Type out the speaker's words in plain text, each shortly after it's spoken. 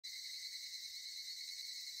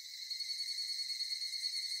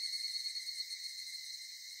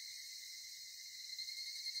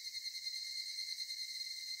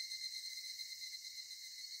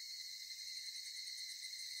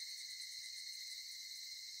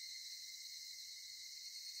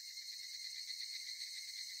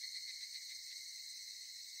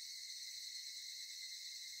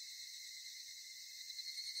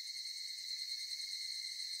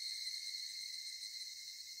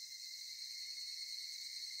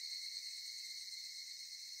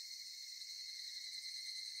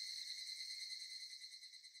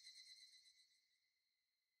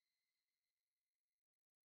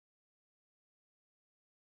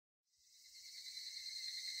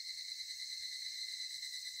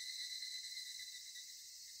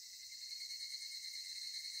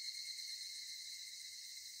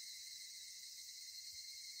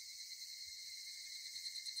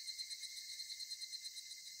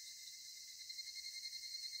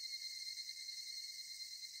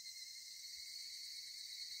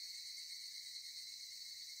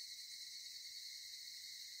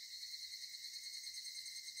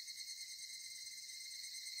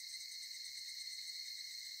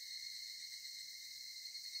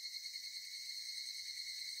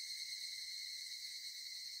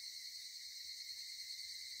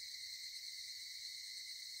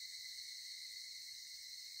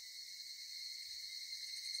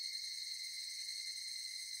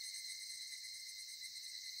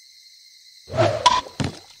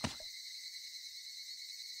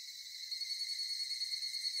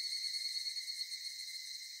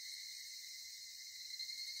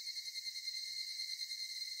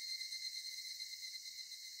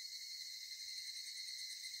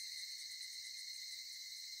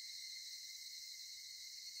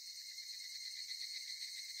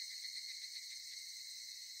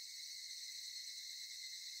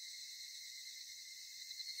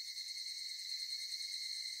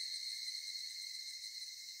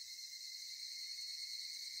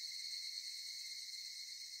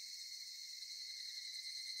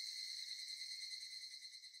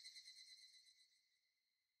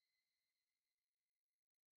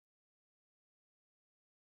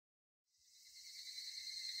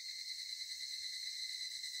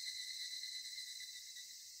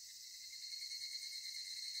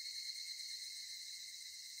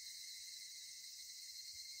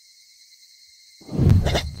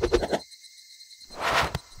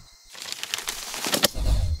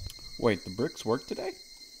Wait, the bricks work today?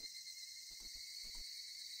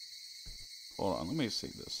 Hold on, let me see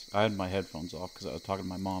this. I had my headphones off because I was talking to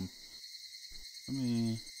my mom. Let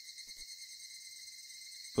me...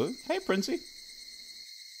 Book? Hey, Princey.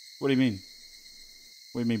 What do you mean?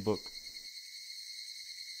 What do you mean, book?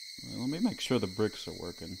 Well, let me make sure the bricks are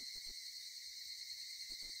working.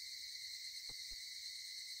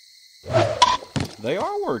 They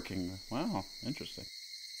are working. Wow, interesting.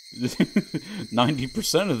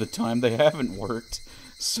 90% of the time they haven't worked,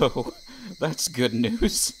 so that's good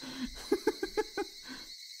news.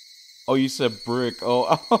 Oh, you said brick.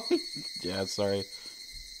 Oh, yeah, sorry.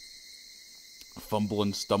 Fumble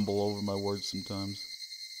and stumble over my words sometimes.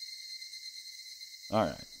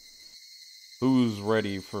 Alright. Who's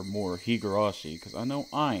ready for more Higurashi? Because I know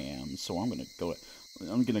I am, so I'm gonna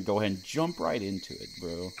go ahead and jump right into it,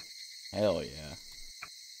 bro. Hell yeah.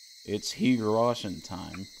 It's Higurashi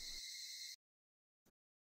time.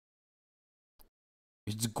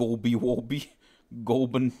 It's Golby Wolby.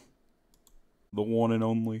 Golben. The one and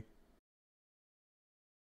only.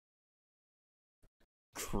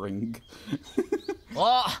 Kring.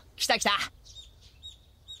 Oh, 来た来た。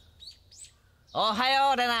おは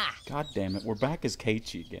よう、レナ。 God damn it, we're back as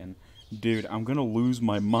Keiichi again. Dude, I'm gonna lose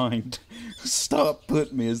my mind. Stop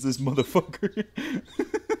putting me as this motherfucker.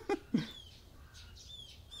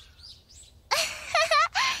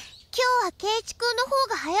 今日はケイチ君の方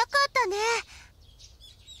が早かったね。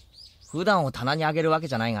普段を棚にあげるわけ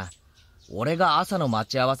じゃないが、俺が朝の待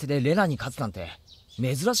ち合わせでレナに勝つなんて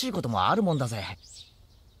珍しいこともあるもんだぜ。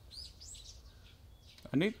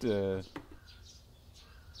I need to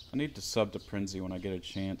sub to Prinsey when I get a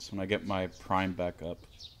chance, when I get my prime back up.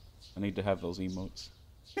 I need to have those emotes.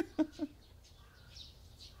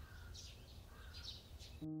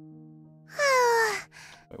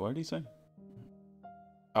 Wait, what did he say?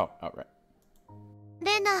 Oh, right.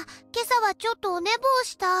 レナ、今朝はちょっとお寝坊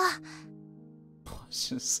した。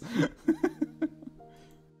Just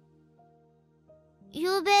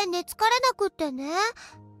昨べ寝つかれなくってね。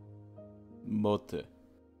Mote.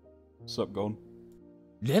 What's up, going?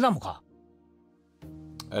 レナもか。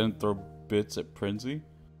 I didn't throw bits at Prinsey?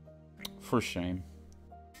 For shame.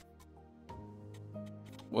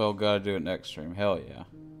 Well, gotta do it next stream. Hell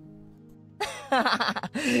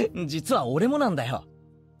yeah. 実は俺もなんだよ。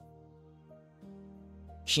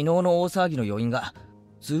昨日の大騒ぎの余韻が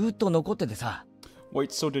ずーっと残っててさ。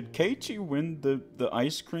Wait, so did Keiichi win the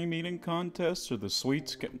ice cream eating contest or the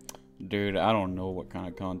sweets? Dude, I don't know what kind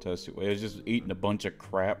of contest it was. It was just eating a bunch of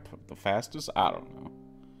crap the fastest? I don't know.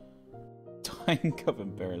 Dying of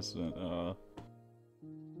embarrassment.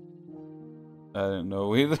 I didn't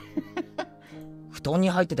know either. 布団に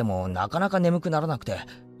入っててもなかなか眠くならなくて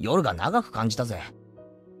夜が長く感じたぜ。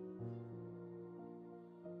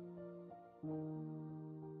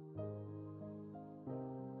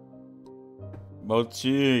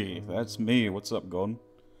Mochi, that's me. What's up, Golden?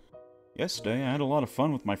 Yesterday, I had a lot of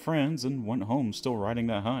fun with my friends and went home still riding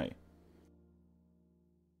that high.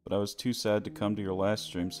 But I was too sad to come to your last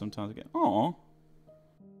stream sometimes again. Aw.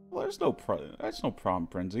 Well, that's no problem,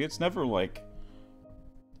 Prinsey. It's never like,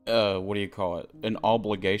 what do you call it? An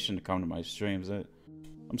obligation to come to my streams.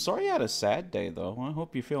 I'm sorry you had a sad day, though. I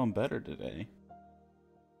hope you're feeling better today.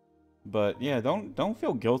 But yeah, don't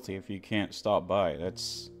feel guilty if you can't stop by.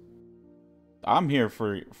 I'm here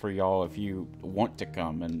for y'all if you want to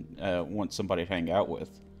come and want somebody to hang out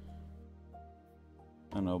with.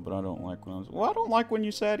 I know, but I don't like when I don't like when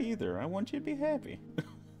you're sad either. I want you to be happy.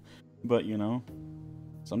 But, you know,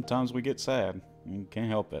 sometimes we get sad. You can't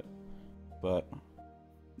help it. But,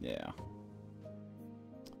 yeah.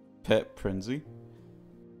 Pet Prinsey.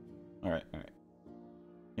 Alright.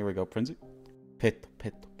 Here we go, Prinsey. Petto.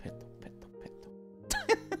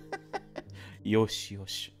 Yoshi.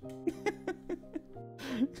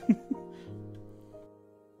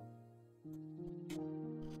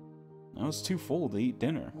 I was too full to eat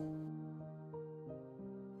dinner.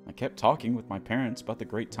 I kept talking with my parents about the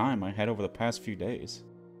great time I had over the past few days.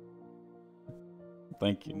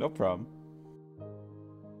 Thank you, no problem.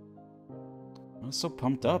 I was so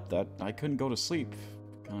pumped up that I couldn't go to sleep.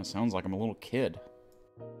 Kinda sounds like I'm a little kid.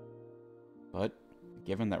 But,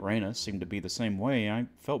 given that Reina seemed to be the same way, I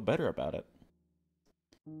felt better about it.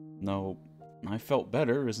 No, I felt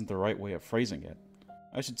better isn't the right way of phrasing it.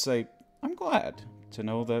 I should say, I'm glad to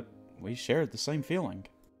know that we shared the same feeling.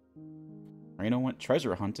 Reina went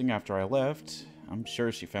treasure hunting after I left. I'm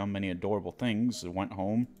sure she found many adorable things and went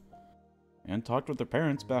home and talked with her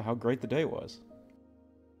parents about how great the day was.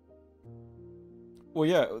 Well,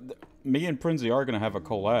 yeah, me and Prinsey are going to have a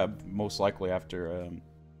collab, most likely after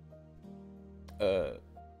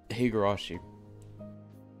Higurashi.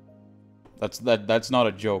 That's not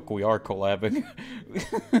a joke. We are collabing.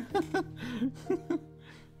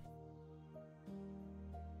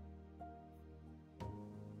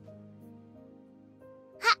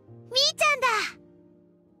 みーちゃんだ。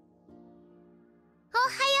おは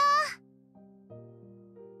よ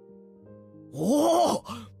おお、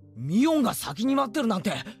ミオンが先に待ってるなん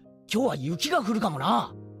て、今日は雪が降るかも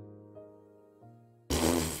な。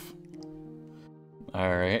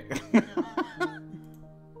Alright.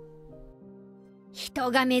 人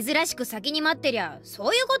が珍しく先に待ってりゃ、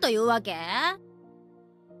そういうこと言うわけ？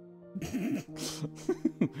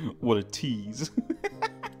 What a tease.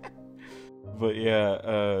 But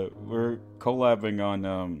yeah, we're collabing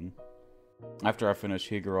on, after I finish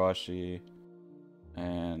Higurashi,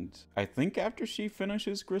 and I think after she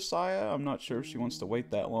finishes Grisaya. I'm not sure if she wants to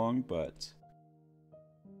wait that long, but,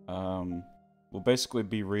 we'll basically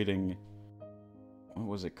be reading, what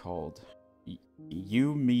was it called?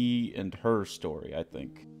 You, Me, and Her story, I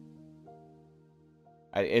think.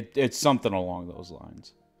 It's something along those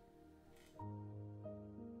lines.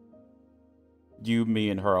 You, Me,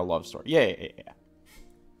 and Her, a love story. Yeah.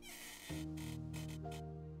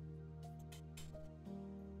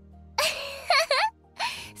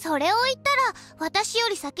 それを言ったら、私よ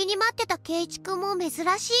り先に待ってたケイチくんも珍しい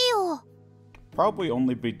よ。Probably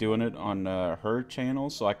only be doing it on her channel,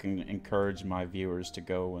 so I can encourage my viewers to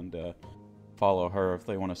go and follow her if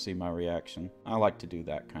they want to see my reaction. I like to do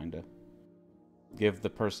that, kinda. Give the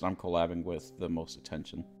person I'm collabing with the most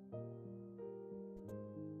attention.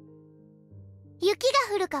 雪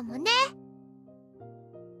が降るかもね。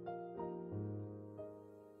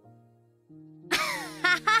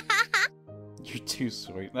You're too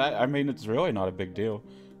sweet. I mean, it's really not a big deal.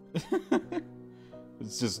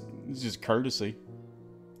 It's just courtesy.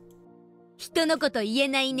 人のこと言え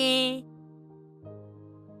ないね。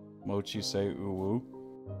Mochi say uwu?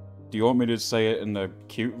 Do you want me to say it in the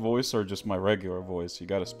cute voice or just my regular voice? You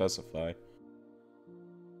gotta specify.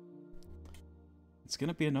 It's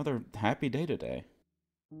gonna be another happy day today.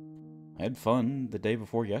 I had fun the day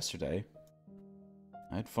before yesterday.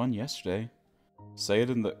 I had fun yesterday. Say it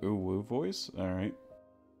in the uwu voice? Alright.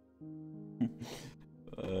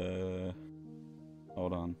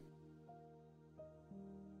 Hold on.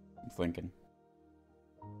 I'm thinking.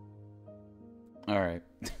 Alright.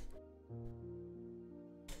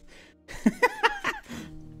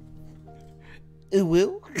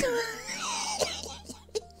 Uwu?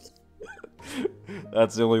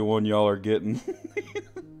 That's the only one y'all are getting.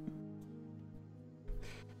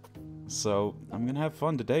 So, I'm gonna have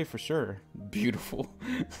fun today for sure. Beautiful.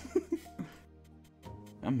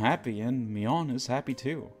 I'm happy, and Mion is happy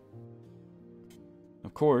too.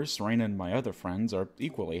 Of course, Reina and my other friends are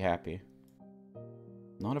equally happy.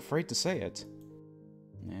 Not afraid to say it.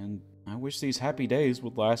 And I wish these happy days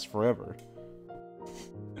would last forever.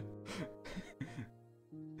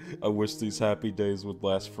 I wish these happy days would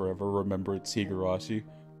last forever. Remember, it's Higurashi.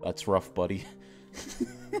 That's rough, buddy.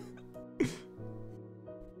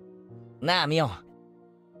 なあミオン、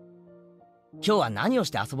今日は何を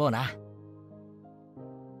して遊ぼうな。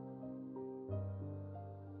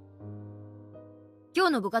今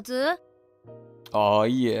日の部活？ Oh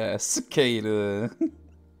yeah, cicada.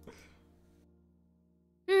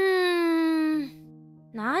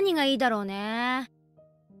 何がいいだろうね。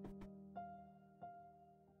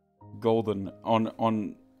Golden,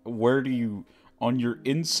 on where do you, on your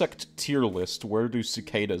insect tier list, where do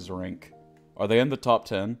cicadas rank? Are they in the top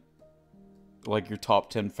 10? Like your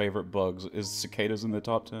top 10 favorite bugs? Is cicadas in the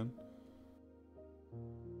top 10?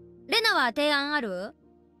 レナは提案ある？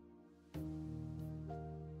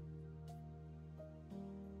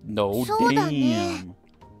 No, そうだね。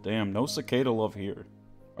 Damn, no cicada love here.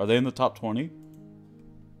 Are they in the top 20?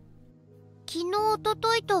 昨日、おと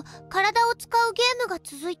といと体を使うゲームが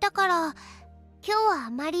続いたから、今日は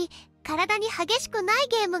あまり体に激しくない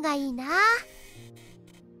ゲームがいいな。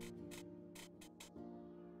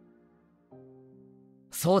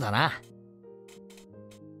そうだな。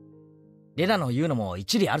レナの言うのも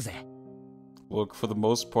一理あるぜ。Look, for the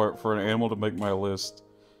most part, for an animal to make my list,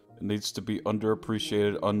 it needs to be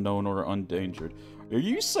underappreciated, unknown, or endangered. Are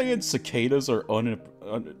you saying cicadas are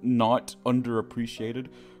not underappreciated?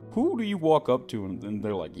 Who do you walk up to and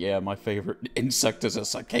they're like, yeah, my favorite insect is a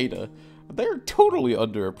cicada? They're totally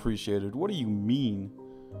underappreciated. What do you mean?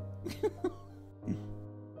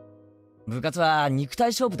 部活は肉体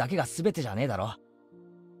勝負だけが全てじゃねえだろ。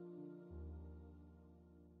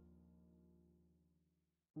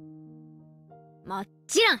も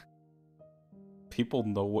ちろん。People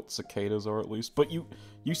know what cicadas are at least, but you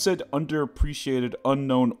said underappreciated,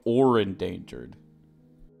 unknown, or endangered.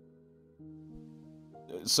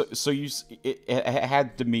 so it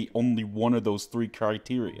had to meet only one of those three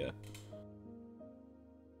criteria.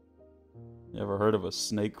 You ever heard of a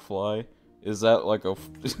snake fly? Is that like a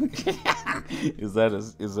is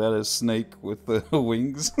that a snake with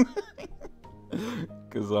wings?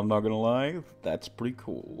 Because I'm not gonna lie, that's pretty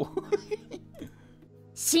cool.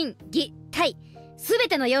 心技体すべ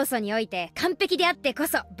ての要素において完璧であってこ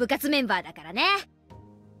そ部活メンバーだからね。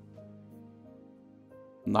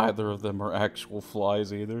Neither of them are actual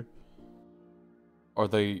flies either. Are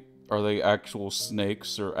they actual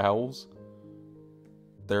snakes or owls?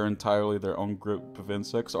 They're entirely their own group of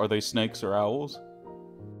insects. Are they snakes or owls?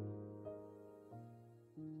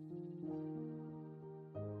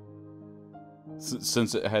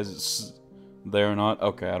 Since it has... They're not?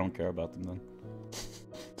 Okay, I don't care about them then.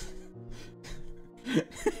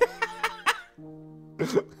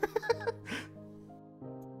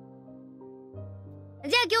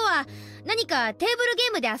 じゃあ今日は何かテーブルゲ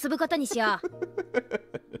ームで遊ぶことにしよう。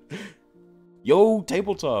Yo,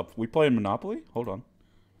 tabletop! We playing Monopoly? Hold on.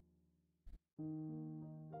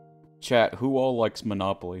 Chat, who all likes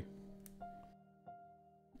Monopoly?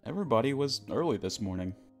 Everybody was early this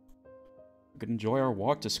morning. We could enjoy our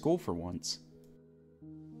walk to school for once.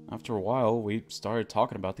 After a while, we started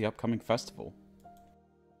talking about the upcoming festival.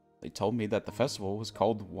 They told me that the festival was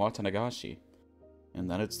called Watanagashi, and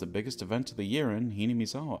that it's the biggest event of the year in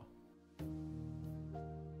Hinamizawa.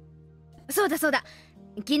 そうだそうだ。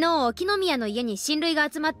昨日木の宮の家に親類が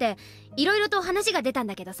集まっていろいろと話が出たん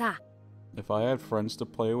だけどさ。If I had friends to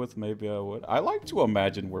play with, maybe I would. I like to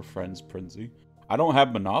imagine we're friends, Prinsy. I don't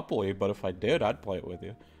have Monopoly, but if I did, I'd play it with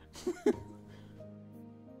you.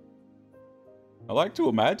 I like to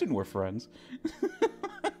imagine we're friends.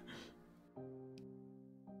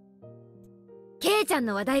 ケイちゃん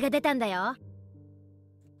の話題が出たんだよ。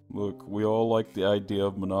Look, we all like the idea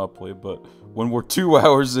of Monopoly, but when we're 2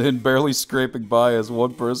 hours in, barely scraping by as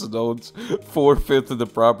one person owns 4/5 of the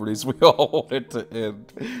properties, we all want it to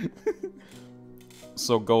end.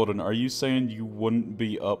 So, Golden, are you saying you wouldn't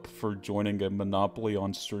be up for joining a Monopoly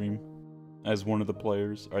on stream as one of the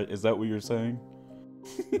players? Is that what you're saying?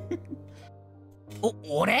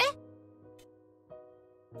 俺？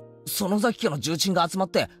その崎家の重鎮が集まっ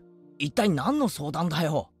て一体何の相談だ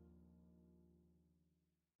よ。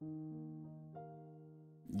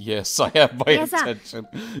Yes, I have my attention.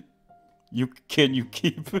 Can you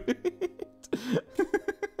keep it?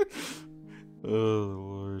 Oh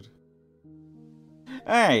Lord.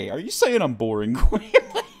 Hey, are you saying I'm boring?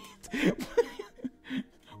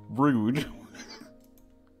 Rude.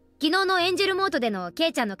 昨日のエンジェルモードでのケ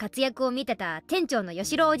イちゃんの活躍を見てた店長の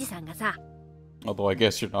吉郎おじさんがさ。Although I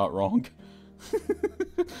guess you're not wrong.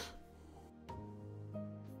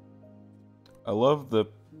 I love the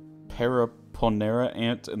Paraponera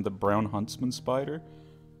ant and the brown huntsman spider.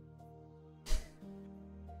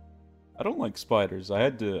 I don't like spiders. I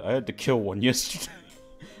had to kill one yesterday.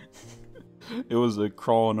 It was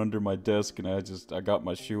crawling under my desk, and I got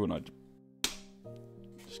my shoe and I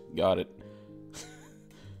just got it.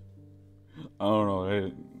 I don't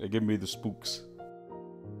know. They give me the spooks.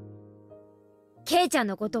 ケイちゃん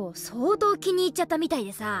のことを相当気に入っちゃったみたい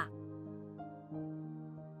でさ。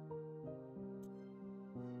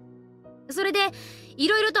それでい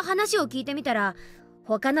ろいろと話を聞いてみたら、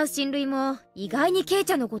他の親類も意外にケイ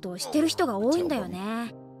ちゃんのことを知ってる人が多いんだよ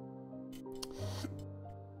ね。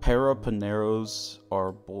Paraponeros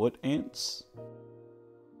are bullet ants?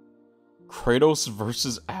 Kratos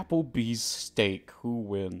versus Applebee's steak. Who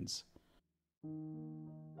wins?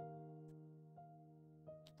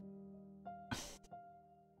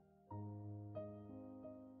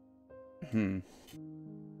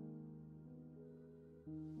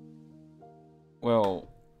 Well,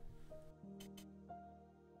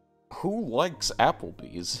 who likes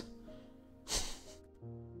Applebee's?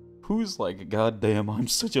 Who's like, goddamn, I'm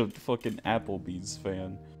such a fucking Applebee's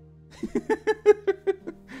fan.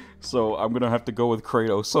 So I'm gonna have to go with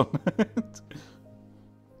Kratos on that.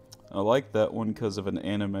 I like that one because of an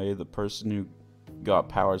anime, the person who got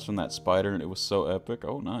powers from that spider, and it was so epic.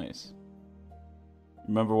 Oh, nice.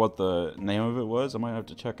 Remember what the name of it was? I might have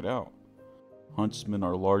to check it out. Huntsmen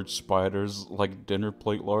are large spiders, like dinner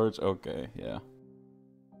plate large? Okay, yeah.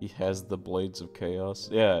 He has the blades of chaos.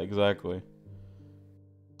 Yeah, exactly.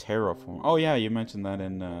 Terraform. Oh yeah, you mentioned that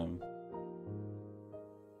in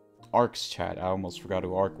Ark's chat. I almost forgot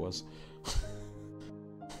who Ark was.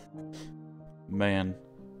 Man,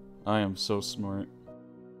 I am so smart.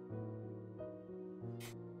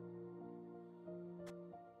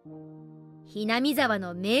 Hinamizawa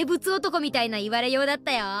の名物男みたいな言われようだっ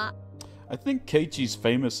たよ。I think Keiichi's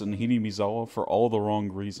famous in Hinamizawa for all the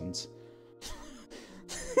wrong reasons.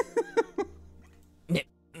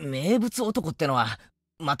 名物男ってのは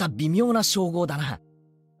また微妙な称号だな。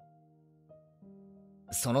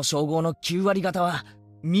その称号の9割方は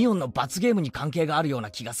ミオンの罰ゲームに関係があるよう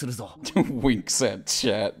な気がするぞ。Winks at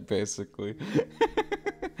chat, basically.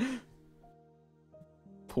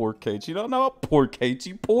 Poor Keiichi. No, no, poor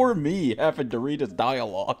Keiichi. Poor me having to read his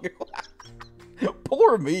dialogue.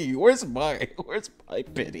 Poor me. Where's my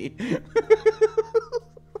pity?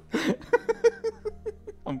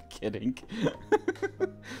 I'm kidding.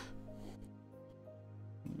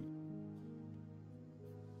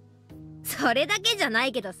それだけじゃな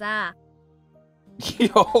いけどさ。Yo,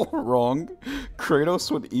 wrong.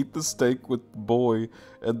 Kratos would eat the steak with boy,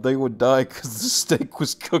 and they would die because the steak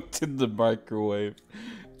was cooked in the microwave.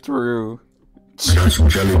 True. Got some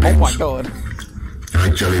jelly beans. Oh my god. I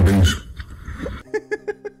like jelly beans.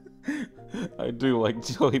 I do like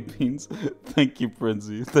jelly beans. Thank you,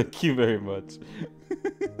 Prinzy. Thank you very much.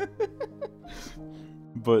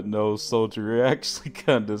 But no, Soldier, you're actually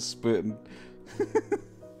kinda spitting.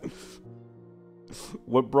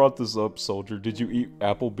 What brought this up, Soldier? Did you eat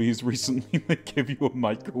Applebee's recently? They give you a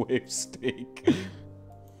microwave steak.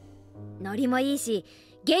 ノリもいいし、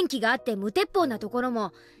元気があって無鉄砲なところ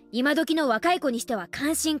も、今時の若い子にしては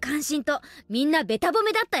感心感心とみんなベタ褒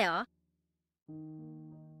めだったよ。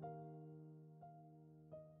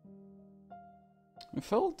I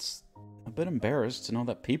felt a bit embarrassed to know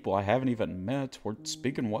that people I haven't even met were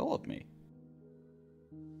speaking well of me.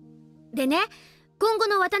 でね、今後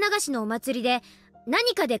の綿流しのお祭りで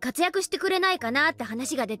何かで活躍してくれないかなって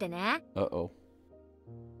話が出てね。Uh-oh.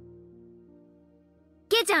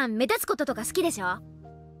 ケイちゃん目立つこととか好きでしょ？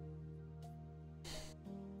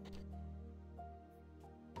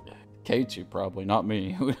 Keiichi, probably, not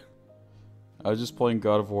me. I was just playing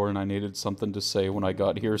God of War and I needed something to say when I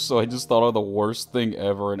got here, so I just thought of the worst thing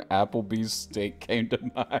ever and Applebee's steak came to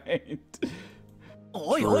mind.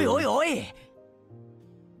 おいおいおいおい、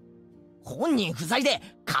本人不在で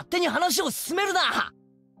勝手に話を進めるな。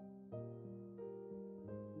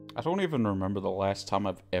 I don't even remember the last time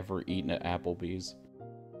I've ever eaten at Applebee's.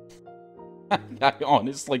 I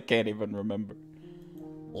honestly can't even remember.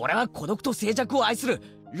 俺は孤独と静寂を愛する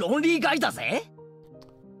ロンリーガイだぜ。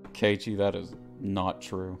 Keiichi, that is not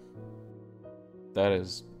true. That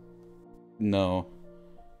is... no.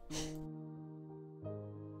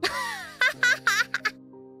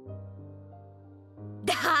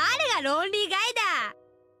 誰がロンリーガイだ。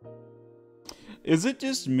 Is it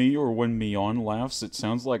just me, or when Mion laughs, it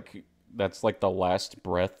sounds like that's like the last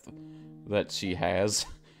breath that she has?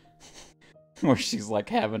 Where she's like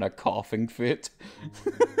having a coughing fit?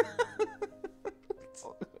 It's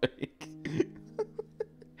like...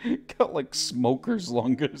 got like smoker's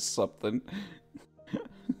lung or something.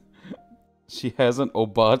 She has an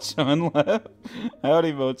Obachan laugh.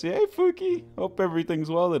 Howdy, Mochi. Hey, Fuki. Hope everything's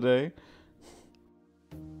well today.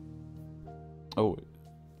 Oh,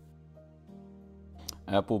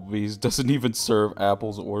 Applebee's doesn't even serve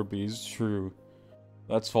apples or bees. True.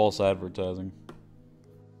 That's false advertising.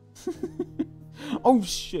 Oh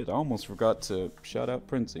shit, I almost forgot to shout out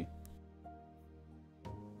Princey.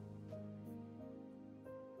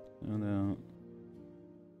 Oh no.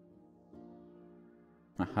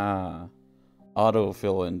 Aha.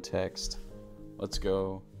 Autofill in text. Let's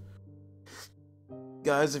go.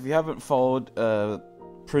 Guys, if you haven't followed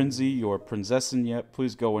Prinzy or Prinzessin yet,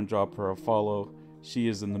 please go and drop her a follow. She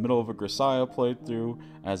is in the middle of a Grisaya playthrough.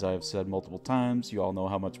 As I've said multiple times, you all know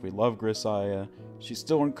how much we love Grisaya. She's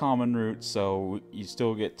still in common route, so you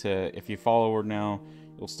still get to, if you follow her now,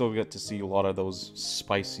 you'll still get to see a lot of those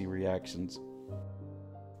spicy reactions.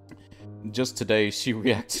 Just today, she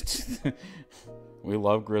reacted to the... We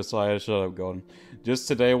love Grisaya, shut up, Golden. Just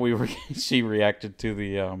today, she reacted to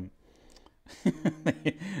the,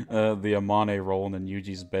 the Amane rolling in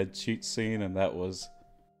Yuji's bed sheet scene, and that was...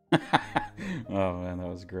 oh man, that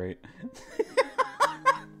was great.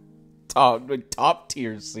 top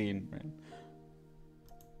tier scene, man.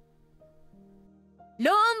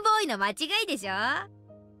 ローンボーイの間違いでしょ。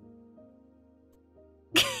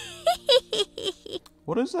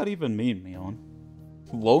 What does that even mean, Mion?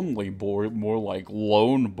 Lonely boy, more like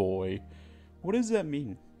lone boy. What does that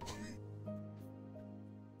mean?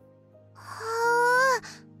 はあ、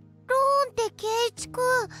ローンってケイイチくん。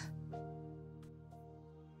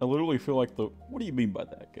 I literally feel like the... What do you mean by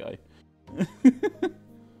that, guy?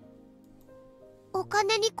 お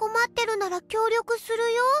金に困ってるなら協力する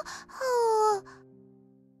よ。はあ。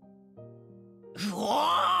う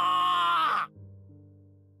わー、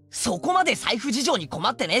そこまで財布事情に困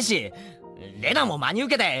ってねえし、レナも真に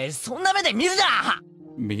受けてそんな目で見るな。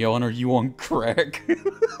 Mion, are you on crack?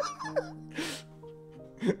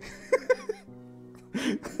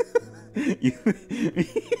 you,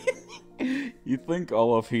 you think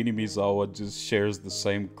all of Hinamizawa just shares the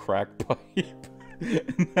same crack pipe?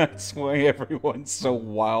 And that's why everyone's so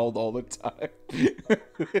wild all the time.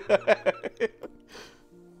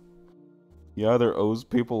 He either owes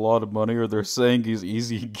people a lot of money or they're saying he's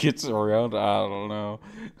easy, he gets around. I don't know.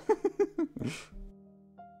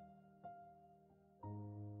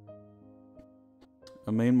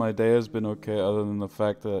 I mean, my day has been okay other than the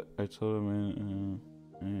fact that I told him...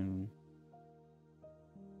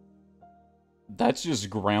 That's just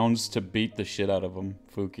grounds to beat the shit out of him,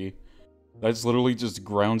 Fuki. That's literally just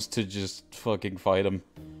grounds to just fucking fight him.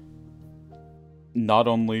 Not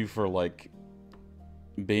only for, like,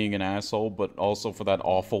 being an asshole, but also for that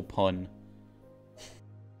awful pun.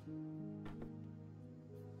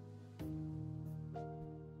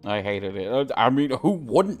 I hated it. I mean, who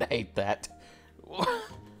wouldn't hate that?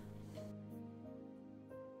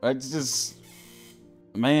 It's just...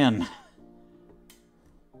 Man.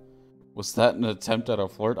 Was that an attempt at a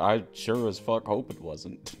flirt? I sure as fuck hope it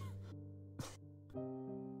wasn't.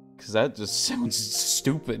 Because that just sounds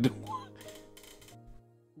stupid.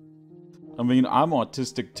 I mean, I'm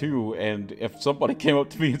autistic too, and if somebody came up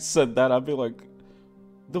to me and said that, I'd be like,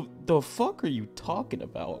 the fuck are you talking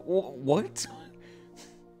about? What?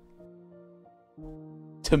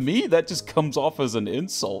 To me, that just comes off as an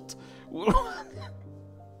insult.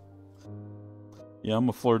 Yeah, I'm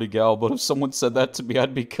a flirty gal, but if someone said that to me,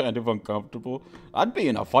 I'd be kind of uncomfortable. I'd be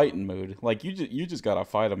in a fighting mood. Like, you just gotta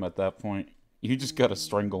fight him at that point. You just gotta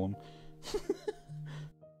strangle him.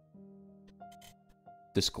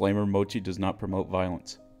 Disclaimer, Mochi does not promote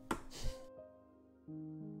violence.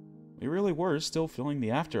 We really were still feeling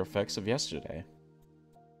the after effects of yesterday.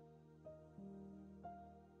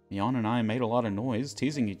 Mion and I made a lot of noise,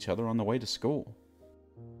 teasing each other on the way to school.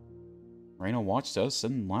 Reina watched us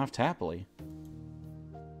and laughed happily.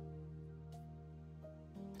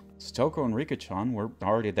 Satoko and Rika-chan were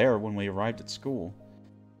already there when we arrived at school.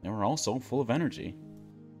 They were also full of energy.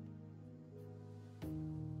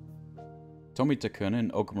 Tomita-kun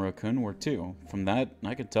and Okamura-kun were too. From that,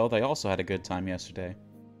 I could tell they also had a good time yesterday.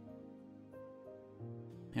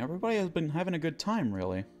 Everybody has been having a good time,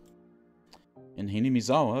 really. In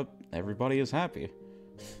Hinamizawa, everybody is happy.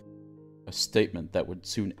 A statement that would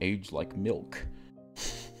soon age like milk.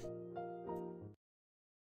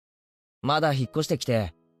 まだ引っ越してき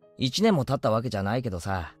て1年も経ったわけじゃないけど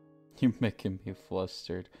さ。You're making me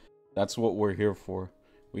flustered. That's what we're here for.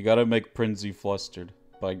 We gotta make Prinzy flustered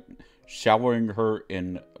by showering her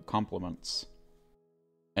in compliments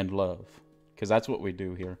and love. Because that's what we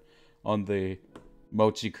do here on the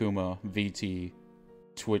Mochikuma VT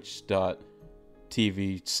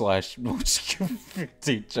twitch.tv/Mochikuma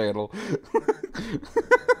VT channel.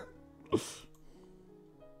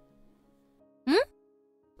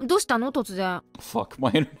 どうしたの突然。 Fuck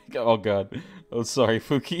my internet. Oh god. Oh sorry,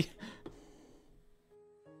 Fuki.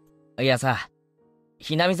 いやさ、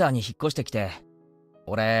ひなみ沢に引っ越してきて、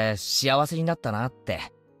俺幸せになったなって。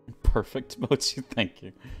Perfect, Mochi. Thank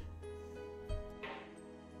you.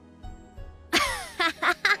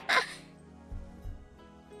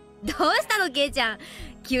 どうしたのケイちゃん、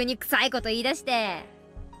急に臭いこと言い出して。レ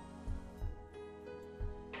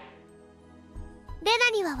ナ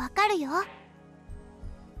にはわかるよ。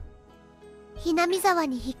ひなみ沢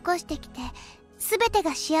に引っ越してきて全て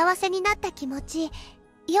が幸せになった気持ち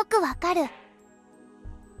よくわかる。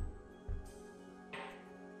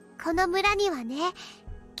この村にはね、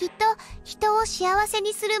きっと人を幸せ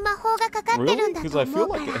にする魔法がかかってるんだと Because I 思 feel う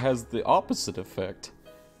か like it ら。 has the opposite effect.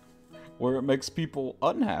 Where it makes people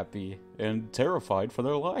unhappy and terrified for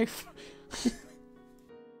their life.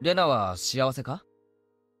 レナは幸せか？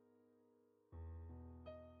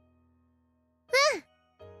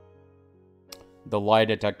 The lie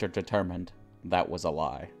detector determined that was a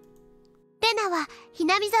lie. レナはひ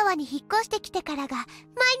なみ沢に引っ越してきてからが毎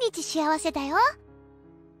日幸せだよ。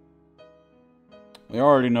We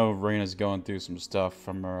already know Reina's going through some stuff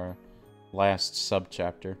from her last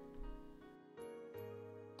subchapter.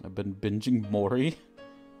 I've been binging Mori.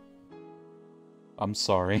 I'm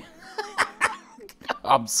sorry.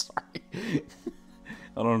 I'm sorry.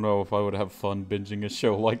 I don't know if I would have fun binging a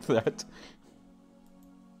show like that.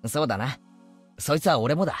 そうだな。そいつは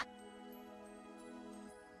俺もだ。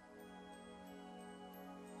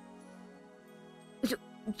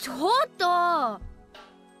ちょっと。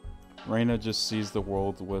 Reina just sees the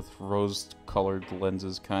world with rose-colored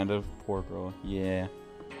lenses, kind of. Poor girl. Yeah.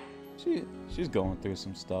 She's going through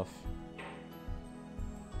some stuff.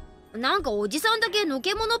 なんかおじさんだけの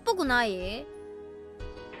け者っぽくない？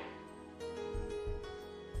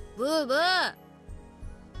ブーブー。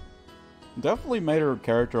Definitely made her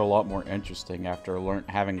character a lot more interesting after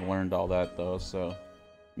having learned all that, though, so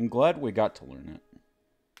I'm glad we got to learn it.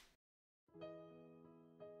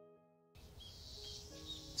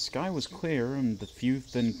 The sky was clear, and the few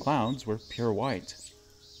thin clouds were pure white.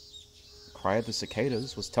 The cry of the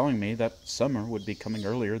cicadas was telling me that summer would be coming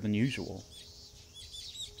earlier than usual.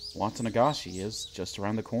 Watanagashi is just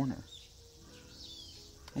around the corner.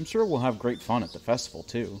 I'm sure we'll have great fun at the festival,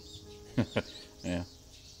 too. Yeah.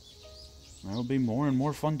 There will be more and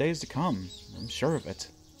more fun days to come, I'm sure of it.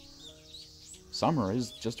 Summer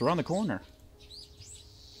is just around the corner.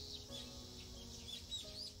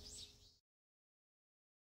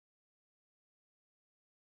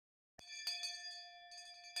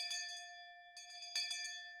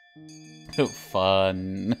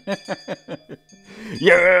 Fun.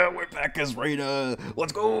 Yeah, we're back as Reina.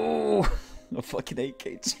 Let's go. I fucking hate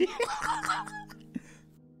Keiichi.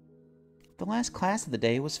 The last class of the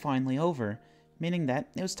day was finally over, meaning that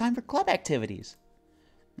it was time for club activities.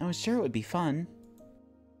 I was sure it would be fun.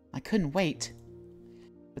 I couldn't wait.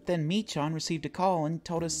 But then Mii-chan received a call and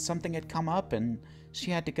told us something had come up and she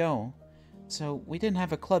had to go. So we didn't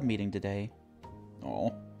have a club meeting today.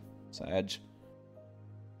 Oh, Sag.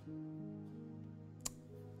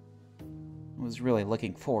 I was really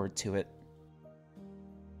looking forward to it.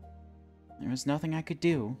 There was nothing I could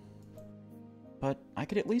do. But I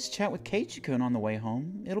could at least chat with Keiichi-kun on the way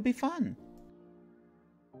home. It'll be fun.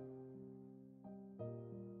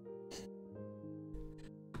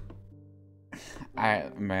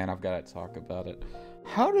 Man, I've got to talk about it.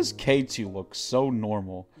 How does Keiichi look so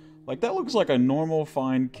normal? Like, that looks like a normal,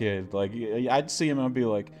 fine kid. Like, I'd see him and I'd be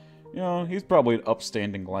like, you know, he's probably an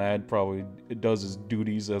upstanding lad. Probably does his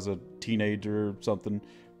duties as a teenager or something.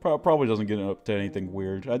 Probably doesn't get up to anything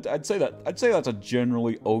weird. I'd say that's a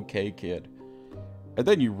generally okay kid. And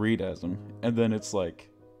then you read as him, and then it's like,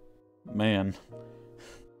 man,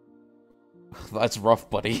 that's rough,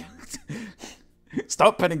 buddy.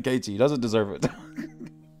 Stop petting Keiichi. He doesn't deserve it.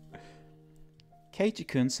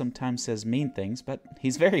 Keiichi-kun sometimes says mean things, but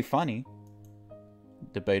he's very funny.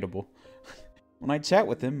 Debatable. When I chat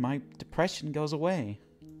with him, my depression goes away.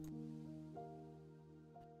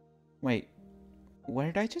 Wait, what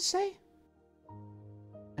did I just say?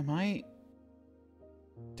 Am I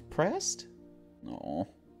depressed? No.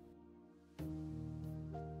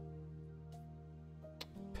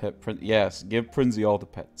 Yes, give Prinzy all the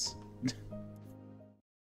pets.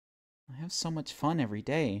 I have so much fun every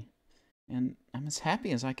day, and I'm as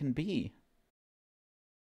happy as I can be.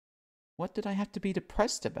 What did I have to be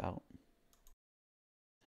depressed about?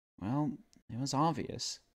 Well, it was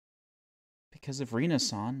obvious. Because of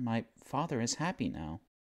Rina-san, my father is happy now.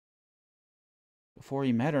 Before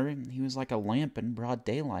he met her, he was like a lamp in broad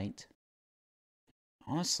daylight.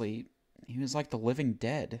 Honestly, he was like the living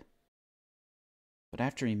dead. But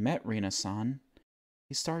after he met Rina-san,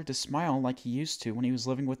 he started to smile like he used to when he was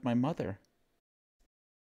living with my mother.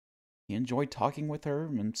 He enjoyed talking with her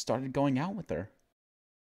and started going out with her.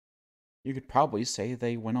 You could probably say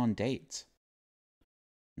they went on dates.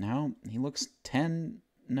 Now, he looks 20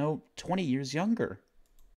 years younger.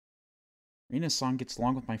 Rina-san gets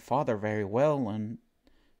along with my father very well, and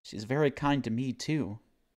she's very kind to me, too.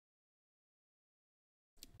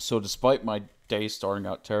 So despite my day starting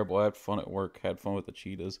out terrible, I had fun at work, had fun with the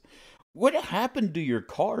cheetahs. What happened to your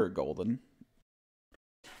car, Golden?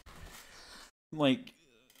 Like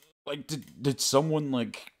did someone,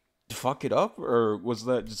 like, fuck it up? Or was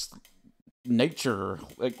that just nature?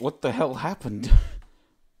 Like, what the hell happened?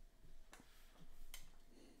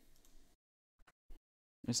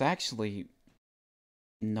 There's actually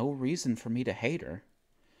no reason for me to hate her.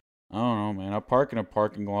 I don't know, man. I park in a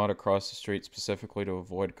parking lot across the street specifically to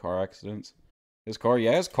avoid car accidents. His car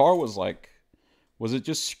was like... Was it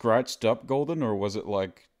just scratched up, Golden, or was it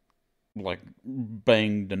like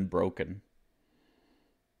banged and broken?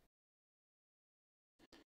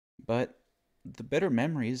 But the bitter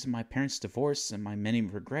memories of my parents' divorce and my many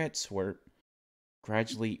regrets were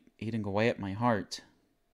gradually eating away at my heart.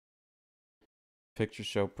 Pictures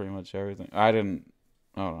show pretty much everything. I didn't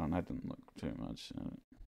look too much at it.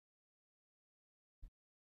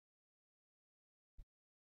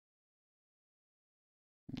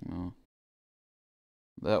 Oh.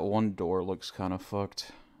 That one door looks kind of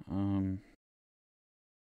fucked.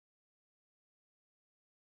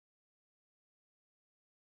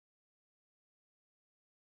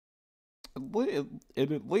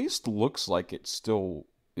 It at least looks like it still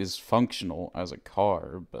is functional as a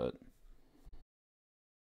car, but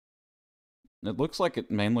it looks like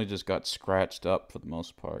it mainly just got scratched up for the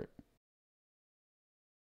most part.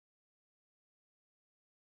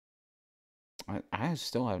 I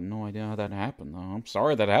still have no idea how that happened, though. I'm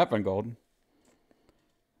sorry that happened, Golden.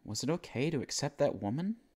 Was it okay to accept that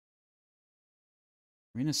woman?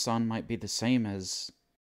 Rina-san might be the same as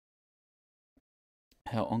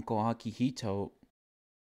how Uncle Akihito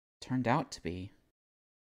turned out to be.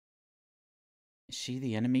 Is she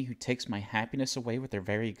the enemy who takes my happiness away with her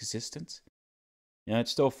very existence? Yeah, it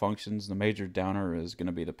still functions. The major downer is going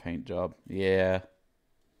to be the paint job. Yeah.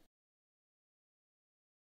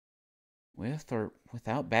 With or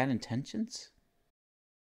without bad intentions?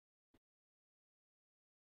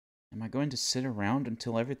 Am I going to sit around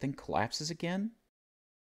until everything collapses again?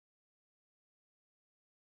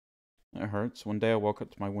 It hurts. One day I woke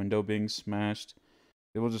up to my window being smashed.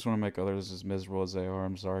 People just want to make others as miserable as they are.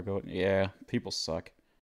 I'm sorry, go. Yeah, people suck.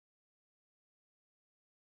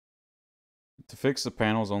 To fix the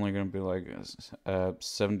panel is only going to be like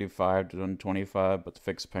 75 to 125, but to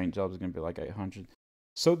fix the paint job is going to be like 800.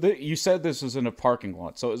 So you said this was in a parking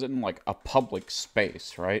lot, so is it in like a public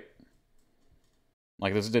space, right?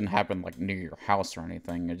 Like this didn't happen like near your house or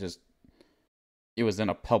anything. It was in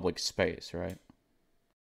a public space, right?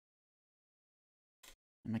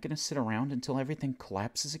 Am I going to sit around until everything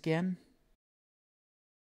collapses again?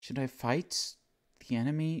 Should I fight the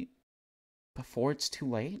enemy before it's too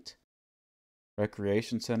late?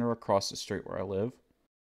 Recreation center across the street where I live.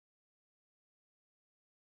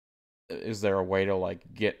 Is there a way to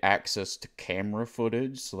like get access to camera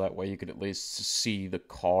footage so that way you could at least see the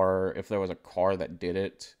car if there was a car that did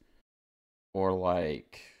it, or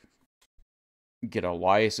like get a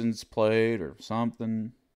license plate or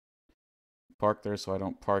something? Park there so I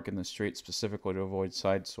don't park in the street specifically to avoid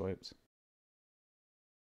side swipes.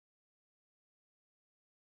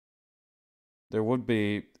 There would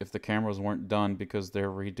be if the cameras weren't done because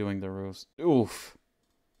they're redoing the roofs. Oof.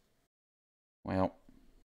 Well,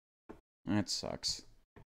 that sucks.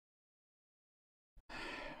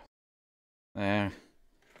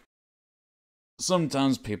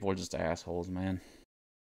 Sometimes people are just assholes, man.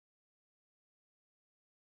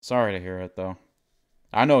 Sorry to hear it, though.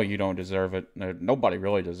 I know you don't deserve it. Nobody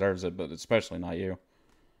really deserves it, but especially not you.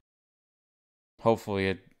 Hopefully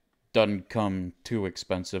it doesn't come too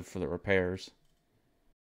expensive for the repairs.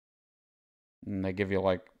 And they give you,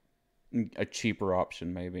 like, a cheaper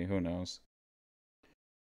option, maybe. Who knows?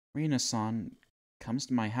 Rina-san comes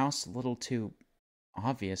to my house a little too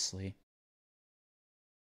obviously.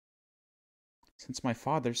 Since my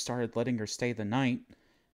father started letting her stay the night,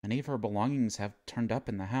 many of her belongings have turned up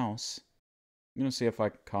in the house. I'm gonna see if I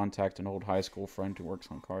can contact an old high school friend who works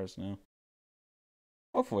on cars now.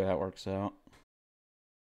 Hopefully that works out.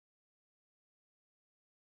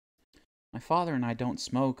 My father and I don't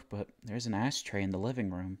smoke, but there's an ashtray in the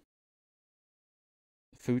living room.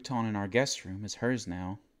 The futon in our guest room is hers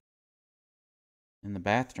now. In the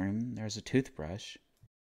bathroom, there's a toothbrush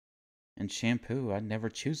and shampoo I'd never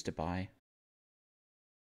choose to buy.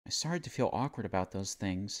 I started to feel awkward about those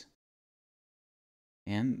things.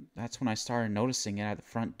 And that's when I started noticing it at the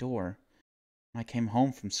front door when I came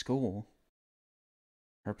home from school.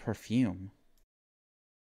 Her perfume.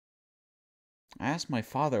 I asked my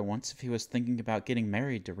father once if he was thinking about getting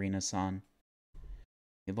married to Rina-san.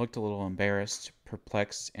 He looked a little embarrassed,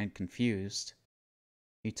 perplexed, and confused.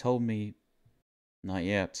 He told me, not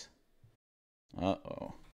yet.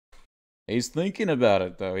 Uh-oh. He's thinking about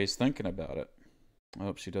it, though. He's thinking about it. I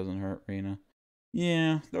hope she doesn't hurt Rina.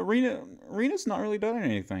 Yeah, Rena's not really done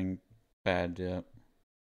anything bad yet.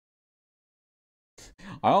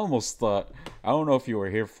 I almost thought, I don't know if you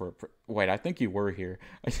were here for, wait, I think you were here.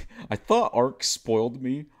 I thought Ark spoiled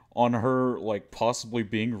me on her, like, possibly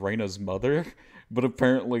being Reina's mother, but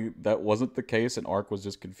apparently that wasn't the case and Ark was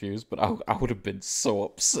just confused, but I would have been so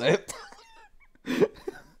upset.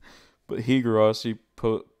 But Higurashi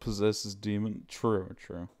possesses demon. True.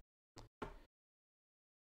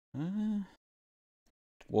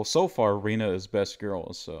 Well, so far, Rina is best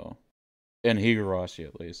girl, so. And Higurashi,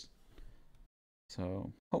 at least.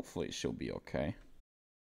 So, hopefully she'll be okay.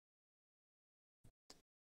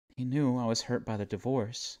 He knew I was hurt by the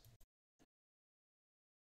divorce.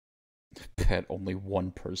 Bet only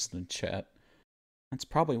one person in chat. That's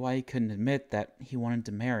probably why he couldn't admit that he wanted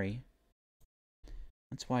to marry.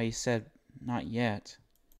 That's why he said, not yet.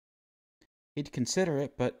 He'd consider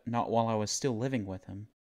it, but not while I was still living with him.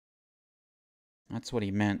 That's what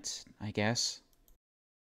he meant, I guess.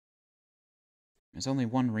 There's only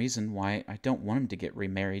one reason why I don't want him to get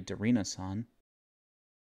remarried to Rina-san.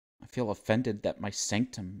 I feel offended that my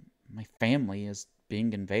sanctum, my family, is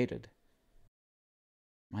being invaded.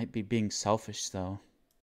 Might be being selfish, though.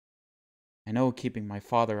 I know keeping my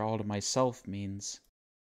father all to myself means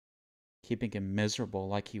keeping him miserable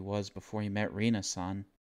like he was before he met Rina-san.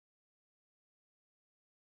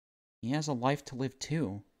 He has a life to live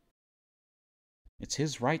too. It's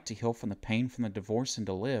his right to heal from the pain from the divorce and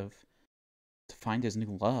to live, to find his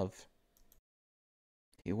new love.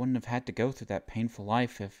 He wouldn't have had to go through that painful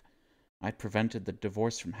life if I'd prevented the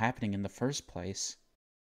divorce from happening in the first place.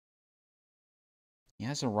 He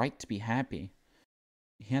has a right to be happy.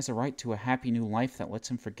 He has a right to a happy new life that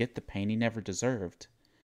lets him forget the pain he never deserved.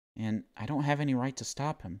 And I don't have any right to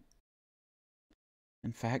stop him.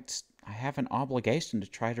 In fact, I have an obligation to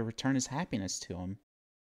try to return his happiness to him.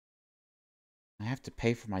 I have to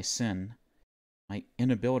pay for my sin, my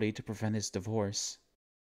inability to prevent his divorce.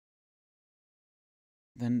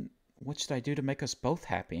 Then what should I do to make us both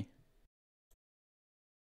happy?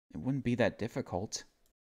 It wouldn't be that difficult.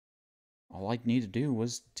 All I'd need to do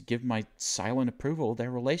was to give my silent approval of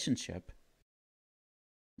their relationship.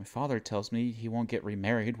 My father tells me he won't get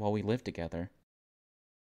remarried while we live together.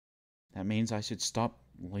 That means I should stop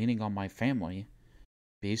leaning on my family,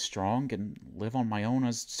 be strong, and live on my own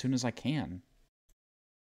as soon as I can.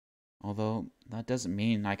 Although, that doesn't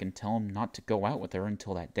mean I can tell him not to go out with her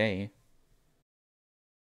until that day.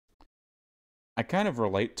 I kind of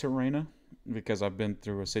relate to Reina, because I've been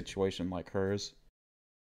through a situation like hers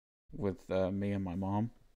with me and my mom.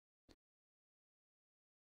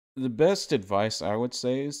 The best advice I would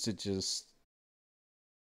say is to just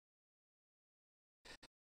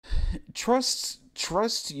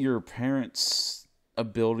trust your parents'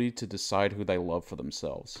 ability to decide who they love for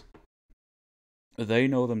themselves. They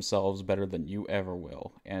know themselves better than you ever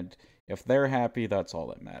will, and if they're happy, that's all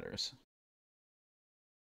that matters.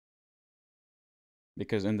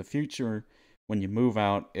 Because in the future, when you move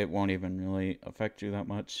out, it won't even really affect you that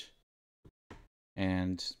much.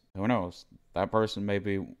 And who knows? That person may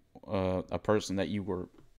be a person that you were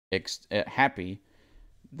happy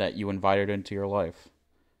that you invited into your life.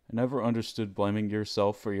 I never understood blaming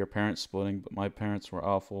yourself for your parents splitting, but my parents were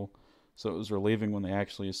awful, so it was relieving when they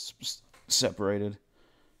actually separated.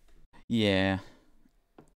 Yeah,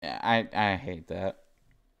 I hate that.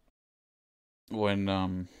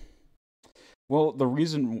 When well, the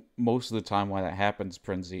reason most of the time why that happens,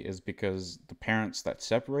 Prinzy, is because the parents that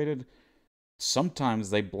separated, sometimes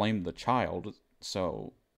they blame the child,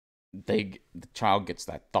 so the child gets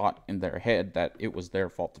that thought in their head that it was their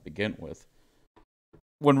fault to begin with.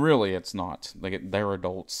 When really it's not. They're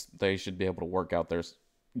adults. They should be able to work out their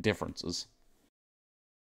differences.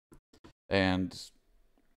 And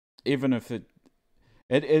even if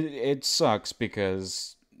it sucks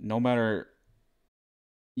because no matter,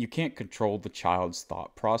 you can't control the child's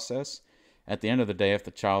thought process. At the end of the day, if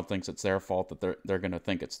the child thinks it's their fault, that they're gonna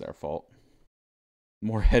think it's their fault.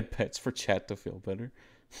 More head pets for chat to feel better.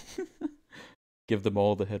 Give them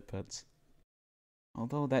all the head pets.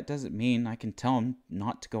 Although that doesn't mean I can tell him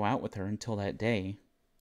not to go out with her until that day.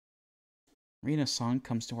 Rina-san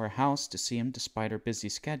comes to our house to see him despite her busy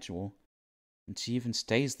schedule, and she even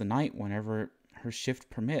stays the night whenever her shift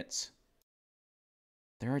permits.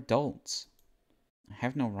 They're adults. I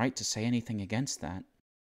have no right to say anything against that.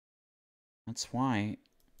 That's why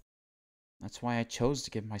I chose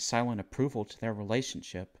to give my silent approval to their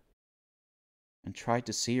relationship, and tried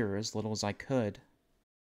to see her as little as I could.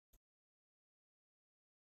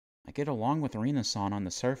 I get along with Rina-san on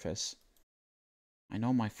the surface. I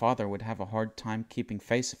know my father would have a hard time keeping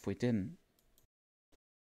face if we didn't.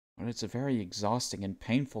 But it's a very exhausting and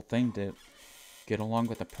painful thing to get along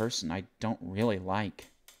with a person I don't really like.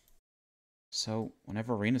 So,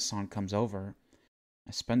 whenever Rina-san comes over,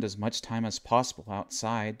 I spend as much time as possible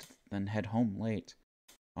outside, then head home late.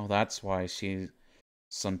 Oh, that's why she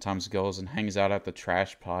sometimes goes and hangs out at the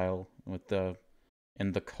trash pile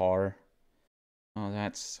in the car. Oh,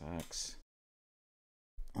 that sucks.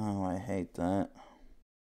 Oh, I hate that.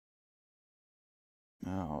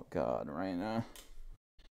 Oh, God, Raina.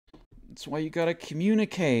 That's why you gotta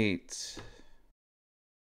communicate.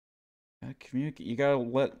 You gotta communicate. You gotta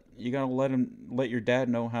let your dad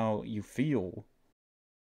know how you feel.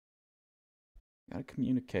 You gotta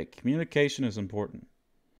communicate. Communication is important.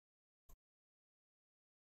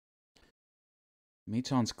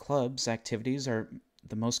 Michan's club's activities are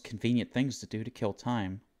the most convenient things to do to kill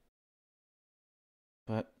time.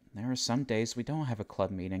 But there are some days we don't have a club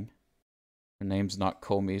meeting. Her name's not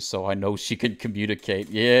Komi, so I know she can communicate.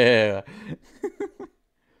 Yeah!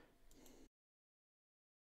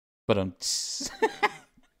 But on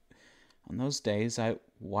those days, I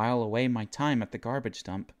while away my time at the garbage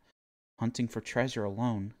dump, hunting for treasure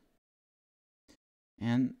alone.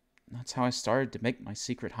 And that's how I started to make my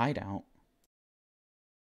secret hideout.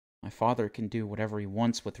 My father can do whatever he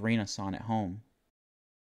wants with Rina-san at home.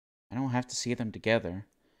 I don't have to see them together.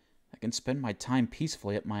 I can spend my time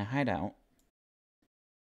peacefully at my hideout.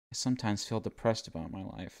 I sometimes feel depressed about my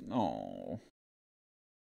life. No.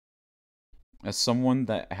 As someone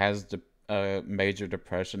that has major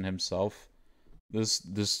depression himself,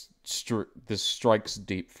 this strikes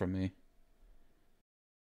deep for me.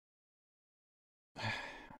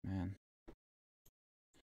 Man.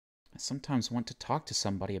 I sometimes want to talk to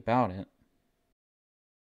somebody about it.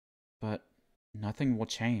 But nothing will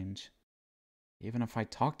change, even if I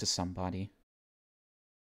talk to somebody.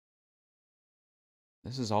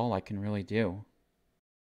 This is all I can really do.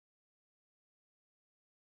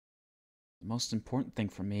 The most important thing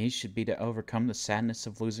for me should be to overcome the sadness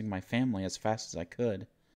of losing my family as fast as I could,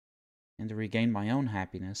 and to regain my own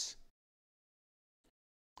happiness.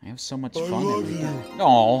 I have so much fun every day.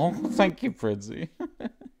 Oh, thank you, Prinzy.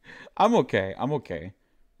 I'm okay.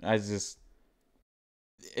 I just,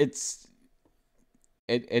 it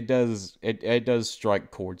does strike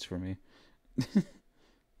chords for me.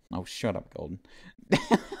 Oh, shut up, Golden.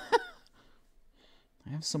 I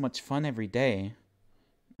have so much fun every day.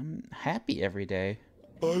 I'm happy every day.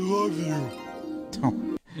 I love you.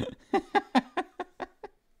 Don't.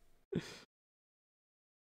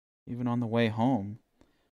 Even on the way home,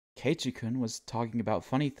 Keiichi-kun was talking about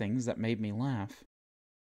funny things that made me laugh.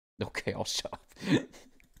 Okay, I'll shut up.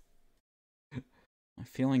 My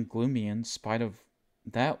feeling gloomy in spite of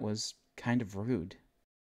that was kind of rude.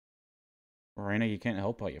 Reina, you can't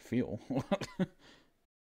help how you feel.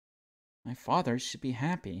 My father should be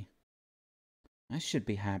happy. I should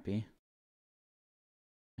be happy.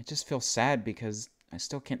 I just feel sad because I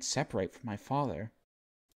still can't separate from my father.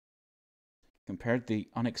 Compared to the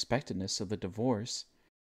unexpectedness of the divorce,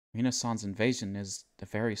 Rina-san's invasion is a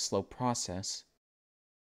very slow process.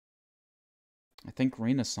 I think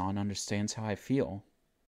Rina-san understands how I feel.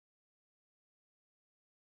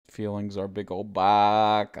 Feelings are big old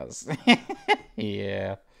bacas.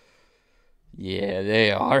 Yeah. Yeah,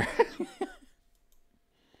 they are.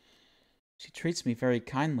 She treats me very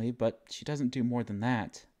kindly, but she doesn't do more than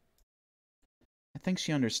that. I think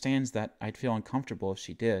she understands that I'd feel uncomfortable if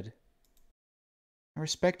she did. I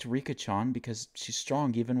respect Rika-chan because she's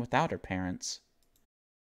strong even without her parents.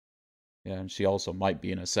 Yeah, and she also might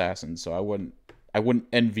be an assassin, so I wouldn't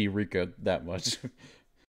envy Rika that much.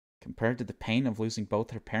 Compared to the pain of losing both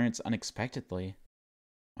her parents unexpectedly,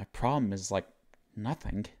 my problem is like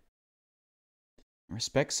nothing. I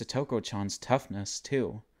respect Satoko-chan's toughness,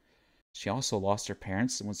 too. She also lost her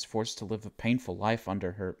parents and was forced to live a painful life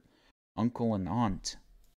under her uncle and aunt.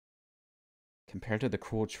 Compared to the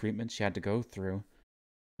cruel treatment she had to go through,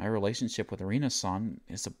 my relationship with Rina-san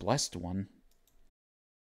is a blessed one.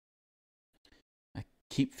 I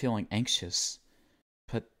keep feeling anxious,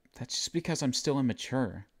 but that's just because I'm still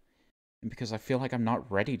immature, and because I feel like I'm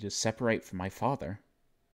not ready to separate from my father.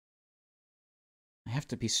 I have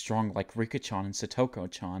to be strong like Rika-chan and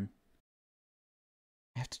Satoko-chan.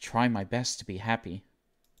 I have to try my best to be happy.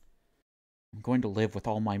 I'm going to live with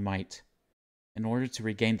all my might, in order to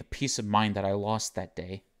regain the peace of mind that I lost that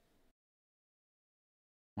day.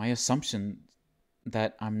 My assumption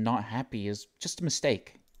that I'm not happy is just a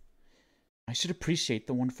mistake. I should appreciate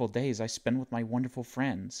the wonderful days I spend with my wonderful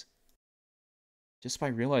friends. Just by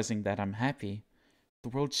realizing that I'm happy, the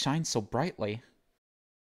world shines so brightly.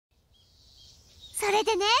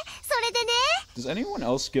 Does anyone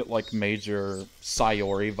else get like major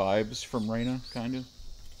Sayori vibes from Reina, kind of?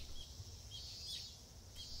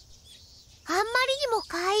 あんまりにも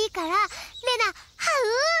可愛いから、レナ、は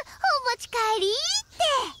お持ち帰りって。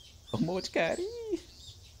お持ち帰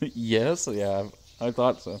り? Yes, yeah, I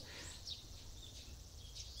thought so.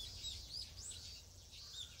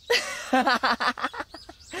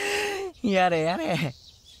 やれやれ。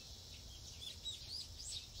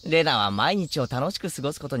レナは毎日を楽しく過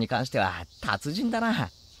ごすことに関しては達人だな。レ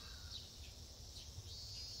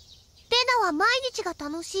ナは毎日が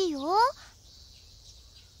楽しいよ。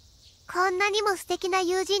こんなにも素敵な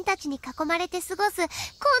友人たちに囲まれて過ごす、こんなにも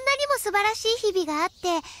素晴らしい日々があっ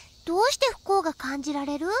て、どうして不幸が感じら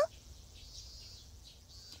れる？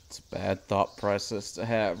 It's a bad thought process to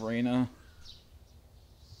have, Rina.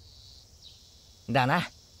 だな。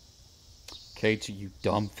Keiichi, you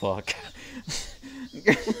dumb fuck.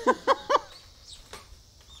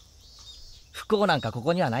 不幸なんかこ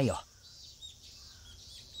こにはないよ。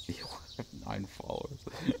You have 9 followers.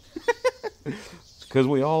 It's because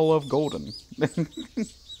we all love Golden.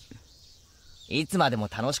 いつまでも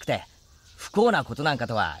楽しくて不幸なことなんか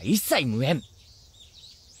とは一切無縁。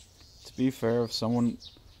To be fair, if someone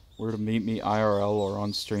were to meet me IRL or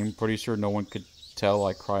on stream, pretty sure no one could tell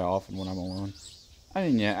I cry often when I'm alone. I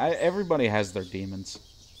mean, yeah, everybody has their demons.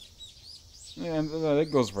 And that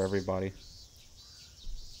goes for everybody.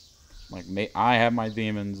 Like, I have my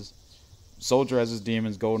demons. Soldier has his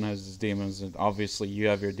demons. Golden has his demons. And obviously, you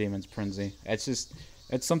have your demons, Prinsy.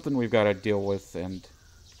 It's something we've got to deal with and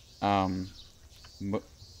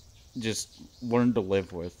just learn to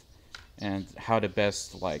live with. And how to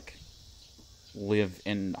best, like, live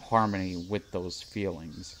in harmony with those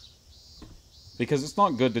feelings. Because it's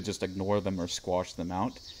not good to just ignore them or squash them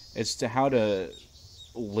out. It's to how to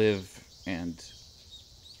live and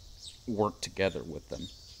work together with them.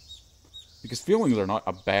 Because feelings are not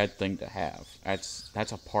a bad thing to have.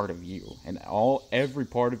 That's a part of you. And every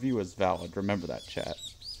part of you is valid. Remember that, chat.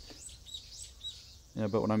 Yeah,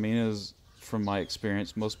 but what I mean is, from my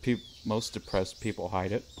experience, most depressed people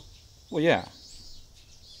hide it. Well, yeah.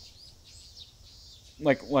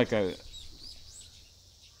 Like a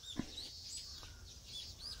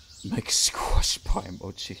make squash pie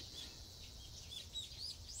emoji.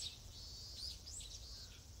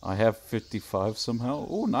 I have 55 somehow.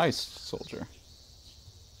 Oh, nice, soldier.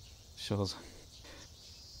 Shows.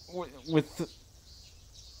 With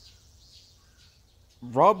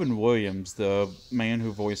Robin Williams, the man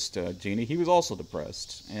who voiced Genie, he was also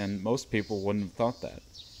depressed, and most people wouldn't have thought that.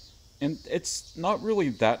 And it's not really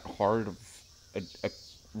that hard of a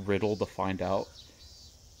riddle to find out.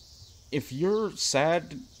 If you're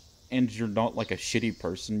sad and you're not like a shitty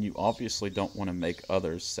person, you obviously don't want to make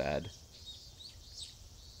others sad.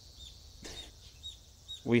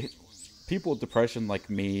 People with depression like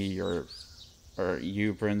me or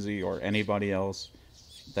you, Prinsy, or anybody else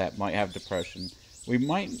that might have depression, we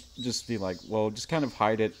might just be like, well, just kind of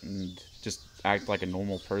hide it and just act like a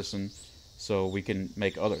normal person so we can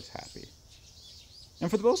make others happy. And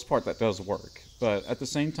for the most part, that does work. But at the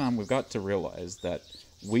same time, we've got to realize that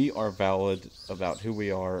we are valid about who we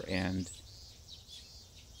are and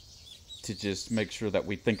to just make sure that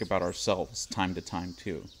we think about ourselves time to time,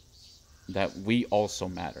 too. That we also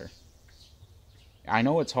matter. I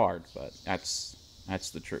know it's hard, but that's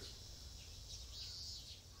the truth.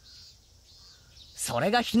 それ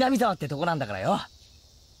がひなみ沢ってとこなんだからよ。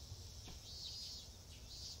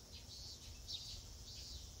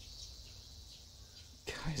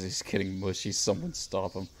Guys, he's getting mushy. Someone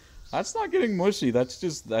stop him. That's not getting mushy. That's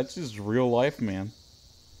just real life, man.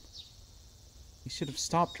 He should have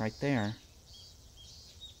stopped right there.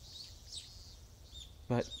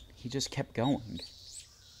 But he just kept going.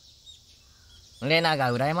 レナ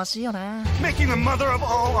が羨ましいよな。Making the mother of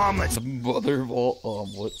all omelets. The mother of all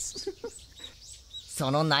omelets. そ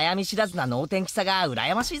の悩み知らずな能天気さが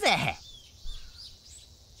羨ましいぜ。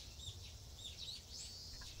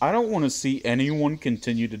I don't want to see anyone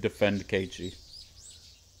continue to defend Keiichi.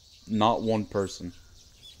 Not one person.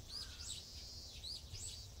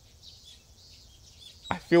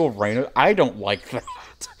 I feel Reina. I don't like that.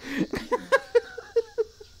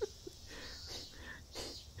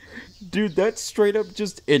 Dude, that's straight up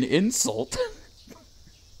just an insult.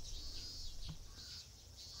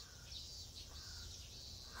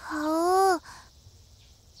 Oh.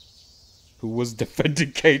 Who was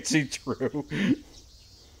defending Keiichi, true?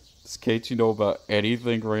 Does Keiichi know about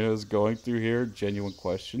anything Reina is going through here? Genuine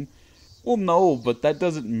question. Well, no, but that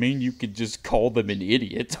doesn't mean you could just call them an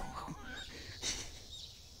idiot.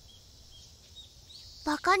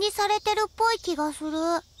 バカにされてるっぽい気がする。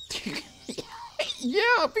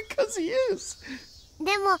Yeah, because he is.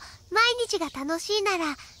 でも毎日が楽しいな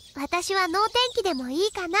ら私は能天気でもい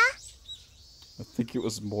いかな。I think it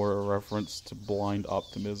was more a reference to blind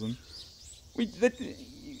optimism.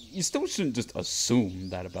 You still shouldn't just assume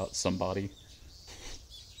that about somebody.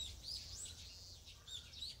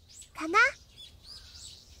 かな？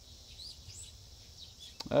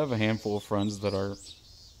 I have a handful of friends that are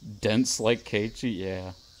dense like Keiichi,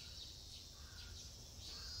 yeah.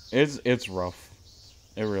 It's rough.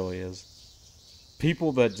 It really is.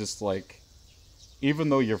 People that just like, even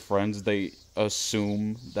though you're friends, they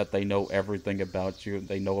assume that they know everything about you.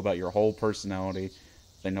 They know about your whole personality.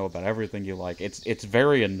 They know about everything you like. It's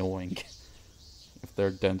very annoying. If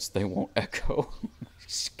they're dense, they won't echo.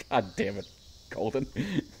 God damn it, Golden.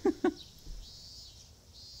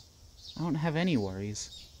 I don't have any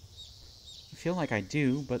worries. I feel like I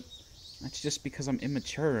do, but that's just because I'm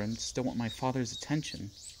immature and still want my father's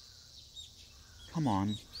attention. Come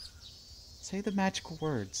on. Say the magical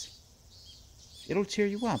words. It'll cheer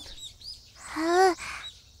you up. Huh?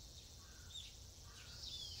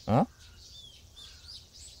 Huh?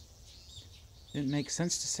 Didn't make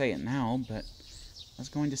sense to say it now, but I was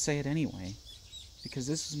going to say it anyway. Because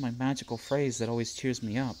this is my magical phrase that always cheers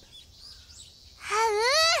me up. はう。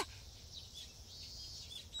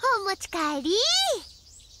お持ち帰り。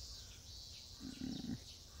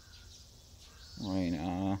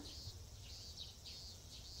Reina.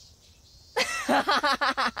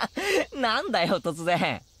 なんだよ突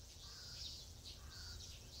然。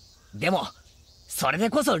でもそれで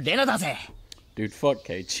こそレナだぜ。 Dude, fuck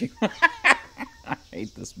Keiichi. I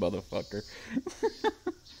hate this motherfucker.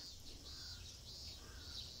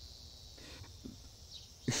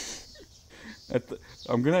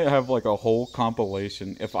 I'm gonna have like a whole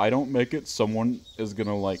compilation. If I don't make it, someone is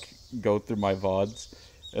gonna like go through my VODs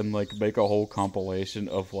and like make a whole compilation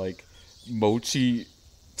of like Mochi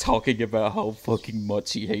talking about how fucking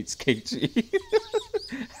much he hates Keiichi.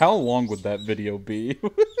 How long would that video be?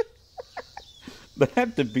 That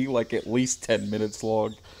had to be like at least 10 minutes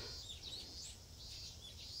long.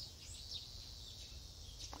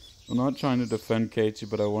 I'm not trying to defend Keiichi,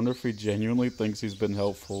 but I wonder if he genuinely thinks he's been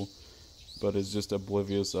helpful, but is just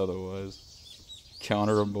oblivious otherwise.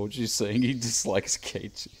 Counter emoji saying he dislikes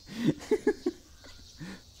Keiichi.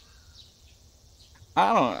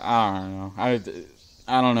 I don't know.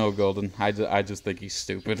 I don't know, Golden. I just think he's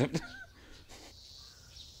stupid.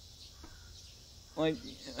 Like,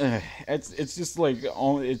 it's just like,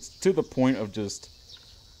 it's to the point of just,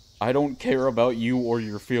 I don't care about you or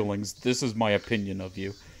your feelings. This is my opinion of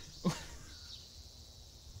you.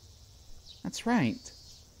 That's right.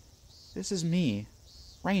 This is me,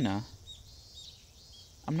 Reina.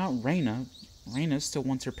 I'm not Reina. Reina still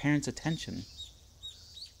wants her parents' attention.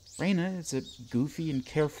 Reina is a goofy and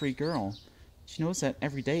carefree girl. She knows that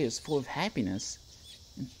every day is full of happiness.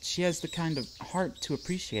 And she has the kind of heart to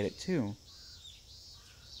appreciate it, too.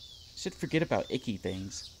 I should forget about icky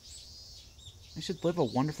things. I should live a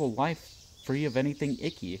wonderful life, free of anything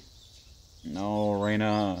icky. No,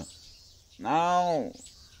 Reina. No!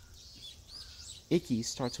 Icky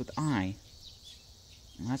starts with I.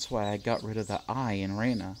 And that's why I got rid of the I in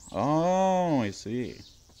Reina. Oh, I see.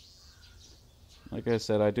 Like I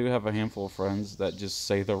said, I do have a handful of friends that just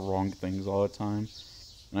say the wrong things all the time.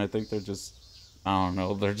 And I think they're just, I don't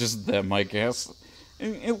know, they're just them, I guess.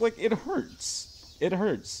 And it hurts. It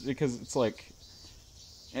hurts, because it's like,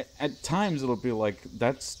 at times it'll be like,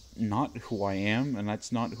 that's not who I am, and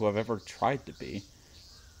that's not who I've ever tried to be.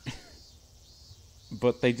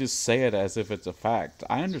 But they just say it as if it's a fact.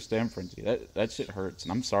 I understand, Frenzy. That shit hurts,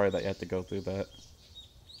 and I'm sorry that you had to go through that.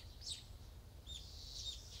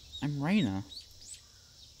 I'm Reina.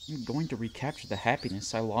 I'm going to recapture the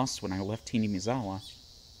happiness I lost when I left Teeny Mizawa.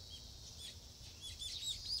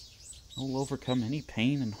 I will overcome any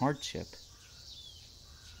pain and hardship.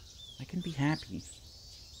 I can be happy.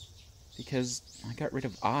 Because I got rid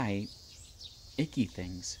of icky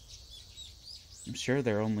things. I'm sure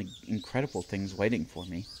there are only incredible things waiting for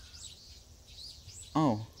me.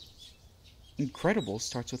 Oh, incredible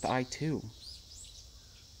starts with I too.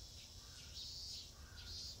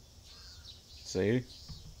 See?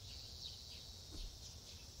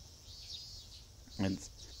 And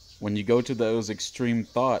when you go to those extreme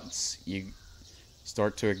thoughts, you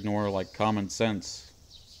start to ignore like common sense.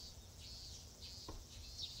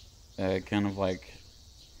 Kind of like,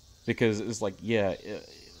 because it's like, yeah,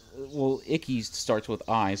 well, icky starts with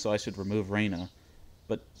I, so I should remove Reina.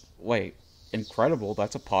 But wait, incredible,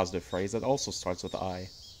 that's a positive phrase, that also starts with I.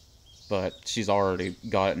 But she's already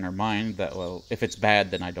got it in her mind that, well, if it's bad,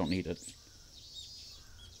 then I don't need it.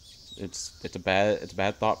 It's a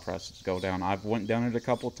bad thought process to go down. I've went down it a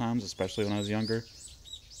couple of times, especially when I was younger.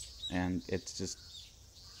 And it's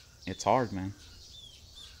hard, man.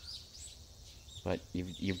 But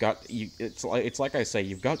it's like I say,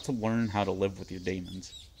 you've got to learn how to live with your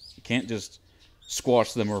demons. You can't just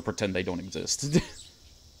squash them or pretend they don't exist.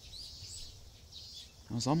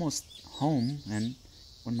 I was almost home, and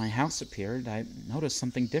when my house appeared, I noticed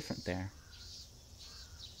something different there.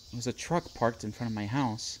 There was a truck parked in front of my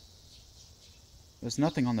house. There was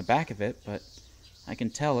nothing on the back of it, but I can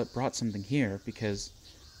tell it brought something here because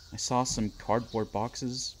I saw some cardboard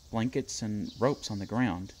boxes, blankets, and ropes on the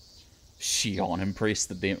ground. Shion embraced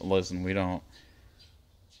the demon. Listen, we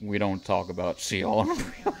don't talk about Shion.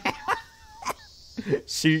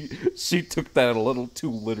 She took that a little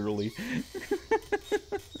too literally.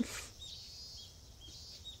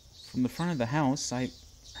 From the front of the house, I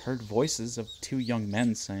heard voices of two young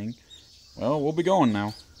men saying, "Well, we'll be going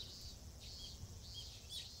now."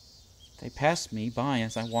 They passed me by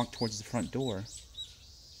as I walked towards the front door.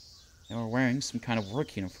 They were wearing some kind of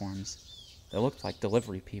work uniforms. They looked like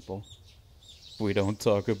delivery people. We don't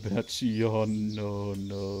talk about Shion. No.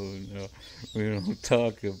 We don't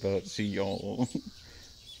talk about Shion.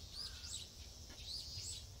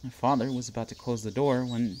 My father was about to close the door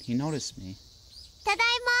when he noticed me. ただい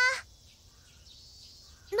ま。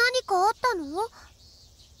何かあったの？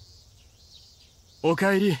お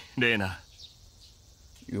かえり、レイナ。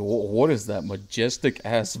What is that majestic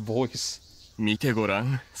ass voice? 見てごら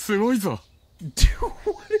ん、すごいぞ。 Dude,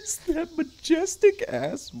 what is that majestic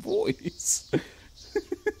ass voice?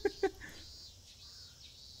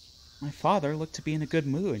 My father looked to be in a good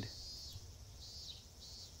mood.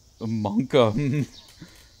 Monka.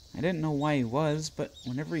 I didn't know why he was, but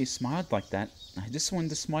whenever he smiled like that, I just wanted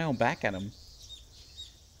to smile back at him.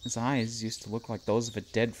 His eyes used to look like those of a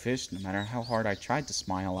dead fish no matter how hard I tried to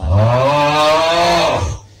smile at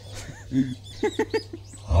him.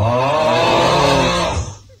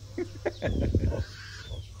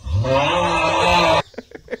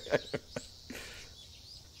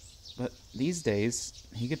 But these days,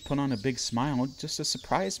 he could put on a big smile just to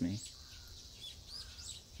surprise me.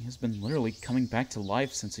 He has been literally coming back to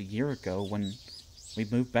life since a year ago when we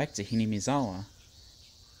moved back to Hinamizawa.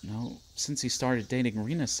 No, since he started dating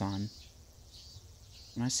Rina-san.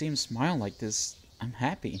 When I see him smile like this, I'm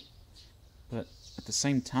happy. But at the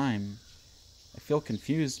same time, I feel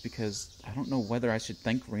confused because I don't know whether I should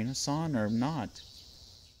thank Rina-san or not.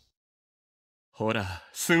 ほら、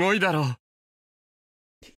すごいだろ。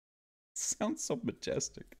 Sounds so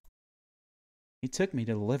majestic. He took me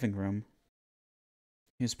to the living room.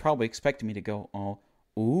 He was probably expecting me to go all,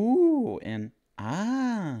 ooh, and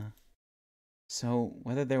ah. So,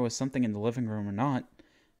 whether there was something in the living room or not,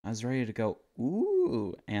 I was ready to go,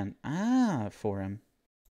 ooh, and ah for him.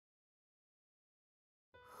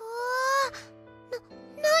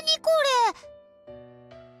 なにこれ。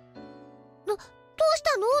どうし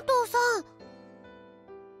たのお父さん。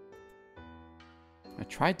 I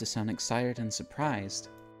tried to sound excited and surprised.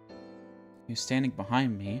 He was standing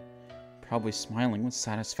behind me, probably smiling with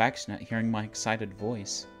satisfaction at hearing my excited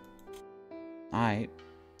voice. I,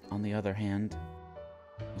 on the other hand,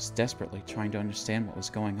 was desperately trying to understand what was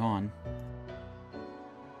going on.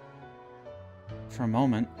 For a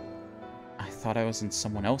moment, I thought I was in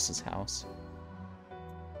someone else's house.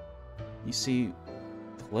 You see,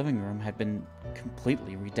 the living room had been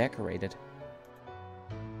completely redecorated.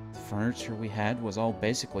 The furniture we had was all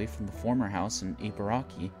basically from the former house in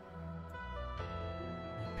Ibaraki.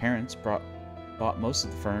 My parents bought most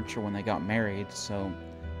of the furniture when they got married, so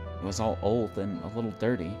it was all old and a little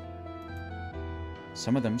dirty.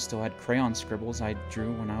 Some of them still had crayon scribbles I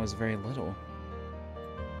drew when I was very little.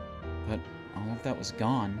 But all of that was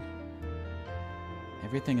gone.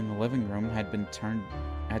 Everything in the living room had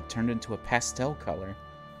turned into a pastel color,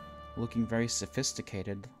 looking very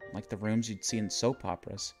sophisticated, like the rooms you'd see in soap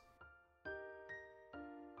operas.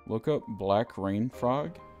 Look up Black Rain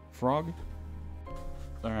Frog.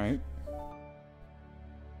 Alright.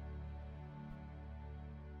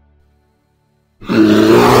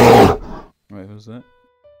 Wait, who's that?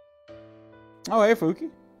 Oh, hey, Fuki.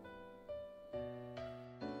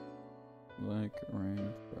 Black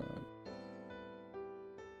Rain Frog.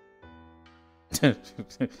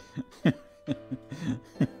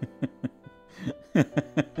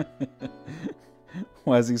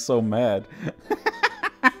 Why is he so mad?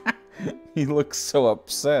 He looks so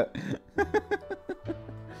upset. The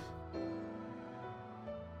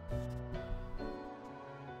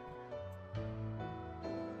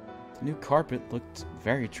new carpet looked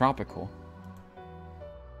very tropical.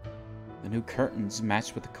 The new curtains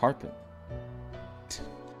matched with the carpet.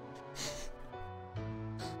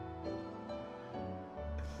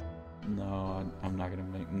 No, I'm not gonna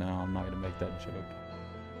make that joke.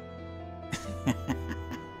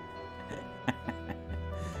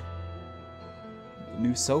 The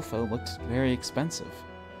new sofa looked very expensive.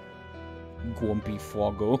 Gumpy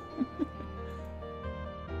Fogo.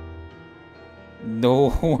 No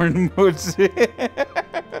horn moves. The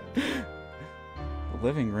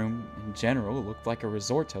living room, in general, looked like a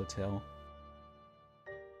resort hotel.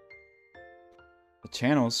 The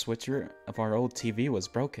channel switcher of our old TV was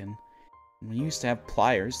broken, and we used to have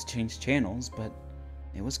pliers to change channels, but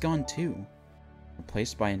it was gone too,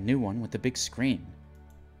 replaced by a new one with a big screen.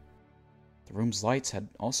 The room's lights had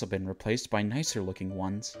also been replaced by nicer looking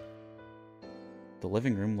ones. The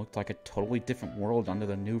living room looked like a totally different world under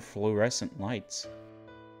the new fluorescent lights.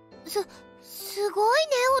 すごい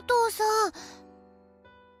ねお父さん。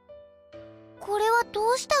これはど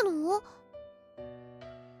うしたの？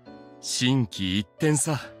心機一転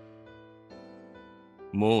さ。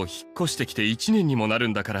もう引っ越してきて1年にもなる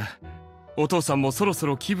んだから、お父さんもそろそ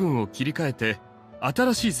ろ気分を切り替えて、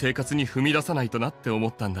新しい生活に踏み出さないとなって思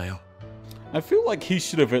ったんだよ。I feel like he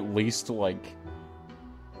should have at least, like,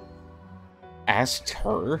 asked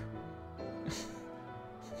her.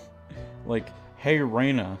 Like, hey,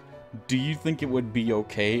 Reina, do you think it would be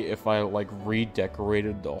okay if I, like,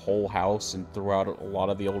 redecorated the whole house and threw out a lot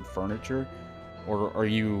of the old furniture? Or are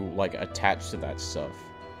you, like, attached to that stuff?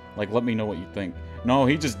 Like, let me know what you think. No,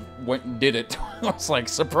 he just went and did it. I was like,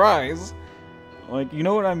 surprise! Like, you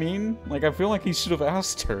know what I mean? Like, I feel like he should have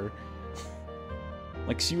asked her.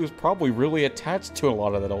 Like, she was probably really attached to a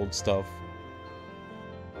lot of that old stuff.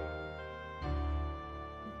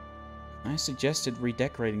 I suggested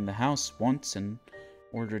redecorating the house once in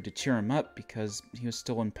order to cheer him up because he was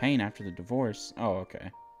still in pain after the divorce. Oh,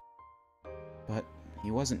 okay. But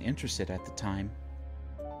he wasn't interested at the time.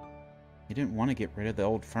 He didn't want to get rid of the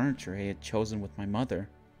old furniture he had chosen with my mother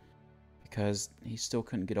because he still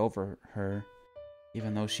couldn't get over her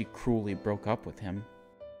even though she cruelly broke up with him.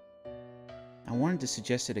 I wanted to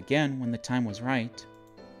suggest it again when the time was right.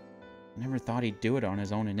 I never thought he'd do it on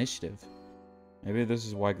his own initiative. Maybe this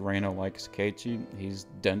is why Reina likes Keiichi. He's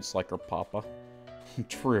dense like her papa.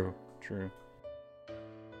 True, true.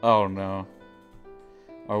 Oh no.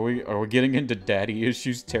 Are we getting into daddy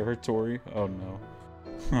issues territory? Oh no.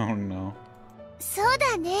 Oh no. そう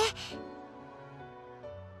だね。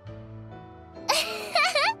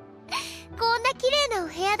こんな綺麗なお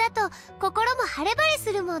部屋だと心も晴れ晴れ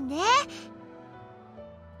するもんね。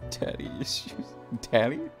Daddy issues?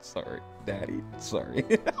 Daddy? Sorry. Daddy? Sorry.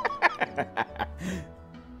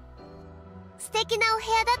 素敵なお部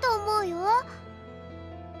屋だと思うよ。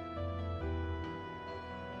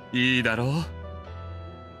いいだろう。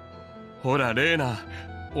ほらレーナ、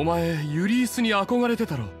お前ユリースに憧れて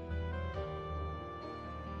たろ。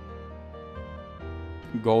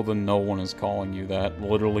Golden, no one is calling you that.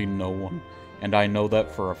 Literally no one. And I know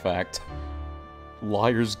that for a fact.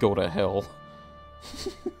 Liars go to hell.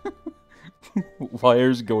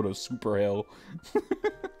 Liars go to super hell.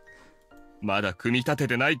 まだ組み立て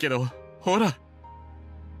てないけど、ほら。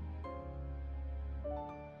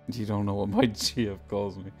You don't know what my GF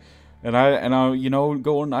calls me. And I, you know,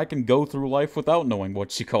 I can go through life without knowing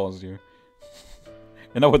what she calls you.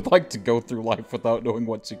 And I would like to go through life without knowing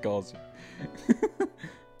what she calls you.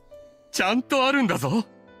 ちゃんとあるんだぞ。はう。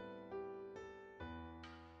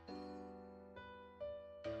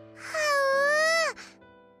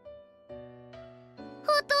お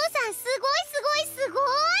父さんすごいすごいすご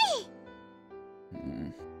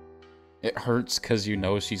い。It hurts because you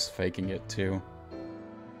know she's faking it too.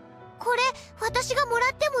 これ私がもら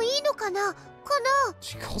ってもいいのかな？かな？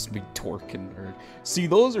 She calls me dork and nerd. See,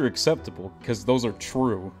 those are acceptable because those are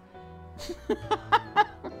true.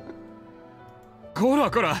 こ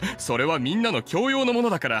らこら、それはみんなの共用のもの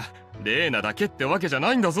だから、レーナだけってわけじゃ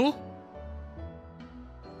ないんだぞ。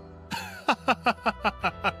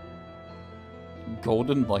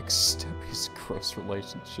Golden likes Steppi's gross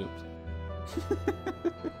relationships.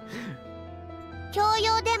 共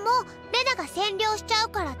用でもレナが占領しちゃう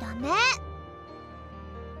からダメ。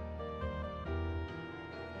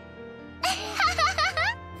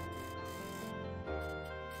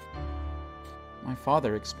My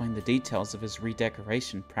father explained the details of his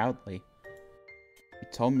redecoration proudly. He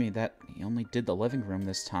told me that he only did the living room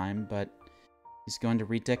this time, but he's going to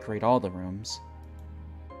redecorate all the rooms.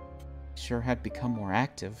 He sure had become more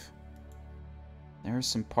active. There were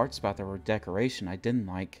some parts about the redecoration I didn't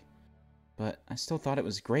like, but I still thought it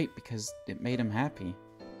was great because it made him happy.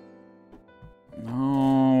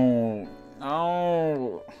 No.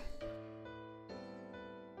 No.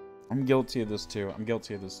 I'm guilty of this too. I'm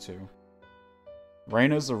guilty of this too.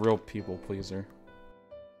 Reina's a real people pleaser.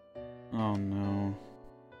 Oh no.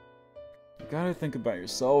 You gotta think about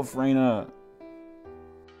yourself, Reina.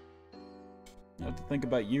 You have to think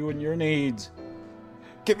about you and your needs.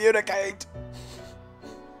 Communicate!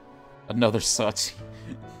 Another such.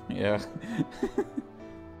 Yeah.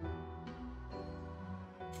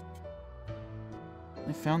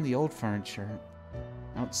 I found the old furniture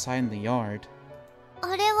outside in the yard.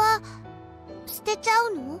 あれは捨てちゃ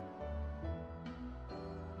うの？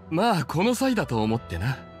まあこの際だと思って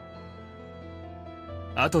な。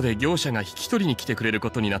後で業者が引き取りに来てくれるこ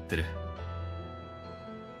とになってる。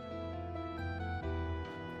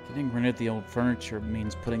Getting rid of the old furniture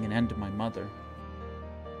means putting an end to my mother.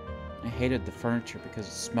 I hated the furniture because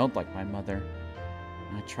it smelled like my mother.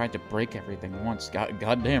 And I tried to break everything once.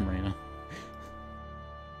 Goddamn, Reina.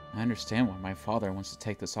 I understand why my father wants to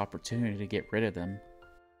take this opportunity to get rid of them.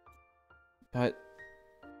 But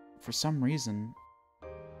for some reason,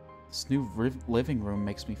 this new living room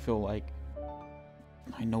makes me feel like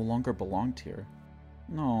I no longer belonged here.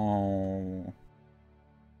 No.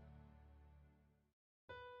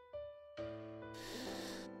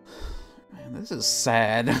 Man, this is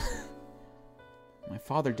sad. My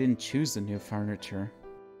father didn't choose the new furniture.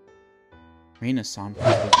 Rina-san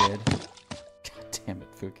probably did. God damn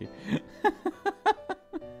it, Fuki.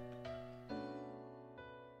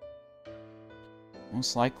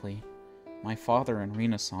 Most likely, my father and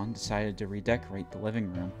Rina-san decided to redecorate the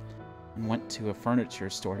living room and went to a furniture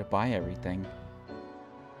store to buy everything.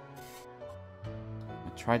 I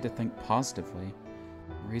tried to think positively.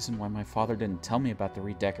 The reason why my father didn't tell me about the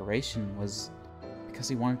redecoration was because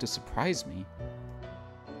he wanted to surprise me.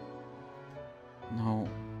 No,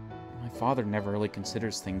 my father never really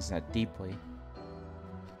considers things that deeply.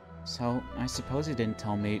 So, I suppose he didn't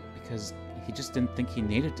tell me because he just didn't think he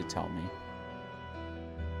needed to tell me.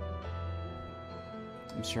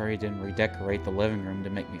 I'm sure he didn't redecorate the living room to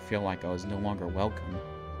make me feel like I was no longer welcome.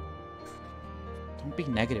 Don't be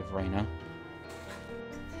negative, Reina.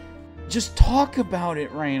 Just talk about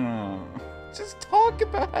it, Reina! Just talk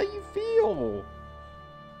about how you feel!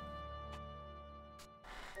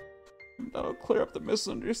 That'll clear up the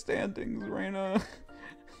misunderstandings, Reina.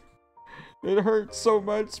 It hurts so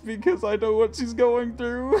much because I know what she's going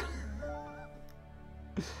through.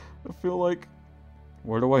 I feel like...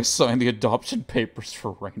 Where do I sign the adoption papers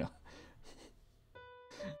for Reina?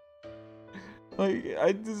 Like,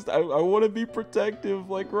 I want to be protective,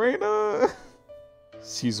 like, Reina.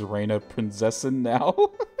 She's Reina Prinzessin now.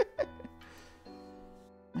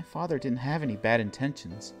 My father didn't have any bad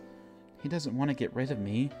intentions. He doesn't want to get rid of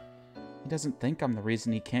me. He doesn't think I'm the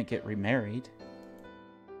reason he can't get remarried.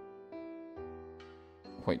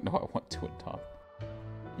 Wait, no, I want to adopt.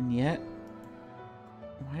 And yet,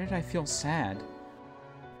 why did I feel sad?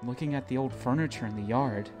 Looking at the old furniture in the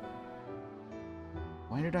yard.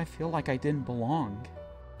 Why did I feel like I didn't belong?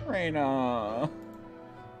 Reina!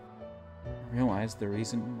 I realized the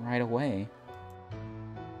reason right away.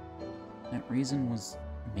 That reason was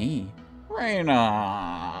me.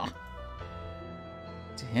 Reina!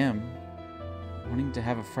 To him, wanting to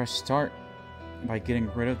have a fresh start by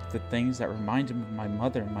getting rid of the things that remind him of my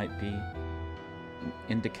mother might be an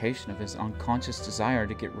indication of his unconscious desire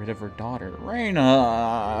to get rid of her daughter.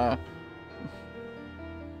 Reina!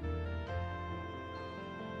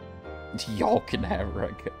 Y'all can have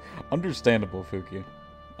her. Understandable, Fuki.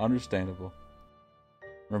 Understandable.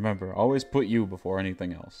 Remember, always put you before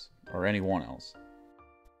anything else. Or anyone else.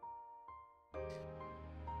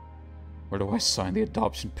 Where do I sign the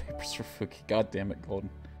adoption papers for Fuki? God damn it, Golden.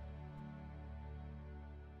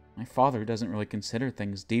 My father doesn't really consider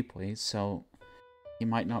things deeply, so he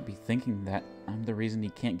might not be thinking that I'm the reason he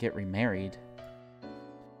can't get remarried.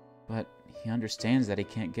 But he understands that he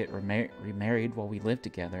can't get remarried while we live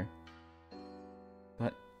together.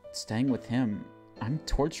 But staying with him, I'm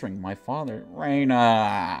torturing my father.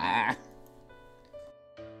 Reina!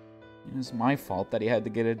 It was my fault that he had to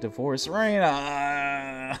get a divorce.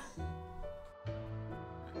 Reina!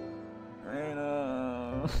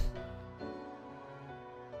 Reina!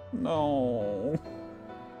 No.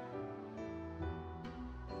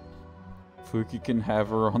 Fuki can have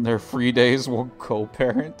her on their free days. We'll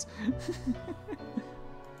co-parent.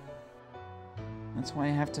 That's why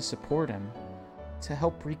I have to support him. To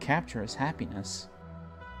help recapture his happiness.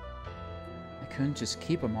 I couldn't just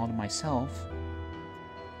keep him all to myself.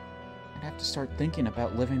 I'd have to start thinking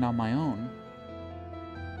about living on my own.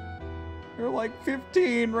 You're like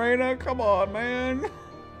 15, Reina. Come on, man.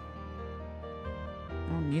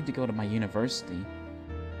 I don't need to go to my university.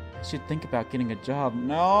 I should think about getting a job.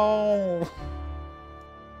 No!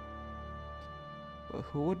 But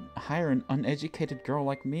who would hire an uneducated girl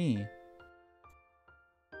like me?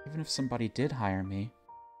 Even if somebody did hire me,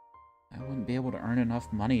 I wouldn't be able to earn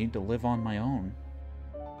enough money to live on my own.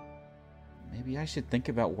 Maybe I should think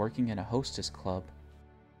about working at a hostess club,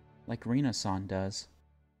 like Rina-san does.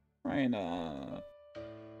 Reina...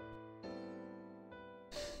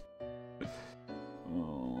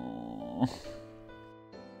 Oh.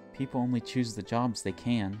 People only choose the jobs they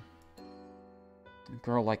can. A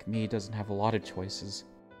girl like me doesn't have a lot of choices.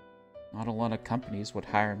 Not a lot of companies would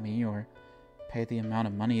hire me or pay the amount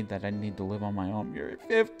of money that I need to live on my own. You're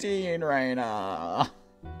 15, Reina!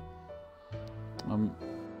 I'm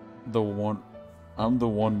the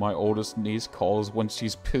one my oldest niece calls when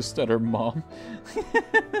she's pissed at her mom.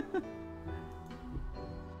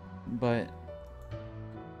 But,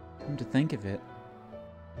 come to think of it,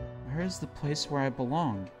 where is the place where I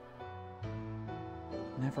belong?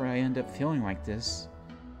 Whenever I end up feeling like this,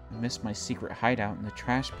 I miss my secret hideout in the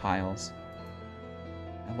trash piles.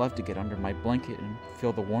 I love to get under my blanket and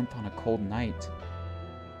feel the warmth on a cold night.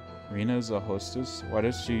 Rina's a hostess? Why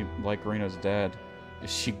does she like Rina's dad? Is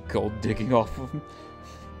she gold digging off of him?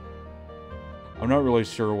 I'm not really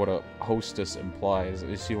sure what a hostess implies.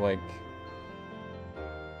 Is she like...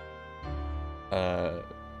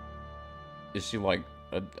 Is she like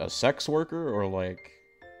a sex worker or like...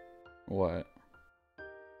 What?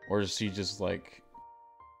 Or is she just like...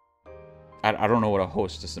 I don't know what a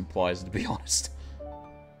hostess implies, to be honest.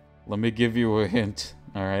 Let me give you a hint,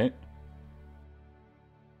 alright?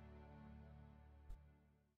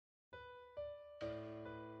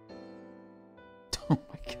 Oh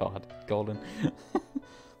my god, Golden.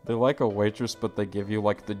 They're like a waitress, but they give you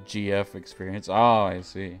like the GF experience. Oh, I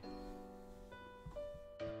see.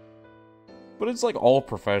 But it's like all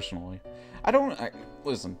professionally.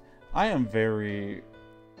 Listen, I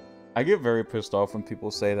get very pissed off when people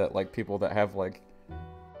say that, like, people that have like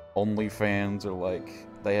OnlyFans or like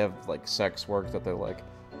they have like sex work, that they're like,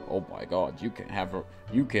 oh my god, you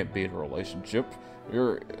can't be in a relationship.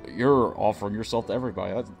 You're offering yourself to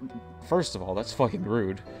everybody. First of all, that's fucking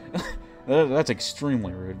rude. That's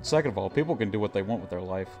extremely rude. Second of all, people can do what they want with their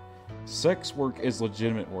life. Sex work is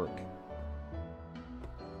legitimate work.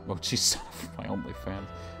 Oh, jeez, my OnlyFans.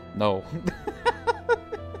 No.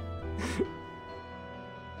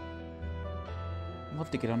 I'd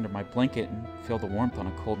love to get under my blanket and feel the warmth on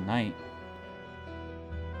a cold night.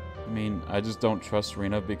 I mean, I just don't trust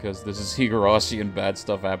Rina because this is Higurashi and bad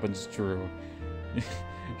stuff happens true.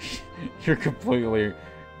 You're completely...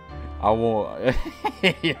 I won't...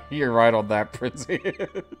 You're right on that, Princey.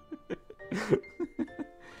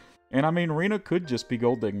 And I mean, Rina could just be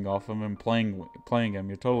gold digging off him and playing him.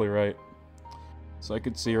 You're totally right. So I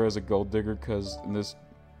could see her as a gold digger because in this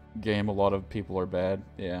game a lot of people are bad.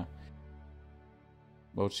 Yeah.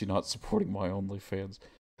 Mochi not supporting my OnlyFans.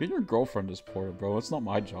 Get your girlfriend to support it, bro. It's not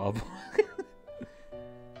my job. I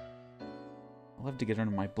love to get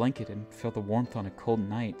under my blanket and feel the warmth on a cold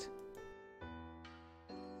night.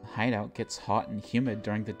 The hideout gets hot and humid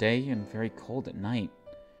during the day and very cold at night.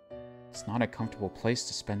 It's not a comfortable place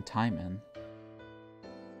to spend time in.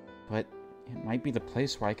 But it might be the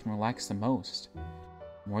place where I can relax the most.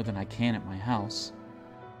 More than I can at my house.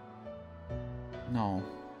 No.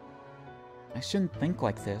 I shouldn't think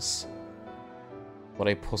like this. But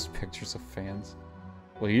I post pictures of fans.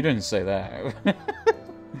 Well, you didn't say that.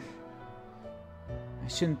 I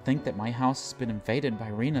shouldn't think that my house has been invaded by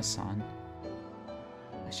Rina-san.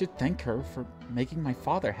 I should thank her for making my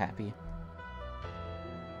father happy.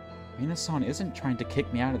 Rina-san isn't trying to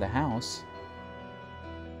kick me out of the house.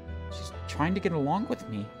 She's trying to get along with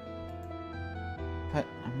me. But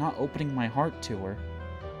I'm not opening my heart to her.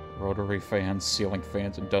 Rotary fans, ceiling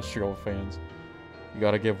fans, industrial fans. You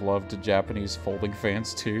gotta give love to Japanese folding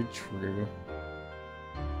fans too, true.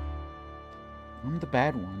 I'm the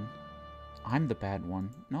bad one. I'm the bad one.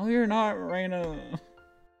 No, you're not, Reina.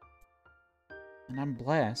 And I'm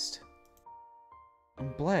blessed.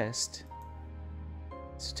 I'm blessed.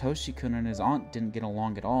 Satoshi-kun and his aunt didn't get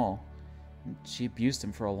along at all. She abused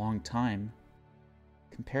him for a long time.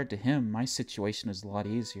 Compared to him, my situation is a lot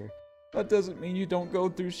easier. That doesn't mean you don't go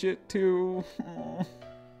through shit too.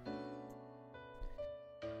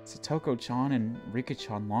 Satoko-chan and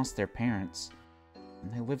Rika-chan lost their parents,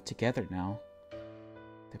 and they live together now.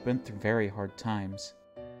 They've been through very hard times.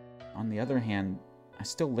 On the other hand, I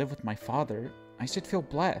still live with my father. I should feel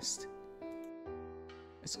blessed.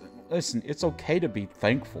 Listen, it's okay to be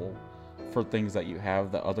thankful for things that you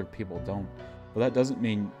have that other people don't, but that doesn't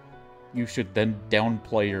mean you should then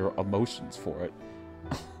downplay your emotions for it.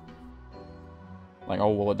 Like, oh,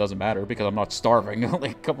 well, it doesn't matter because I'm not starving.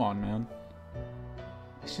 Like, come on, man.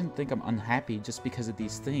 I shouldn't think I'm unhappy just because of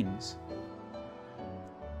these things.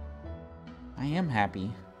 I am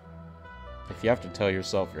happy. If you have to tell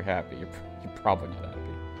yourself you're happy, you're probably not happy.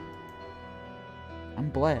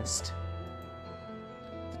 I'm blessed.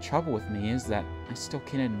 The trouble with me is that I still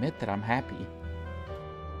can't admit that I'm happy.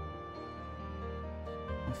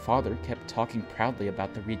 My father kept talking proudly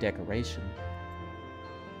about the redecoration.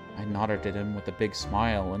 I nodded at him with a big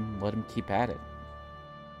smile and let him keep at it.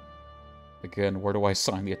 Again, where do I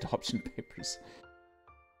sign the adoption papers?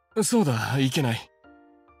 そうだ、いけない。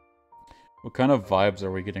 What kind of vibes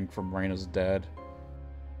are we getting from Reina's dad?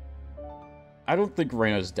 I don't think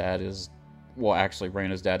Reina's dad is... Well, actually,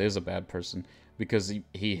 Reina's dad is a bad person because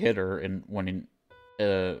he hit her when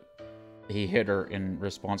he hit her in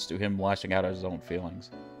response to him lashing out at his own feelings.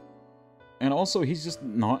 And also, he's just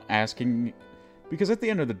not asking... Because at the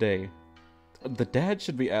end of the day, the dad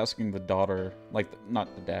should be asking the daughter... Like,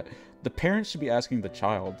 not the dad. The parents should be asking the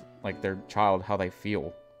child, like their child, how they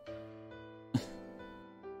feel.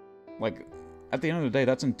 Like, at the end of the day,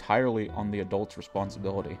 that's entirely on the adult's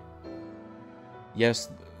responsibility. Yes,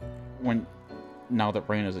 now that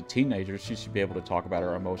Reina's a teenager, she should be able to talk about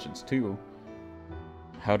her emotions too.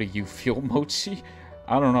 How do you feel, Mochi?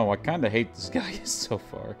 I don't know, I kinda hate this guy so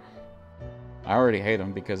far. I already hate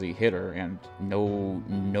him because he hit her, and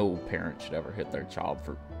no parent should ever hit their child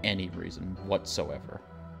for any reason whatsoever.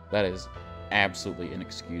 That is absolutely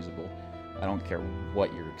inexcusable. I don't care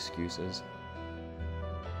what your excuse is.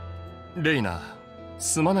 レイナ、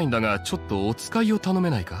すまないんだがちょっとお使いを頼め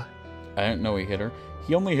ないか？ I didn't know he hit her.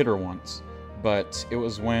 He only hit her once, but it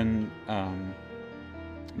was when,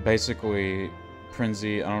 basically,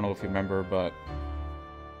 Prinzy, I don't know if you remember, but,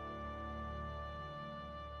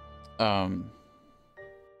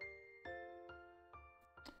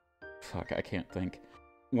 fuck, I can't think.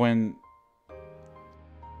 When,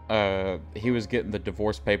 he was getting the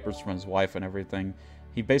divorce papers from his wife and everything,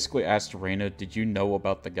 he basically asked Reina, did you know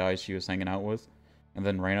about the guy she was hanging out with? And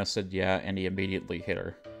then Reina said yeah, and he immediately hit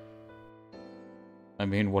her. I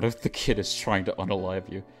mean, what if the kid is trying to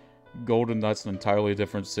unalive you? Golden, that's an entirely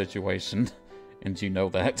different situation, and you know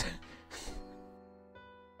that.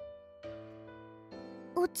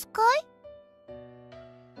 お使い？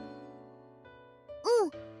うん、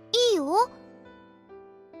いいよ。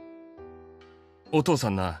お父さ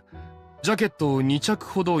んな、ジャケットを2着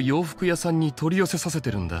ほど洋服屋さんに取り寄せさせて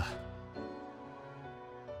るんだ。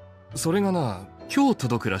それがな、今日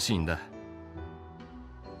届くらしいんだ。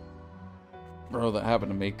Bro, that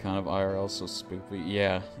happened to me kind of IRL, so spoopy.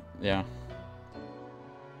 Yeah, yeah.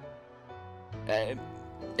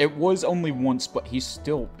 It was only once, but he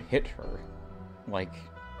still hit her. Like,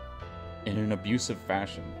 in an abusive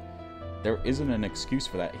fashion. There isn't an excuse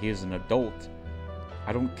for that. He is an adult.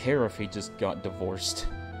 I don't care if he just got divorced.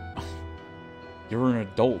 You're an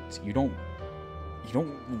adult. You don't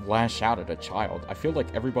lash out at a child. I feel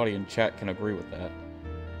like everybody in chat can agree with that.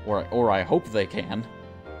 Or I hope they can.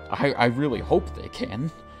 I really hope they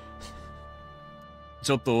can.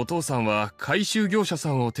 ちょっとお父さんは回収業者さ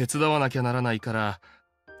んを手伝わなきゃならないから、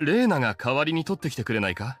レーナが代わりに取ってきてくれな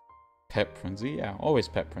いか？ Pet Prinzy? Yeah, always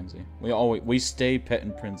Pet Prinzy. We stay Pet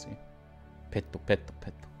and Prinzy. Petto, petto,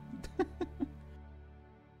 petto.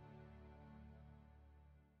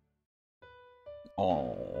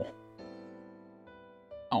 Oh.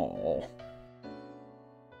 Oh.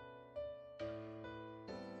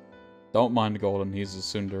 Don't mind Golden, he's a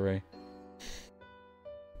tsundere.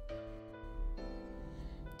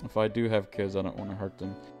 If I do have kids, I don't want to hurt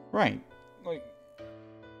them. Right. Like,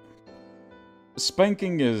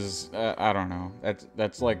 spanking is, I don't know.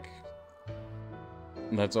 That's like,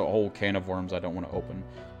 that's a whole can of worms I don't want to open.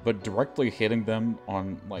 But directly hitting them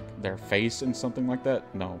on, like, their face and something like that,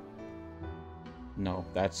 no. No,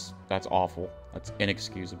 that's awful. That's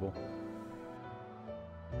inexcusable.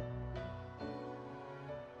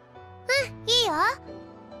 いいよ。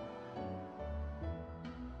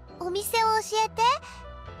お店を教えて。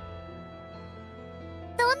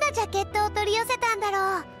どんなジャケットを取り寄せたんだ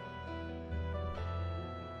ろう。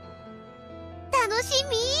楽し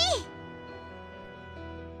み。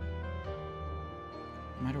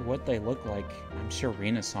No matter what they look like, I'm sure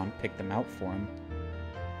Rina-san picked them out for him.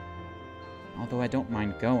 Although I don't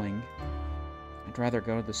mind going, I'd rather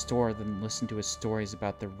go to the store than listen to his stories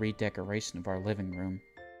about the redecoration of our living room.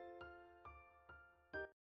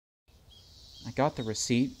 I got the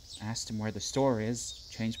receipt, asked him where the store is,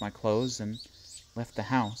 changed my clothes, and left the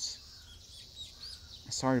house.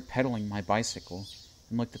 I started pedaling my bicycle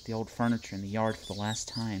and looked at the old furniture in the yard for the last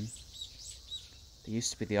time. They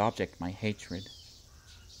used to be the object of my hatred,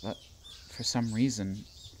 but for some reason,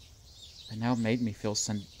 they now made me feel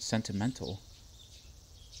sentimental.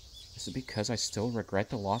 Is it because I still regret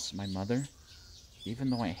the loss of my mother,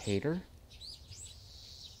 even though I hate her?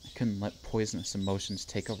 I couldn't let poisonous emotions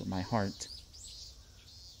take over my heart.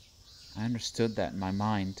 I understood that in my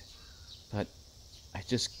mind, but I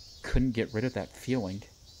just couldn't get rid of that feeling.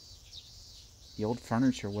 The old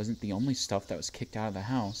furniture wasn't the only stuff that was kicked out of the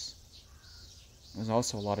house. There was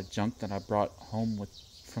also a lot of junk that I brought home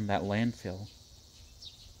from that landfill.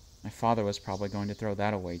 My father was probably going to throw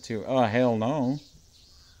that away too. Oh, hell no.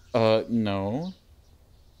 No.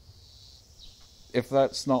 If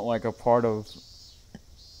that's not like a part of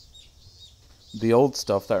the old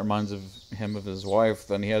stuff that reminds him of his wife,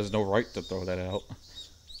 then he has no right to throw that out.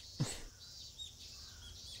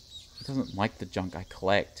 He doesn't like the junk I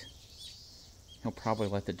collect. He'll probably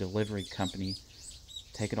let the delivery company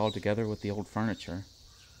take it all together with the old furniture.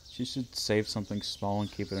 She should save something small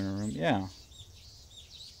and keep it in her room. Yeah.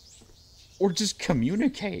 Or just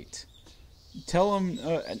communicate. Tell him,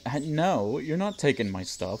 no, you're not taking my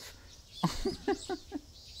stuff.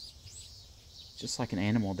 Just like an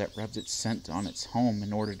animal that rubs its scent on its home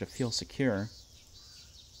in order to feel secure.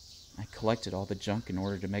 I collected all the junk in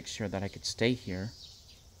order to make sure that I could stay here.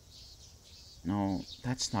 No,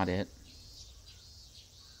 that's not it.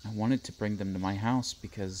 I wanted to bring them to my house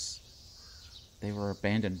because they were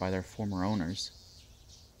abandoned by their former owners.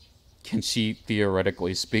 Can she,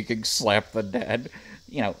 theoretically speaking, slap the dad?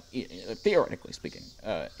 You know, theoretically speaking.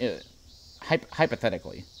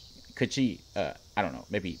 hypothetically, could she, I don't know,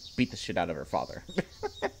 maybe beat the shit out of her father?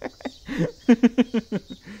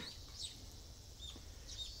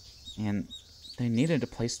 And they needed a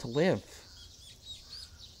place to live.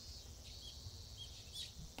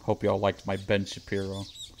 Hope y'all liked my Ben Shapiro.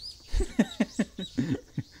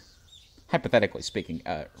 Hypothetically speaking,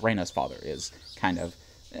 Reina's father is kind of,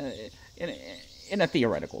 in a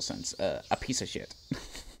theoretical sense, a piece of shit.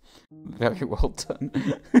 Very well done.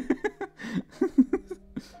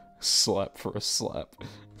 Slap for a slap.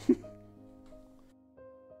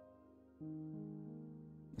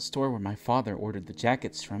 The store where my father ordered the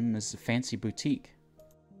jackets from is a fancy boutique.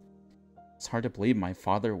 It's hard to believe my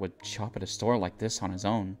father would shop at a store like this on his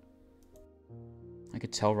own. I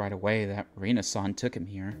could tell right away that Rina-san took him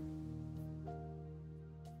here.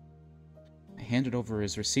 I handed over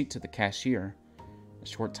his receipt to the cashier. A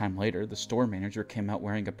short time later, the store manager came out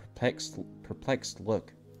wearing a perplexed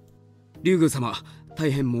look. 龍宮様、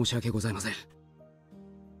大変申し訳ございません。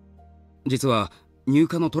実は入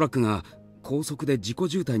荷のトラックが高速で事故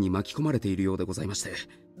渋滞に巻き込まれているようでございまして。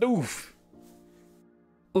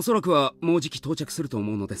おそらくはもうじき到着すると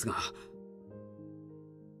思うのですが。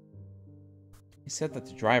He said that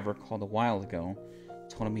the driver called a while ago,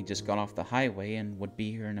 told him he just got off the highway and would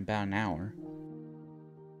be here in about an hour.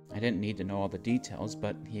 I didn't need to know all the details,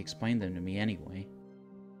 but he explained them to me anyway.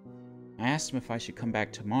 I asked him if I should come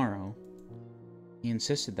back tomorrow. He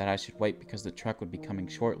insisted that I should wait because the truck would be coming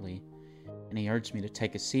shortly, and he urged me to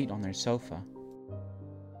take a seat on their sofa.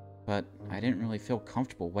 But I didn't really feel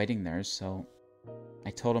comfortable waiting there, so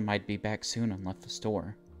I told him I'd be back soon and left the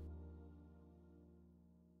store.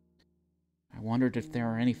 I wondered if there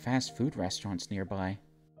are any fast food restaurants nearby.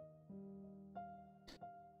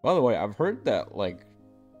 By the way, I've heard that, like,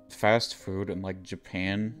 fast food in, like,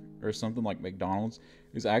 Japan or something like McDonald's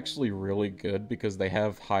is actually really good because they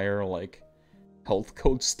have higher, like, health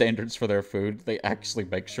code standards for their food. They actually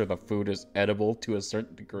make sure the food is edible to a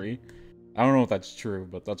certain degree. I don't know if that's true,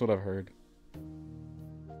 but that's what I've heard. I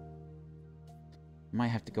might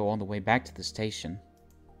have to go all the way back to the station.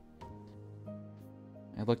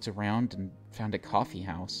 I looked around and found a coffee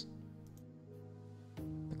house.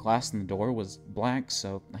 The glass in the door was black,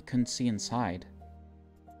 so I couldn't see inside.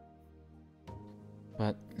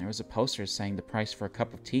 But there was a poster saying the price for a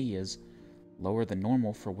cup of tea is lower than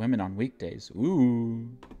normal for women on weekdays. Ooh,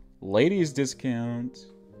 ladies discount.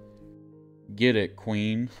 Get it,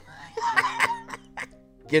 queen.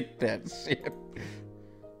 Get that shit.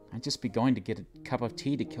 I'd just be going to get a cup of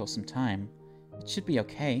tea to kill some time. It should be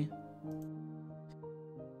okay.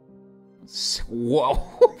 Whoa.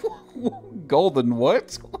 Golden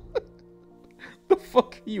what? The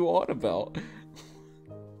fuck are you on about?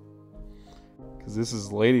 Because this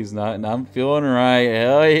is ladies' night and I'm feeling right.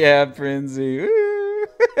 Hell yeah, Princey.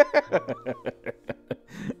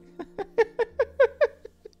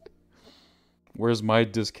 Where's my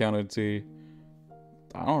discounted tea?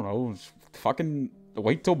 I don't know. Fucking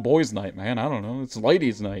wait till boys' night, man. I don't know. It's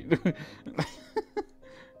ladies' night.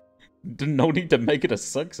 No need to make it a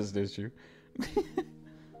sexist issue.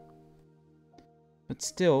 But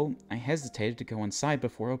still, I hesitated to go inside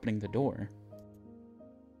before opening the door.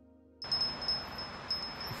 The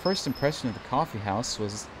first impression of the coffee house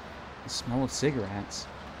was the smell of cigarettes.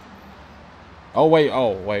 Oh wait,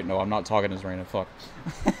 no, I'm not talking as Raina, fuck.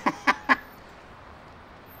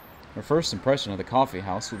 Her first impression of the coffee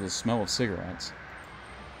house was the smell of cigarettes.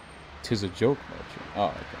 'Tis a joke, Mochi. Oh,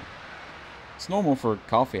 okay. It's normal for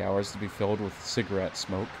coffee hours to be filled with cigarette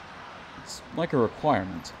smoke. It's like a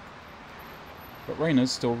requirement. But Raina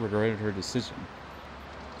still regretted her decision.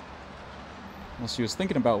 While she was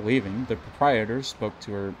thinking about leaving, the proprietor spoke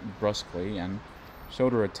to her brusquely and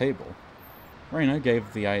showed her a table. Raina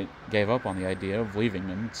gave up on the idea of leaving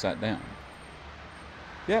and sat down.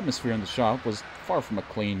 The atmosphere in the shop was far from a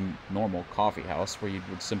clean, normal coffee house where you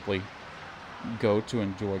would simply go to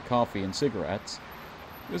enjoy coffee and cigarettes.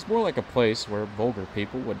 It was more like a place where vulgar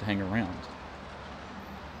people would hang around.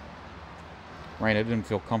 Raina didn't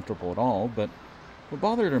feel comfortable at all, but what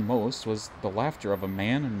bothered her most was the laughter of a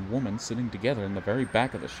man and woman sitting together in the very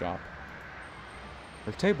back of the shop.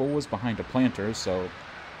 Her table was behind a planter, so,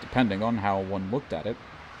 depending on how one looked at it,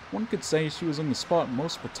 one could say she was in the spot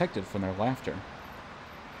most protected from their laughter.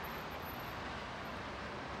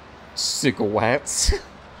 Cigarettes.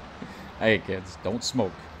 Hey kids, don't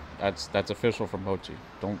smoke. That's official from Mochi.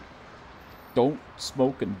 Don't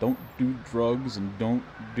smoke and don't do drugs and don't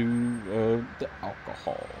do the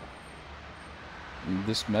alcohol. And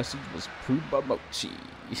this message was approved by Mochi.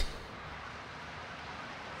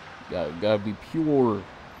 Gotta be pure.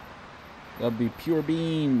 Gotta be pure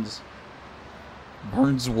beans.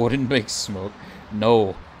 Burns wood and makes smoke.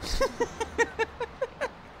 No.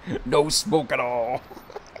 No smoke at all.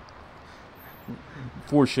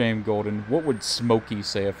 For shame, Golden. What would Smokey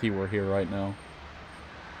say if he were here right now?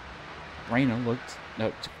 Raina looked...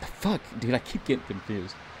 No, fuck, dude, I keep getting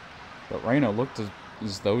confused. But Raina looked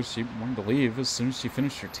as though she wanted to leave as soon as she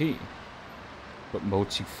finished her tea. But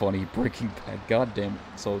Mochi funny, Breaking Bad. God damn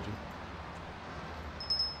it, soldier.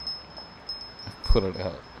 I put it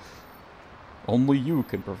out. Only you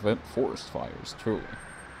can prevent forest fires, truly.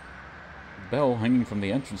 The bell hanging from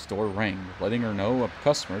the entrance door rang, letting her know a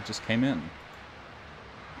customer just came in.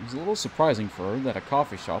 It was a little surprising for her that a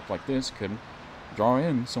coffee shop like this could draw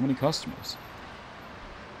in so many customers.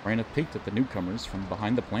 Raina peeked at the newcomers from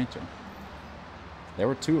behind the planter. There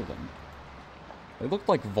were 2 of them. They looked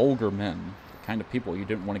like vulgar men, the kind of people you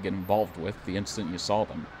didn't want to get involved with the instant you saw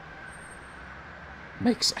them.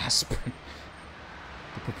 Makes aspirin.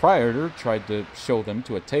 The proprietor tried to show them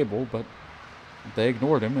to a table, but they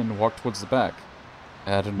ignored him and walked towards the back.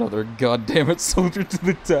 Add another goddammit soldier to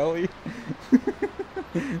the tally.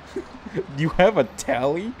 You have a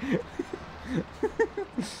tally?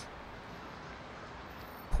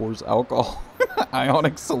 Pours alcohol.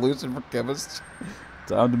 Ionic solution for chemists.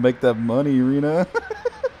 Time to make that money, Rena.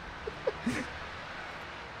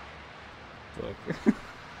 Fuck.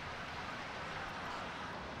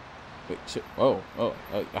 Wait, shit. Oh,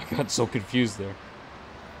 I got so confused there.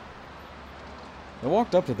 They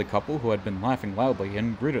walked up to the couple who had been laughing loudly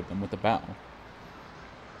and greeted them with a bow.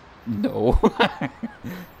 No.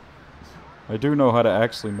 I do know how to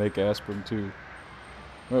actually make aspirin, too.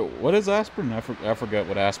 Wait, what is aspirin? I forget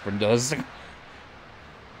what aspirin does.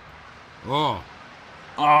 Oh.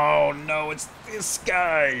 Oh, no, it's this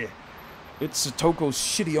guy. It's Satoko's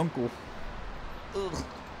shitty uncle. Ugh.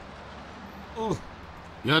 Ugh.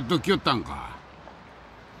 やっと来よったんか。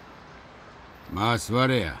まあ座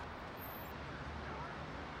れや。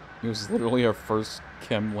It was literally our first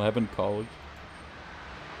chem lab in college.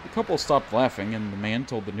 The couple stopped laughing, and the man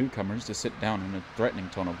told the newcomers to sit down in a threatening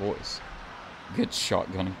tone of voice. Good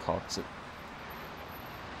shotgun and cocks it.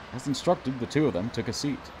 As instructed, the 2 of them took a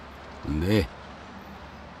seat. で、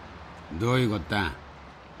どういうことだ。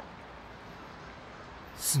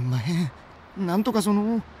すんまへん。なんとかそ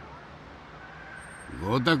の。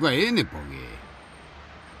豪宅はええねポゲ。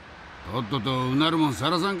とっととうなるもんさ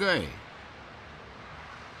らさんかい。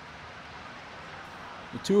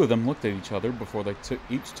The 2 of them looked at each other before they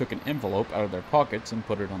each took an envelope out of their pockets and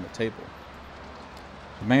put it on the table.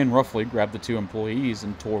 The man roughly grabbed the 2 employees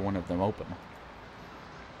and tore one of them open.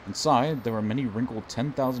 Inside, there were many wrinkled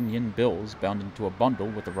 10,000 yen bills bound into a bundle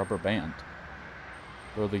with a rubber band.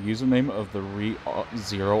 Though the username of the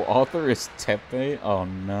Zero author is Tepe, oh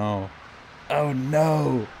no. Oh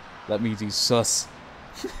no! That means he's sus.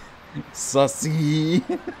 Sussy!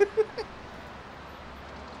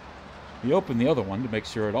 He opened the other one to make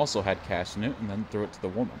sure it also had cash in it and then threw it to the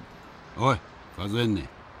woman. おい、数えんね。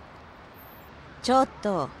ちょっ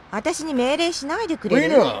と、私に命令しないでくれ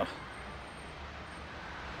る？ Rena!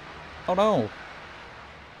 Oh no.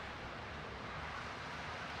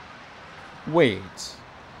 Wait.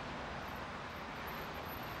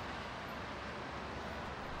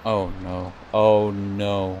 Oh no. Oh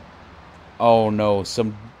no. Oh no.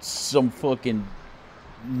 Some fucking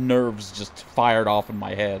nerves just fired off in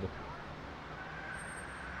my head.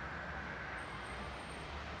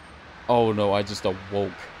 Oh no, I just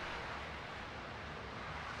awoke.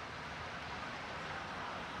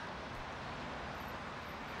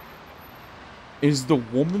 Is the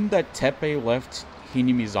woman that Tepe left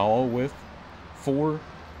Hinamizawa with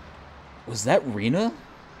was that Rena?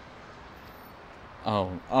 Oh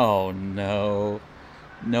no.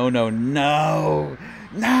 No,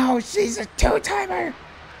 she's a 2-timer!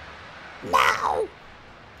 No!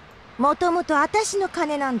 もともと私の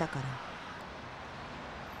金なんだから。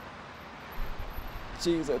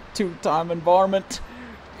She's a 2-time environment.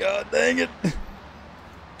 God dang it.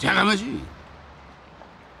 じゃがましい。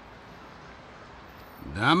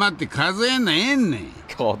黙って数えんなええんねん。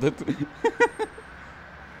Called it.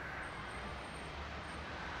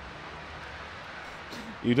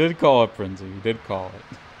 You did call it, Prinzy. You did call it.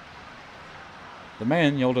 The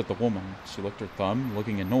man yelled at the woman. She licked her thumb,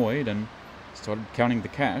 looking annoyed, and started counting the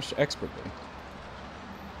cash expertly.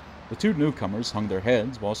 The 2 newcomers hung their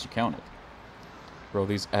heads while she counted. Bro,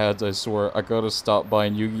 these ads, I swear, I gotta stop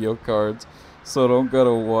buying Yu-Gi-Oh cards, so I don't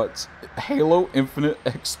gotta watch Halo Infinite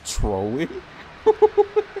X Trolling?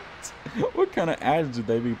 What kind of ads did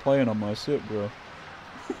they be playing on my shit, bro?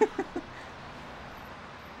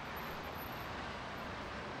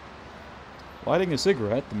 Lighting a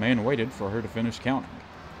cigarette, the man waited for her to finish counting.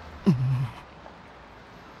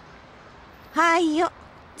 はいよ。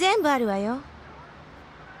全部あるわよ。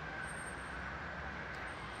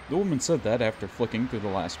 The woman said that after flicking through the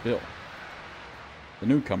last bill. The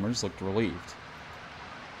newcomers looked relieved.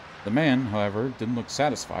 The man, however, didn't look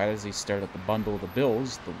satisfied as he stared at the bundle of the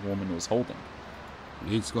bills the woman was holding.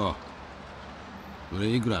 律子、これ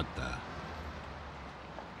いくらあっ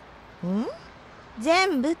た？ん？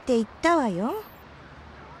全部って言ったわよ。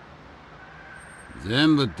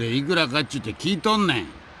全部っていくらかっちゅって聞いとんねん。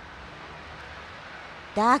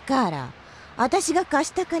だから私が貸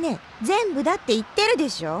した金全部だって言ってるで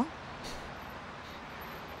しょ。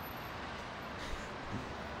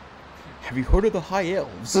 Have you heard of the High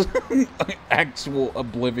Elves? Actual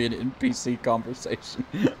Oblivion NPC conversation.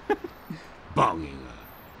 バカが。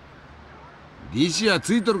利子は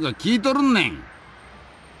ついとるか聞いとるんねん。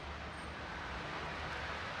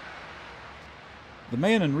The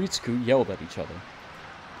man and Ritsuku yelled at each other.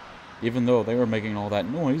 Even though they were making all that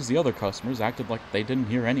noise, the other customers acted like they didn't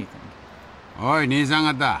hear anything. おい兄さん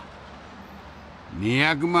方、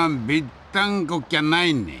200万ビッタンこっきゃな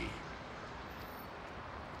いんね。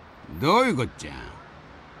どういうこっちゃ？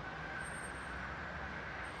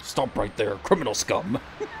 Stop right there, criminal scum!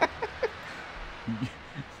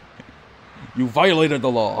 You violated the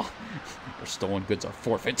law. Your stolen goods are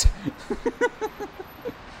forfeit.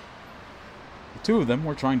 The two of them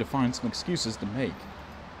were trying to find some excuses to make.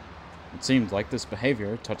 It seemed like this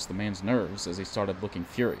behavior touched the man's nerves as he started looking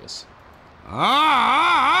furious. お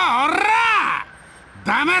ら！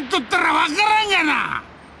黙っとったらわからんがな！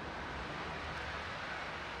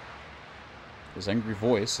 His angry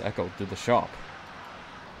voice echoed through the shop.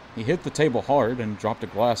 He hit the table hard and dropped a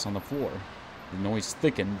glass on the floor. The noise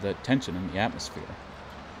thickened the tension in the atmosphere.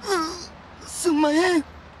 すんまへん。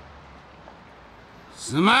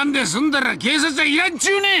すまんで済んだら警察はいらん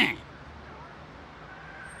ちゅうねん。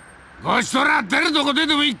こちとら出るとこ出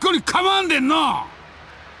ても一個に構わんでんの。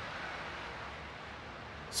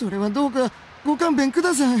それはどうかご勘弁く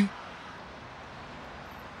ださい。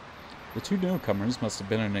 The two newcomers must have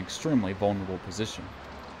been in an extremely vulnerable position.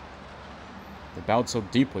 They bowed so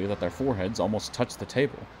deeply that their foreheads almost touched the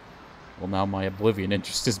table. Well, now my Oblivion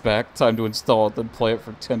interest is back. Time to install it, then play it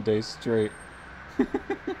for 10 days straight.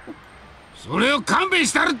 それを勘弁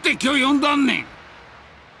したるって今日呼んだんねん。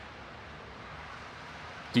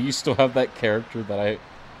 Do you still have that character that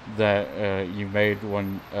you made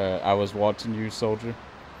when I was watching you, Soldier?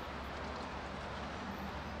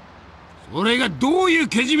 それがどういう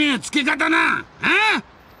けじめのつけ方な？あ？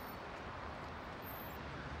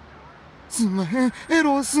すんまへん、エ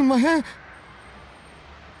ロすんまへん。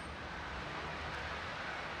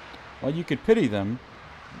 While you could pity them,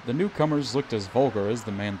 the newcomers looked as vulgar as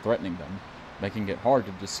the man threatening them, making it hard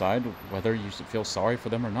to decide whether you should feel sorry for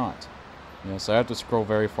them or not. Yes, I have to scroll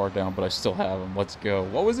very far down, but I still have him. Let's go.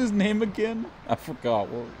 What was his name again? I forgot.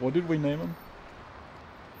 What did we name him?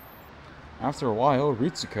 After a while,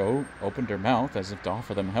 Ritsuko opened her mouth as if to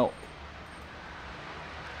offer them help.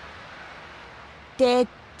 てっ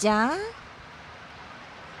ちゃん、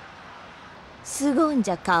すごんじ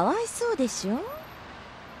ゃかわいそうでしょ。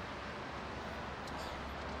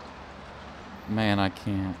 Man, I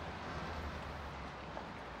can't.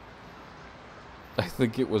 I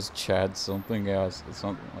think it was Chad something else,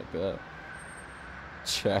 something like that.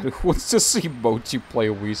 Chad who wants to see Mochi play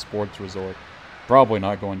Wii Sports Resort. Probably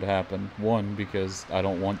not going to happen. 1, because I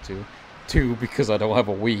don't want to. 2, because I don't have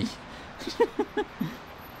a Wii.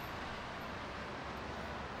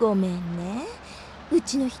 ごめんね。う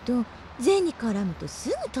ちの人、銭絡むとす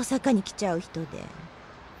ぐトサカに来ちゃう人で。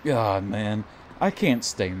 God, man. I can't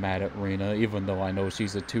stay mad at Rena, even though I know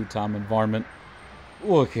she's a 2-time environment.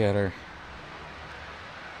 Look at her.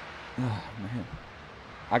 Oh, man.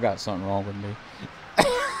 I got something wrong with me.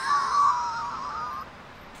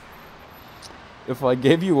 If I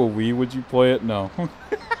gave you a Wii, would you play it? No.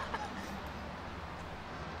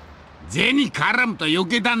 銭絡むと余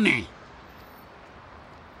計だねん。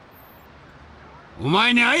お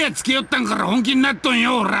前にあやつけよったんから本気になっとん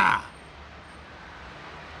よ、おら。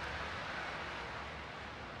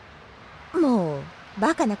もう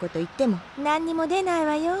バカなこと言っても何にも出ない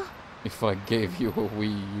わよ。 If I gave you a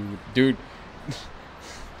Wii, dude.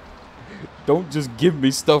 Don't just give me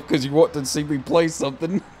stuff because you want to see me play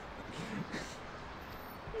something.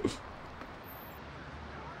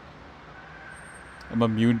 I'm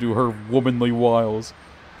immune to her womanly wiles.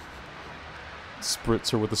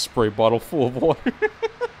 Spritz her with a spray bottle full of water.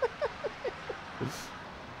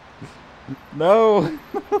 No.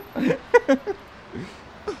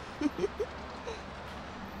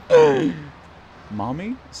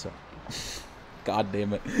 Mommy? Sorry. God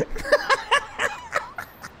damn it.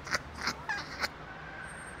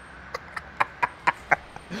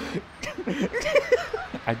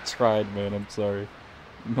 I tried, man. I'm sorry.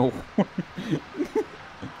 No.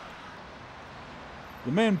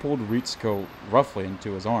 The man pulled Ritsuko roughly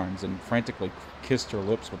into his arms and frantically kissed her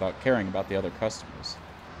lips without caring about the other customers.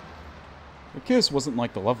 The kiss wasn't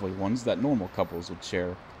like the lovely ones that normal couples would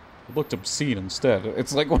share. It looked obscene instead.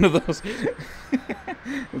 It's like one of those...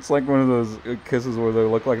 it's like one of those kisses where they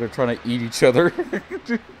look like they're trying to eat each other.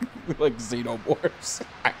 Like xenomorphs.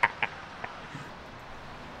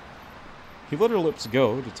 He let her lips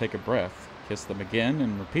go to take a breath, kissed them again,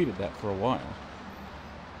 and repeated that for a while.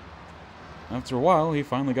 After a while, he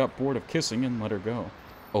finally got bored of kissing and let her go.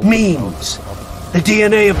 Means the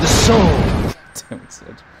DNA of the soul. Damn it,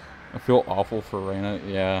 Sedge. I feel awful for Reina,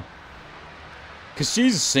 yeah. Because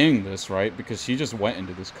she's seeing this, right? Because she just went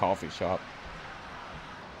into this coffee shop.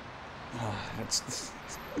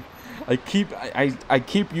 I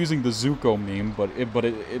keep using the Zuko meme, but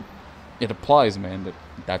it applies, man.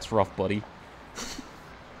 That's rough, buddy.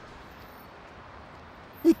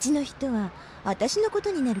 うちの人は私のこ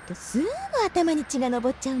とになるとすぐ頭に血が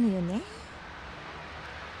上っちゃうのよね。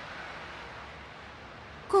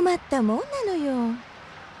困ったもんなのよ。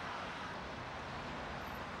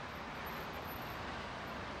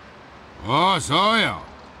ああ、そうよ。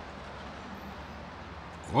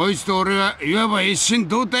こいつと俺はいわば一心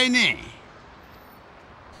同体ね。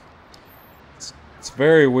It's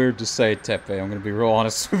very weird to say, Tepe. I'm gonna be real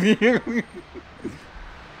honest with you.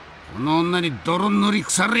 この女に泥塗り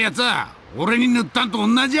腐るやつは俺に塗ったんと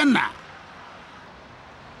同じやんな。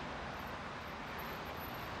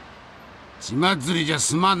血祭りじゃ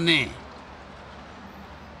すまんね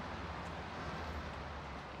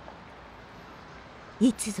え。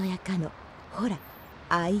いつぞやかのほら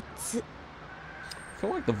あいつ。I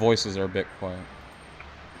feel like the voices are a bit quiet.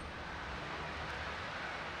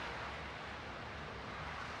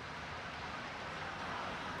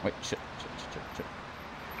 Wait, shit.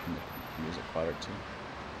 Music louder too.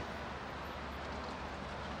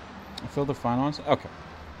 I feel the fine on. Okay.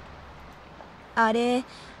 あれ、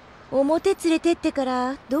表連れてってか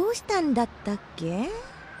らどうしたんだったっけ？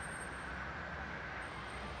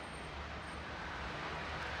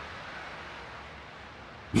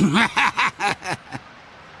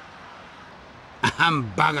あ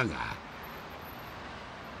んバカが。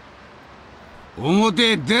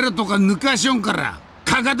表へ出るとか抜かしょんから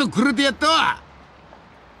かかとくれてやったわ。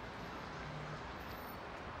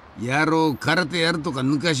野郎空手やるとか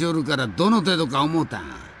抜かしおるからどの程度か思うたん。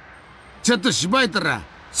ちょっとしばいたら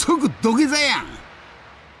即土下座やん。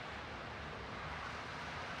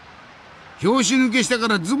拍子抜けしたか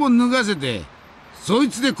らズボン脱がせてそい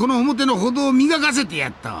つでこの表の歩道を磨かせてや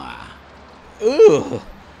ったわ。Ugh.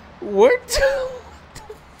 What the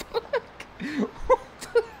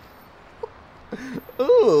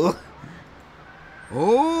fuck?お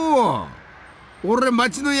お、俺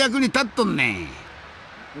町の役に立っとんね。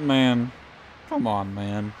Man, come on,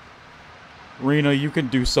 man. Rena, you can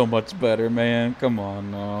do so much better, man. Come on,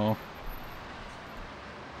 no.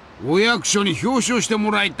 お役所に表彰しても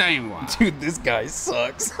らいたいんわ。Dude, this guy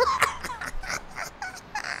sucks.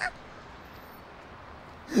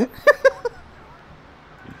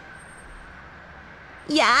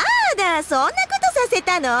 やだ、そんなことさせ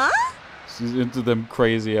たの？ She's into them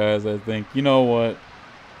crazy eyes, I think. You know what?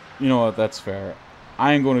 That's fair.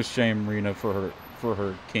 I ain't gonna shame Rena for her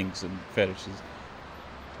kinks and fetishes.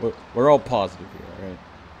 We're all positive here, alright?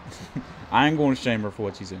 I ain't gonna shame her for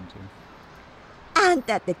what she's into. あん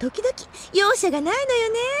たって時々容赦がないのよ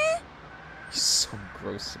ね。 He's so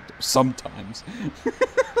gross sometimes.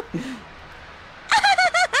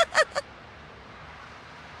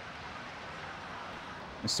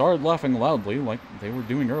 I started laughing loudly like they were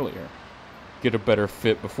doing earlier. Get a better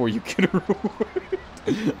fit before you get a reward.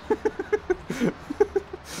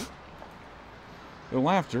 Their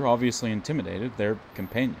laughter obviously intimidated their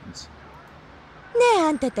companions. ねえ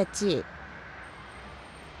あんたたち。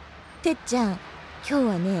てっちゃん、今日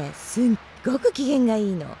はね、すっごく機嫌が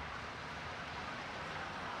いいの。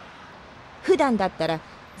普段だったら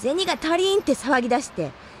銭が足りんって騒ぎ出し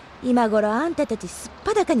て、今頃あんたたちすっ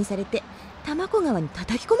ぱだかにされて玉子川に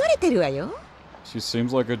叩き込まれてるわよ。She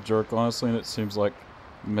seems like a jerk, honestly, and it seems like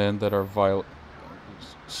men that are violent.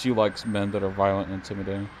 She likes men that are violent and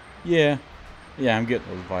intimidating. Yeah, I'm getting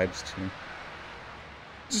those vibes too.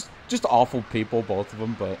 Just awful people, both of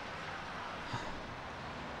them, but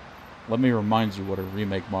let me remind you what a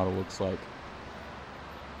remake model looks like.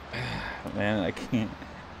 Man, I can't.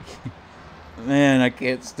 Man, I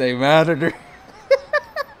can't stay mad at her.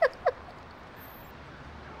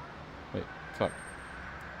 Wait, fuck.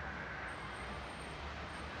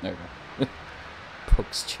 There we go.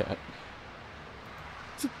 Pokes chat.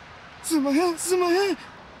 すまへん。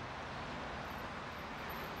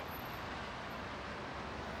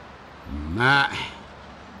まあ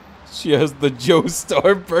She has the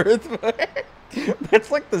Joestar birthmark. That's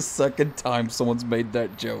like the second time someone's made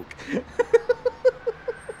that joke.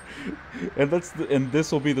 And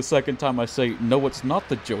this will be the second time I say, no, it's not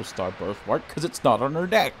the Joestar birthmark, because it's not on her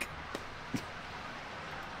neck.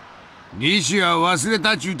 利子は忘れ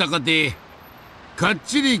たちゅうたかてかっ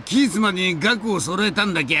ちりキースまでに額を揃えた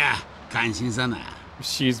んだきゃ感心さな。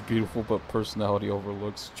 She's beautiful, but personality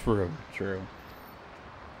overlooks. True, true.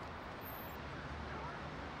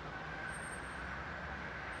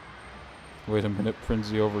 Wait a minute,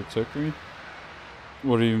 Prinzy overtook me?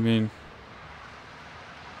 What do you mean?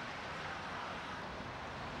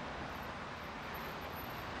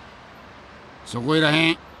そこいら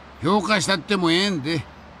へん評価したってもええんで。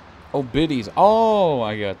 Oh, biddies. Oh,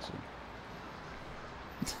 I got you.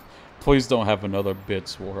 Please don't have another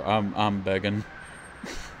bits war. I'm begging.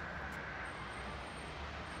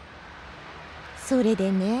 それ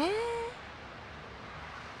でね、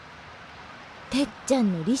てっちゃ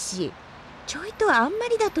んの利子ちょいとあんま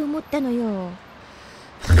りだと思ったのよ。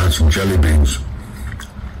 I got some jelly beans.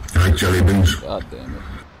 You like jelly beans? God damn it.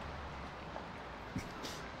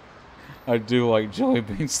 I do like jelly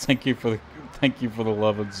beans. Thank you for the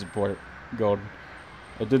love and support, Golden.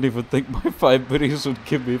 I didn't even think my 5 biddies would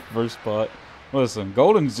give me first spot. Listen,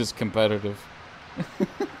 Golden's just competitive.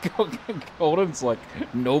 Golden's like,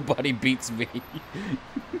 nobody beats me.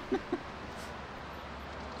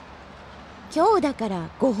 今日だから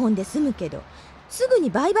5本で済むけど、すぐに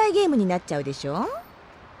売買ゲームになっちゃうでしょ。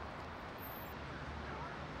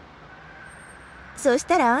そし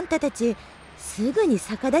たらあんたたちすぐに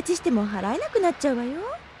逆立ちしても払えなくなっちゃうわよ。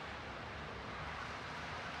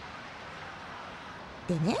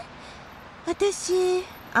でね、私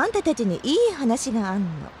あんたたちにいい話があん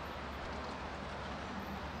の。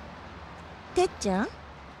てっちゃん、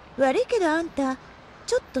悪いけどあんた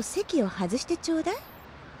ちょっと席を外してちょうだい。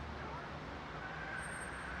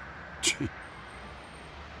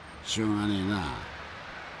しょうがねえな。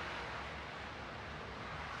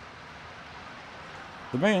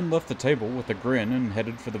 The man left the table with a grin and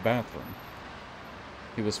headed for the bathroom.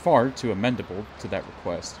 He was far too amenable to that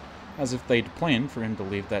request, as if they'd planned for him to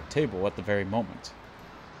leave that table at the very moment.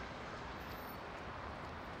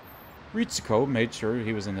 Ritsuko made sure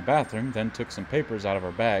he was in the bathroom, then took some papers out of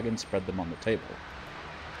her bag and spread them on the table.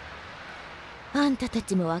 あんたた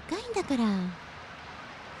ちも若いんだから。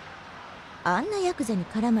あんなヤクザに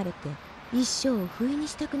絡まれて一生を不意に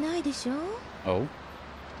したくないでしょ。 Oh?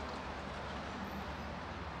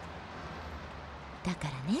 だか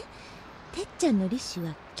らね、てっちゃんの利子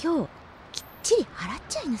は今日きっちり払っ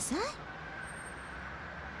ちゃいなさい。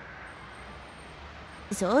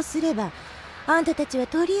そうすればあんたたちは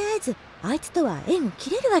とりあえずあいつとは縁を切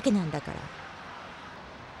れるわけなんだか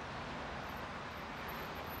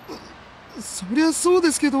ら。そりゃそう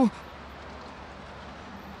ですけど。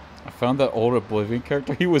 I found that old Oblivion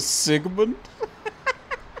character. He was Sigmund?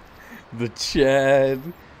 The Chad.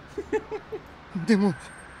 でも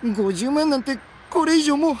50万なんてこれ以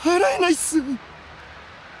上もう払えないっす。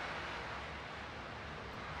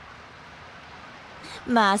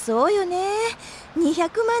まあそうよね。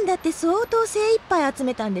200万だって相当精一杯集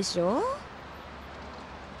めたんでしょ。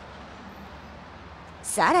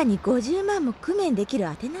さらに50万も工面できる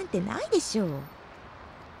あてなんてないでしょう。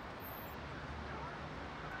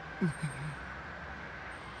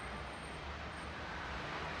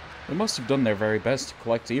They must have done their very best to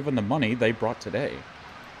collect even the money they brought today.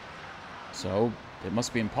 So, it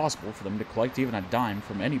must be impossible for them to collect even a dime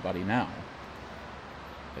from anybody now.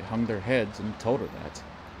 They hung their heads and told her that.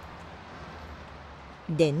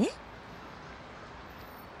 でね、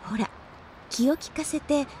ほら気を利かせ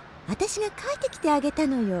て私が書いてきてあげた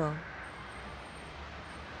のよ。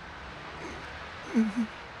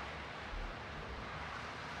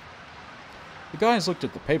The guys looked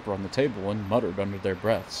at the paper on the table and muttered under their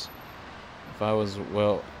breaths. If I was,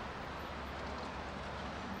 well...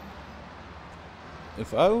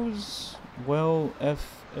 If I was, well,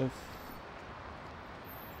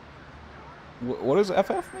 what does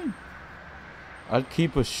FF mean? I'd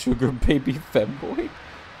keep a sugar baby femboy?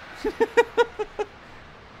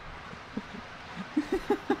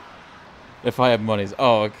 If I had monies.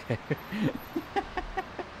 Oh, okay.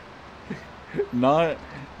 Not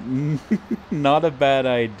a bad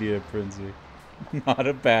idea, Princey. Not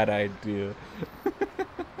a bad idea.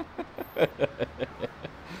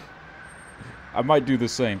 I might do the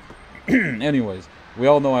same. Anyways, we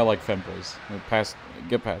all know I like femboys.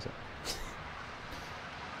 Get past it.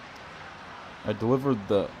 I delivered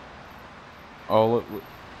the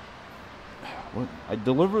I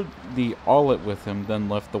delivered the Aulet with him, then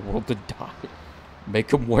left the world to die.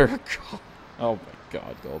 Make him wear a collar. Oh my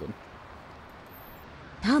god, Golden.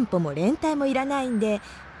 担保も連帯もいらないんで、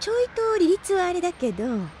ちょいと利率はあれだけど、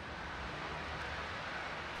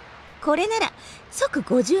これなら即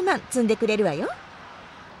50万積んでくれるわよ。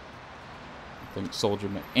I think Soldier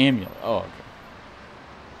Man Amulet. Oh,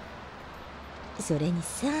 okay. それに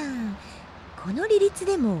さ、この利率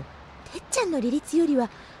でもてっちゃんの利率よりは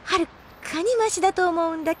はるかにマシだと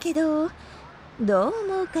思うんだけど、どう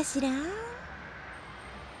思うかしら。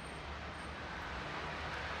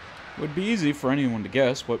 It would be easy for anyone to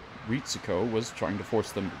guess what Ritsuko was trying to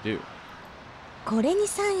force them to do. これに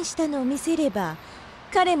サインしたのを見せれば、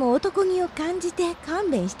彼も男気を感じて勘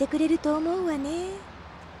弁してくれると思うわね。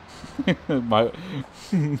my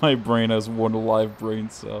brain has one alive brain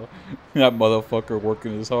cell. That motherfucker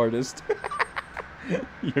working his hardest.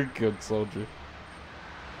 You're good, Soldier.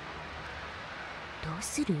 どう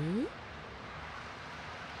する？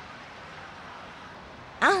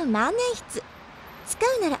あ、万年筆。使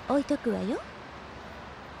うなら置いとくわよ。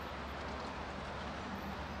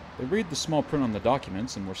 They read the small print on the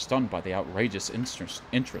documents and were stunned by the outrageous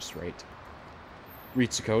interest rate.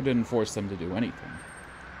 Ritsuko didn't force them to do anything.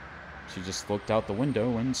 She just looked out the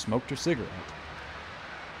window and smoked her cigarette.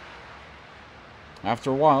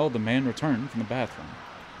 After a while, the man returned from the bathroom.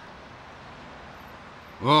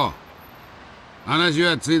 おう、話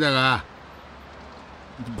はついだが。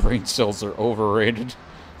 Brain cells are overrated.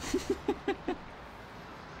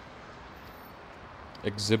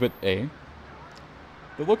 Exhibit A.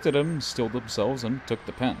 They looked at him, stilled themselves, and took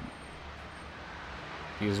the pen.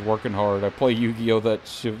 He is working hard. I play Yu-Gi-Oh! That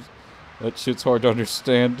shit's hard to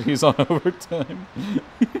understand. He's on overtime.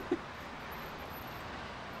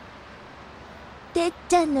 てっ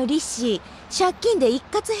ちゃんの利子、借金で一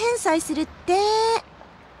括返済するって。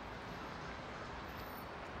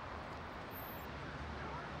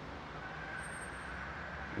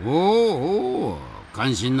おうおう、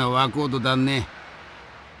関心なワーコードだね。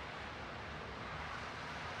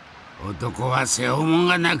男は背負うもん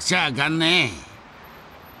がなくちゃあかんね。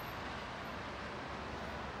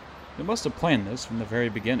 They must have planned this from the very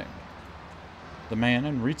beginning. The man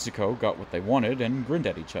and Ritsuko got what they wanted and grinned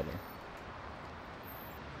at each other.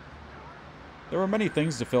 There were many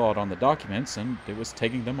things to fill out on the documents, and it was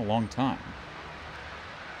taking them a long time.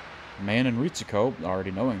 The man and Ritsuko, already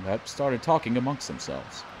knowing that, started talking amongst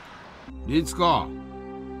themselves. リツコ、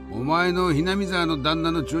お前のひなみ沢の旦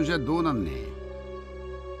那の調子はどうなんね。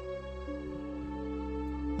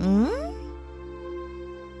ん？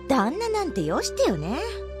旦那なんてよしてよね。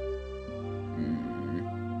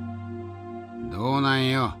どうなん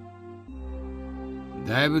よ。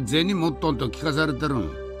だいぶ銭持っとんと聞かされてる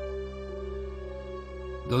ん。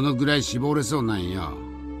どのぐらい絞れそうなんよ。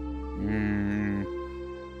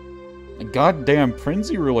Goddamn,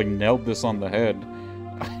 Prinzy really nailed this on the head.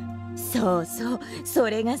 そうそう、そ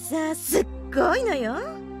れがさ、すっごいのよ。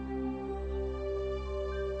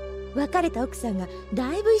別れた奥さんが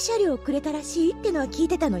だいぶ慰謝料をくれたらしいってのは聞い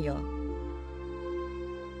てたのよ。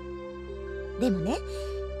でもね、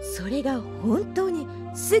それが本当に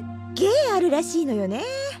すっげえあるらしいのよね。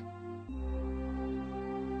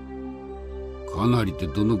かなりって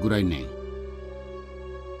どのぐらいね。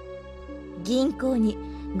銀行に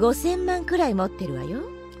5000万くらい持ってるわよ。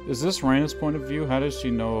Is this Reina's point of view? How does she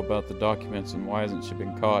know about the documents and why hasn't she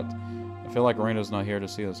been caught? I feel like Reina's not here to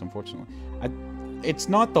see this, unfortunately. It's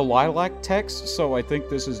not the lilac text, so I think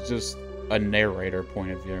this is just a narrator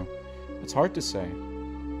point of view. It's hard to say.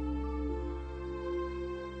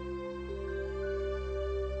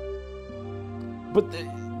 But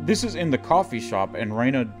this is in the coffee shop, and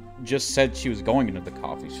Reina just said she was going into the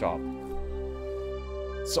coffee shop.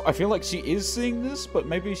 So I feel like she is seeing this, but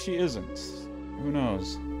maybe she isn't. Who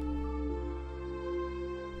knows?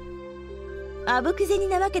 あぶく銭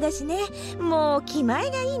なわけだしね。もう気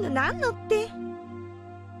前がいいのなんのって。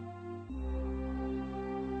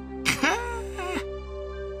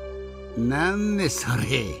なんでそれ。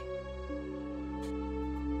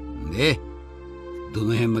で、ど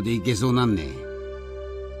の辺まで行けそうなんね。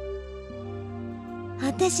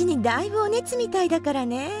私にだいぶお熱みたいだから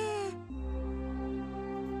ね。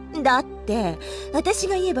だって私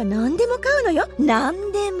が言えば何でも買うのよ。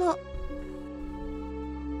何でも。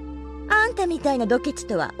あんたみたいなドケチ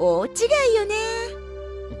とは大違いよね。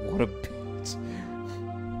 What a bitch.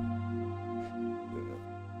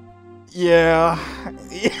 Yeah.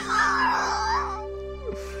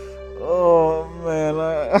 Oh man,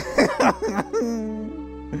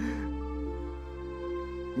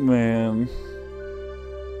 man,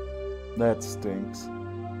 that stinks.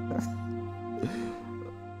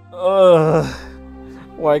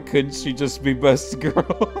 Why couldn't she just be best girl?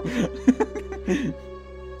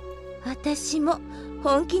 私も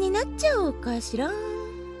本気になっちゃおうかしら。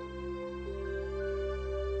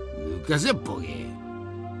抜かせボケ。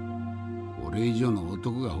俺以上の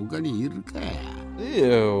男が他にいるか。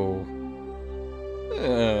Ew.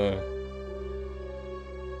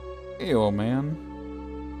 Ew, man.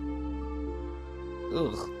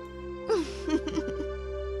 Ugh.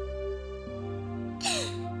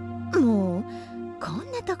 もうこ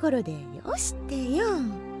んなところでよしってよ。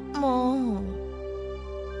もう。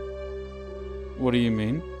What do you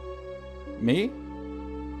mean? Me?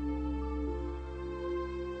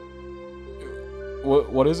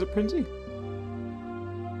 What is it, Princey?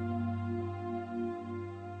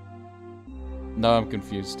 No, I'm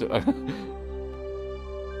confused.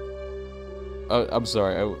 I'm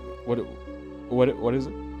sorry. What is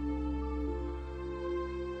it?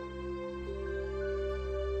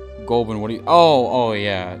 Goldman, what do you... Oh,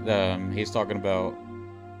 yeah. He's talking about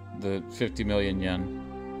the 50 million yen.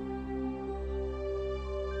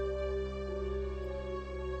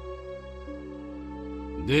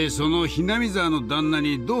 で、そのひなみ沢の旦那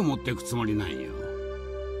にどう持ってくつもりなんよ。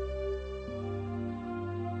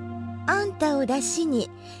あんたを出しに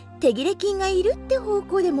手切れ金がいるって方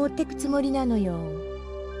向で持ってくつもりなのよ。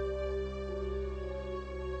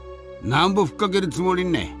なんぼふっかけるつもり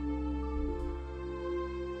ね。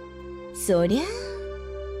そりゃ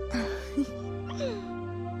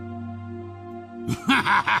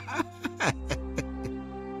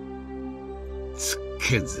つっ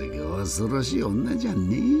けずが恐ろしい女じゃん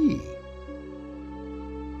ね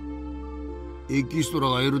え。エキストラ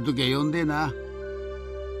がいるときは呼んでな。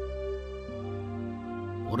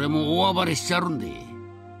俺も大暴れしちゃるんで。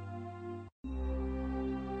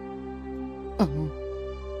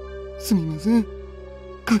すみません。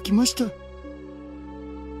書きました。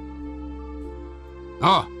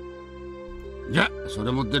ああ。じゃ、そ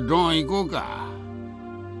れ持ってローン行こうか。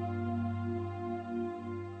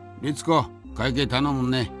律子、会計頼む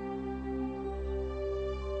ね。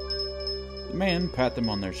The man pat them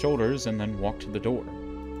on their shoulders and then walked to the door.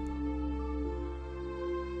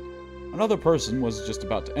 Another person was just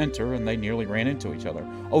about to enter and they nearly ran into each other.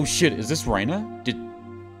 Oh shit, is this Raina?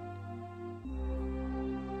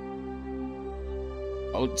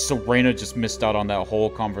 Oh, so Raina just missed out on that whole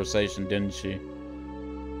conversation, didn't she?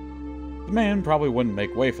 The man probably wouldn't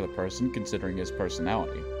make way for the person, considering his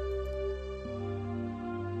personality.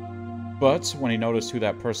 But when he noticed who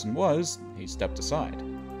that person was, he stepped aside.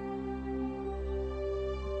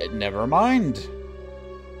 Never mind!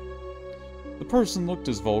 The person looked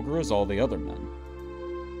as vulgar as all the other men.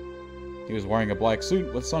 He was wearing a black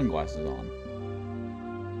suit with sunglasses on.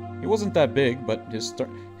 He wasn't that big, but his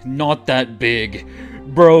not that big!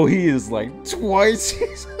 Bro, he is like twice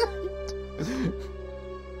his height!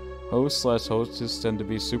 Hosts/hostess tend to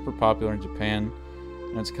be super popular in Japan,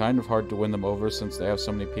 and it's kind of hard to win them over since they have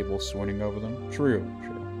so many people swooning over them. True.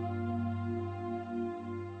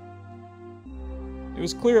 It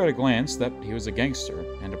was clear at a glance that he was a gangster,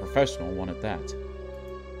 and a professional one at that.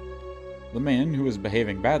 The man who was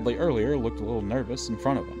behaving badly earlier looked a little nervous in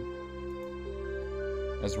front of him.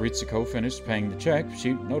 As Ritsuko finished paying the check,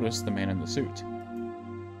 she noticed the man in the suit.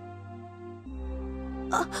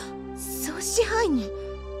 あ、総支配人。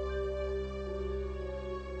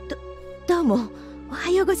どうもお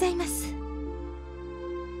はようございます。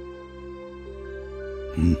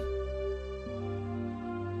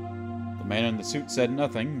The man in the suit said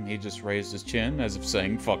nothing. He just raised his chin as if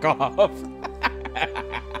saying, "Fuck off."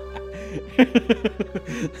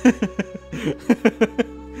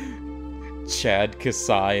 Chad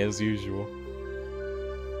Kasai as usual.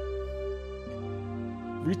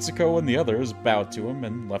 Ritsuko and the others bowed to him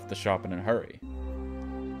and left the shop in a hurry.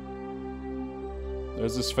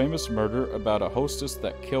 There's this famous murder about a hostess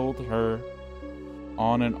that killed her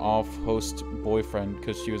on and off host boyfriend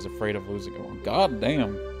because she was afraid of losing him. God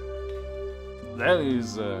damn. That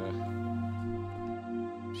is,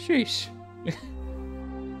 sheesh.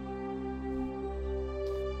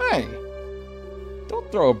 Hey! Don't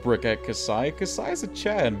throw a brick at Kasai. Kasai's a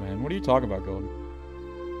Chad, man. What are you talking about, Golden?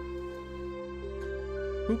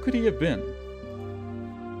 Who could he have been?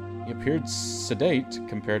 He appeared sedate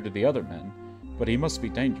compared to the other men, but he must be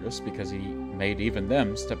dangerous because he made even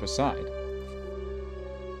them step aside.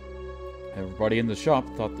 Everybody in the shop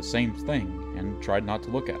thought the same thing and tried not to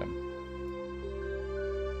look at him.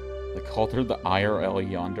 They called her the IRL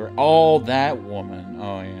yonder. Oh, that woman.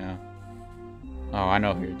 Oh, yeah. Oh, I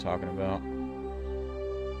know who you're talking about.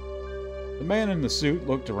 The man in the suit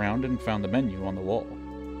looked around and found the menu on the wall.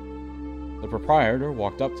 The proprietor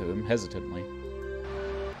walked up to him hesitantly.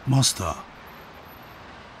 Master.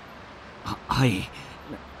 はい。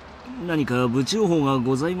何か部長報が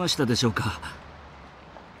ございましたでしょうか。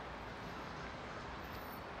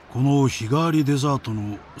この日替わりデザート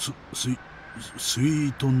のスイ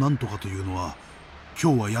ートなんとかというのは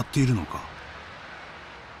今日はやっているのか。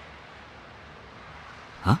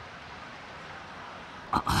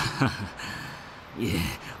いえ、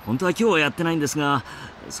本当は今日はやってないんですが、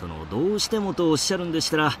どうしてもとおっしゃるんで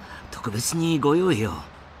したら特別にご用意を。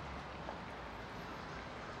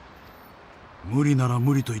無理なら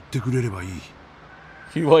無理と言ってくれればいい。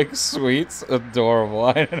He likes sweets?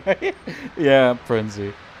 Adorable. Yeah,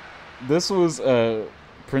 Prinzy. This was,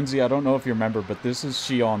 Prinzy, I don't know if you remember, but this is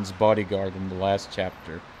Shion's bodyguard in the last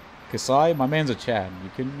chapter. Kasai, my man's a Chad. You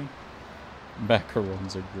kidding me?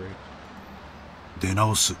 Macarons are great. 出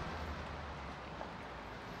直す。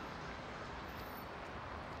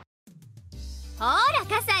ほら、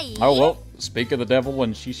葛西。 Oh, well, speak of the devil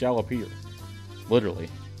and she shall appear. Literally,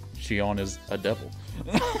 Shion is a devil.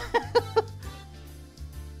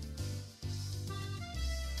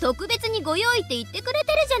 特別にご用意って言ってくれ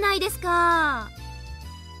てるじゃないですか。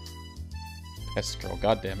Yes, girl.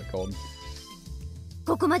 God damn it, Golden.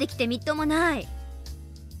 ここまで来てみっともない。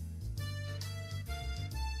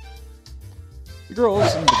The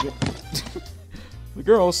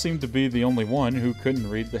girl seemed to be the only one who couldn't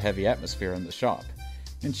read the heavy atmosphere in the shop,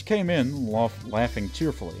 and she came in laughing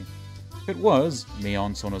cheerfully. It was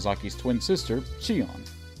Mion Sonozaki's twin sister, Shion.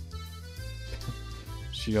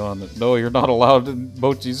 Shion, no, you're not allowed in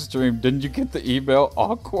Mochi's stream. Didn't you get the email?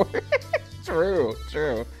 Awkward. True.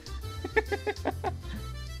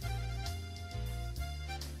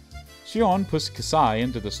 Shion pushed Kasai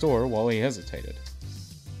into the store while he hesitated.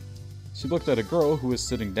 She looked at a girl who was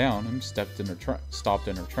sitting down and stopped in her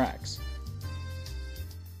tracks.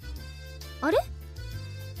 あれ？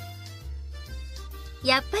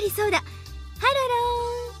やっぱりそうだ。ハ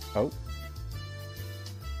ロロー。Oh.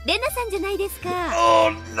 レナさんじゃないですか。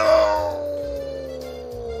Oh no!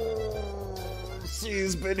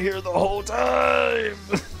 She's been here the whole time!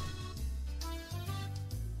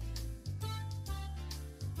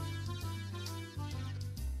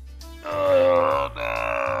 Oh no!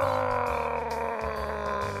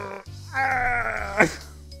 Ah.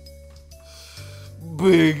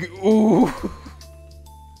 Big ooh!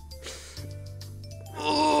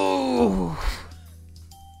 Ooh!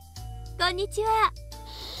 こんにちは。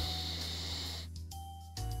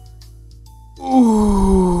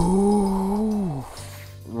Ooh!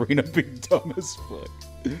 Rena being dumb as fuck.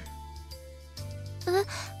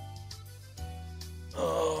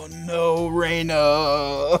 Oh no, Rena!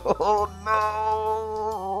 Oh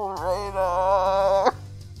no, Rena!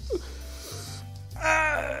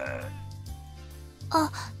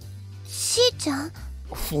 Shi-chan?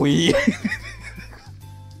 Flee!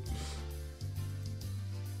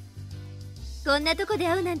 こんなとこで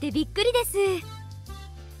会うなんてびっくりです。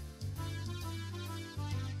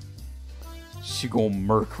She gonna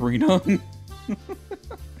murk Rena?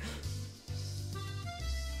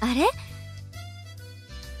 あれ？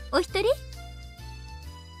お一人？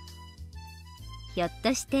ひょっ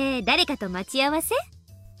として誰かと待ち合わせ？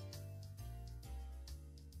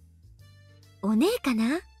お姉か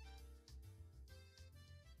な？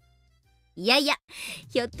いやいや、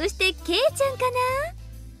ひょっとしてケイちゃんか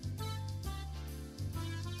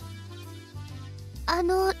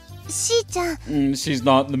な？しーちゃん。She's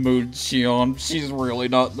not in the mood, Shion. She's really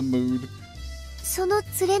not in the mood. その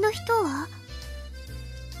連れの人は？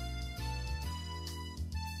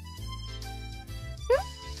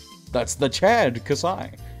 That's the Chad,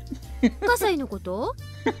 Kasai. 葛西のこと？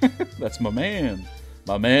 That's my man.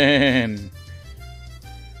 My man.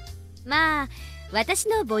 まあ、私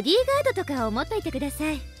のボディーガードとか思っといてくださ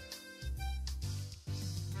い。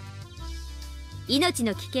命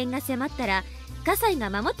の危険が迫ったら葛西が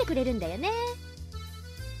守ってくれるんだよね。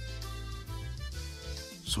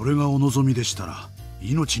それがお望みでしたら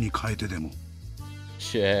命に代えてでも。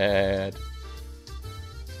Chad.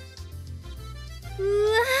 うわ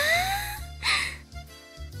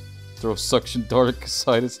Throw a suction dart at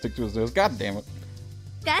Kasai to stick to his nose. God damn it.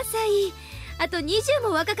 葛西、あと20も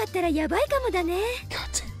若かったらやばいかもだね。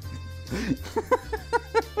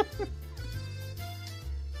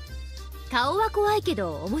顔は怖いけ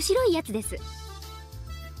ど面白いやつです。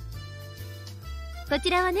こち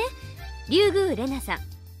らはね、竜宮レナさん。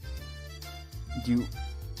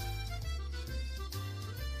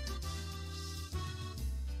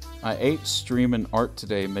I ate stream and art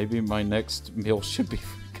today. Maybe my next meal should be.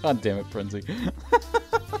 God damn it, Prenzy.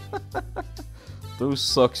 Those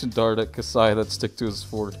suction dart at Kasai that stick to his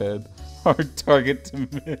forehead. Hard target to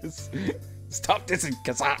miss. Stop dissing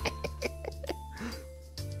Kasai.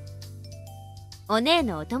 お姉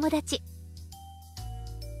のお友達。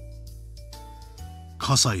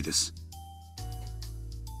葛西です。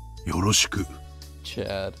よろしく。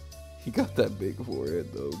Chad. He got that big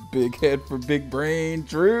forehead though. Big head for big brain.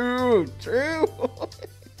 True. True.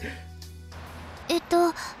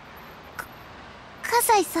 葛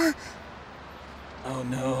西さん。Oh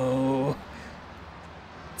no.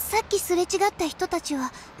 さっきすれ違った人たち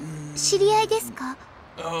は知り合いですか？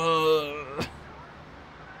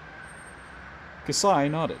 Kasai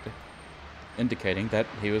nodded, indicating that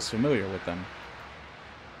he was familiar with them.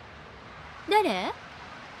 誰？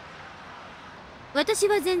私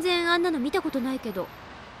は全然あんなの見たことないけど。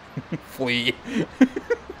Flee.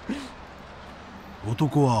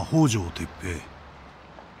 男は北条哲平。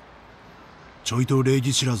ちょいと礼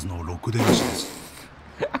儀知らずのろくでなしです。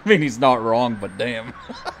I mean, he's not wrong, but damn.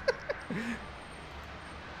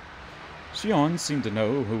 Shion seemed to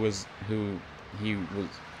know who he was.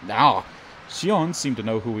 Now, Shion seemed to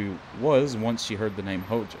know who he was once she heard the name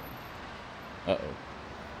Hojo. Uh-oh.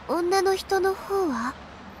 女の人の方は？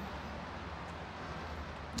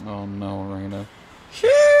 Oh no, Reina.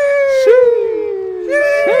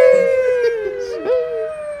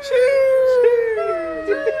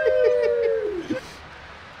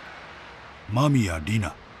 間宮里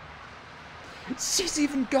奈。 She's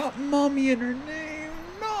even got mommy in her name.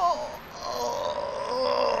 No.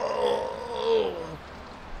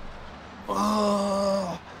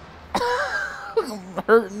 Oh. I'm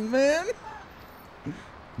hurting, man.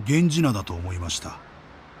 源氏名だと思いました。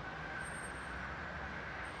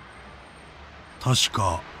確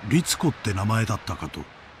か律子って名前だったかと。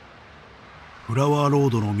フラワーロー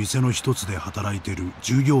ドの店の一つで働いてる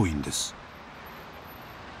従業員です。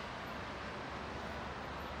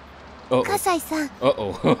葛西さん。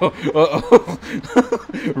Uh-oh. Uh-oh.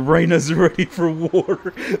 Reina's ready for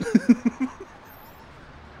war.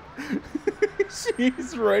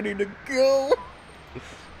 She's ready to go.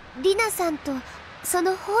 リナさんとそ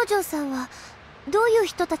の北条さんはどういう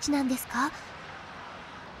人たちなんですか？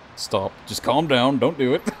 Stop. Just calm down. Don't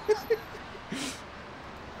do it.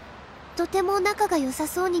 とても仲が良さ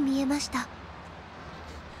そうに見えました。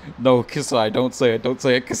 No, Kasai, don't say it. Don't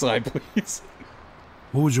say it, Kasai, please.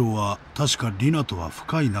 北条は確か里奈とは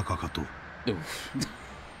深い仲かと。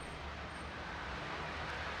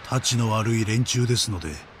たちの悪い連中ですので、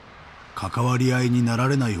関わり合いになら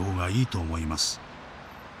れない方がいいと思います。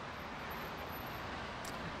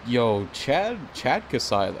Yo, Chad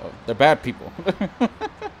Kasai, though. They're bad people.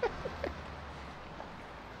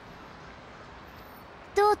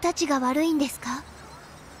 どうたちが悪いんですか？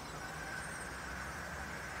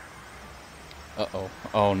 Uh-oh.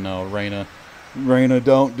 Oh no, Reina. Reina,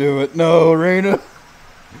 don't do it. No, Reina.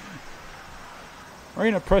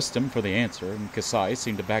 Reina pressed him for the answer, and Kasai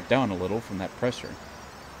seemed to back down a little from that pressure.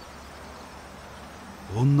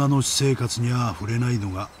 女の私生活には触れない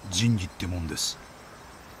のが仁義ってもんです。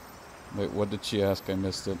Wait, what did she ask? I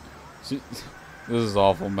missed it. This is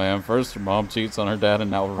awful, man. First her mom cheats on her dad,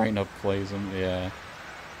 and now Reina plays him. Yeah.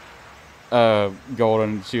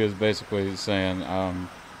 Golden, she was basically saying,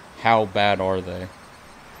 how bad are they?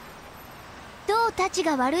 どうたち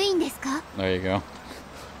が悪いんですか？ There you go.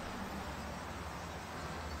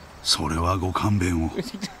 それはご勘弁を。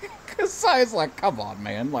Kasai's like, come on,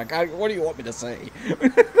 man. Like, what do you want me to say?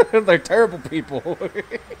 They're terrible people.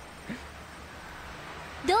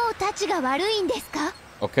 どうたちが悪いんですか？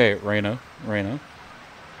 Okay, Reina.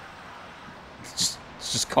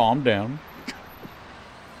 Just calm down.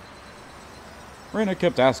 Reina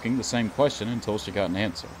kept asking the same question until she got an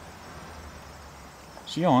answer.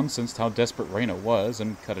 Shion sensed how desperate Reina was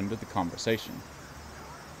and cut into the conversation.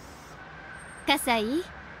 葛西、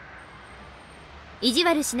意地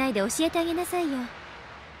悪しないで教えてあげなさいよ。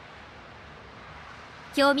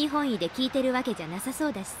興味本位で聞いてるわけじゃなさそ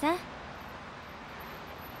うだしさ。ね、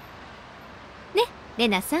レ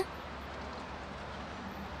ナさん。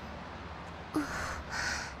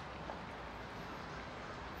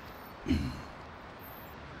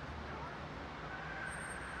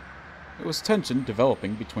There was tension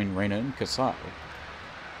developing between Reina and Kasai.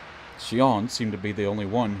 Shion seemed to be the only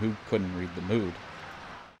one who couldn't read the mood.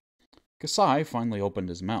 Kasai finally opened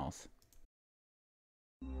his mouth.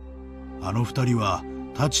 あの二人は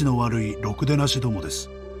たちの悪いろくでなしどもです。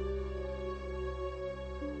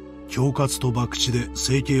恐喝と博打で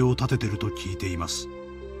生計を立ててると聞いています。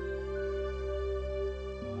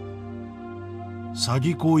詐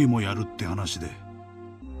欺行為もやるって話で。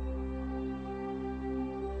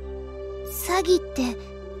詐欺って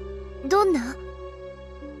どんな？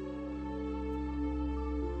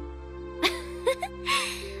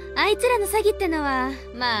あいつらの詐欺ってのは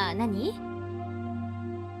まあ何？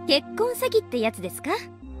結婚詐欺ってやつですか？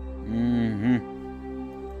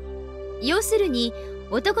要するに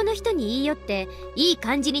男の人に言い寄っていい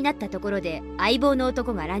感じになったところで相棒の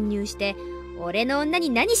男が乱入して俺の女に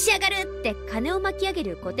何しやがるって金を巻き上げ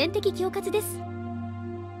る古典的恐喝です。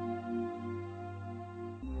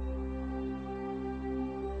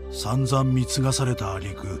散々貢がされた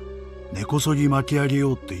挙句根こそぎ巻き上げ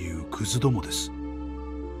ようっていうクズどもです。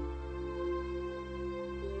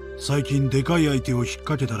最近でかい相手を引っ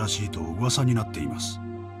掛けたらしいと噂になっています。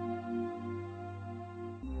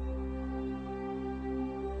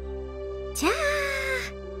ちゃあ、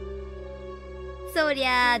そり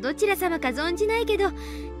ゃあどちら様か存じないけど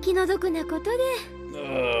気の毒なことで。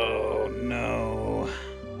Oh no.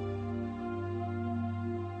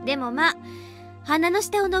 でもまあ鼻の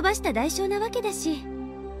下を伸ばした代償なわけだし。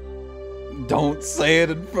Don't say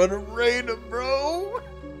it in front of Reina, bro.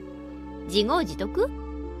 自業自得?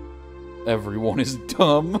 Everyone is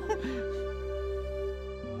dumb.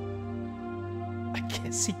 I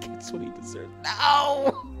guess he gets what he deserves.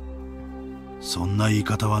 No! そんな言い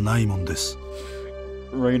方はないもんです。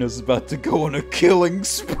Reina's about to go on a killing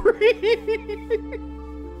spree.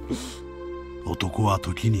 男は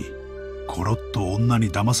時にコロッと女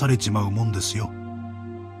に騙されちまうもんですよ。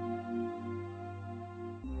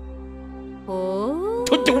お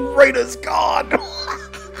ー。Dude, Reina's gone.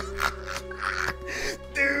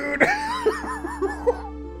 Dude.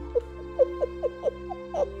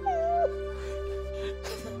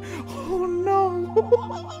 Oh no.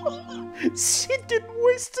 She didn't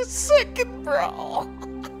waste a second, bro.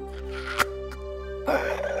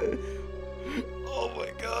 Oh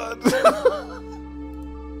my god.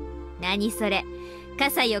 何それ、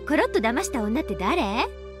葛西をコロッと騙した女って誰？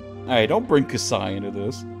 Hey, don't bring Kasai into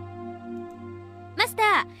this. マス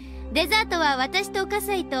ター、デザートは私と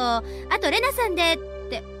葛西とあとレナさんでっ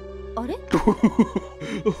て。あれ？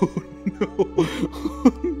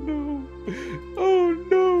 Oh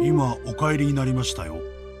no. 今お帰りになりましたよ。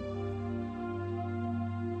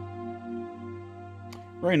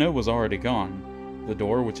Reina was already gone. The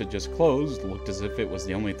door, which had just closed, looked as if it was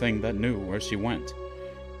the only thing that knew where she went.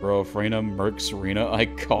 Bro, if Reina murks Rena, I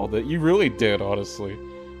called it. You really did, honestly.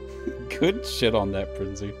 Good shit on that,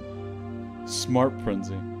 Prinsey. Smart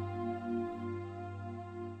Prinsey.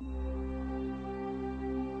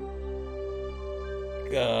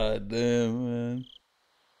 God damn, man.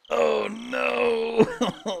 Oh no!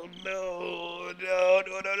 Oh no! No,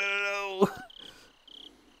 no, no, no, no!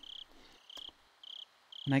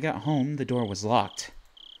 When I got home, the door was locked.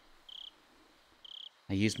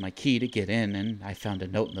 I used my key to get in, and I found a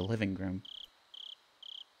note in the living room.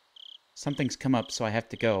 Something's come up, so I have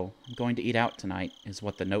to go. I'm going to eat out tonight, is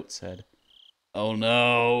what the note said. Oh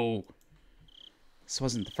no! This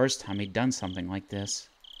wasn't the first time he'd done something like this.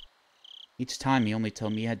 Each time he only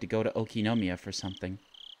told me he had to go to Okinomiya for something.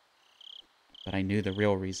 But I knew the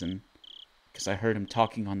real reason, because I heard him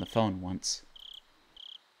talking on the phone once.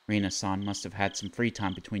 Rina-san must have had some free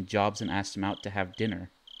time between jobs and asked him out to have dinner.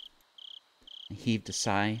 I heaved a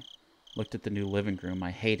sigh, looked at the new living room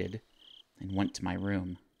I hated, and went to my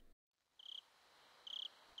room.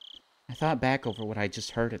 I thought back over what I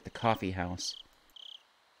just heard at the coffee house.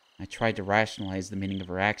 I tried to rationalize the meaning of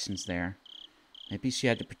her actions there. Maybe she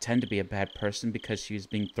had to pretend to be a bad person because she was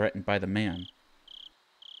being threatened by the man.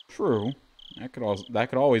 True. That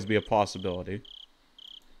could always be a possibility.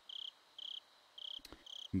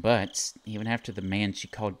 But, even after the man she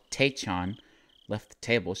called Taechan left the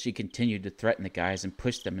table, she continued to threaten the guys and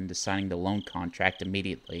push them into signing the loan contract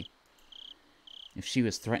immediately. If she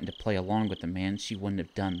was threatened to play along with the man, she wouldn't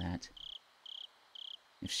have done that.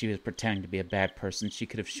 If she was pretending to be a bad person, she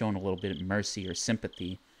could have shown a little bit of mercy or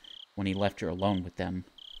sympathy when he left her alone with them.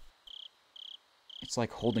 It's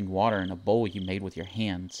like holding water in a bowl you made with your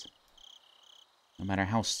hands. No matter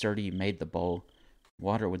how sturdy you made the bowl,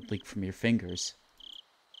 water would leak from your fingers.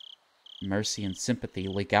 Mercy and sympathy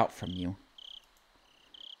leak out from you.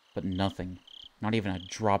 But nothing, not even a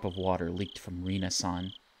drop of water, leaked from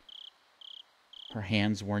Rina-san. Her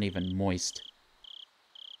hands weren't even moist.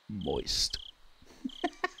 Moist.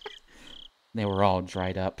 They were all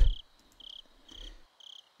dried up.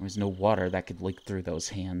 There was no water that could leak through those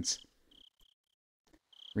hands.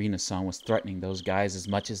 Rina-san was threatening those guys as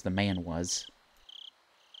much as the man was.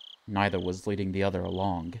 Neither was leading the other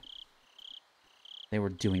along. They were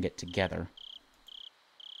doing it together.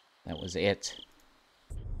 That was it.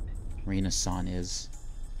 Rina-san is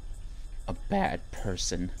a bad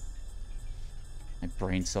person. My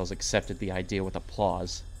brain cells accepted the idea with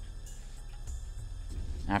applause.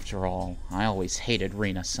 After all, I always hated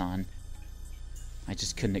Rina-san. I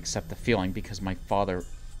just couldn't accept the feeling because my father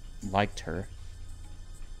liked her.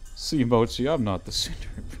 See, Mochi, I'm not the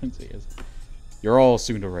tsundere princess. You're all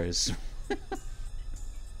tsunderes.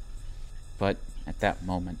 But at that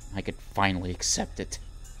moment, I could finally accept it.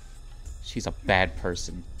 She's a bad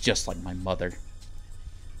person, just like my mother.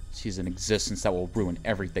 She's an existence that will ruin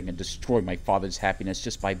everything and destroy my father's happiness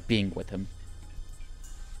just by being with him.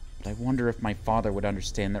 But I wonder if my father would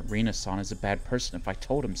understand that Rina-san is a bad person if I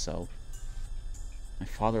told him so. My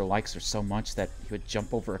father likes her so much that he would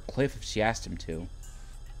jump over a cliff if she asked him to.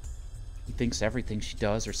 He thinks everything she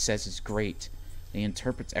does or says is great, and he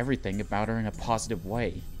interprets everything about her in a positive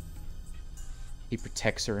way. He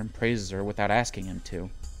protects her and praises her without her asking him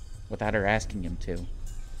to.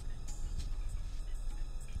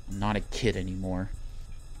 I'm not a kid anymore.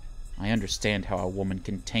 I understand how a woman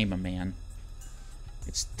can tame a man.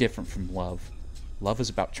 It's different from love. Love is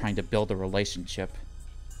about trying to build a relationship.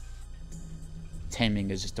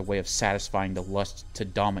 Taming is just a way of satisfying the lust to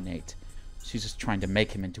dominate. She's just trying to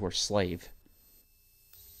make him into her slave.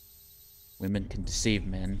 Women can deceive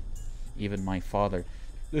men, even my father.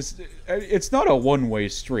 It's not a one-way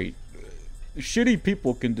street. Shitty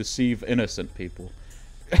people can deceive innocent people.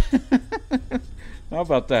 How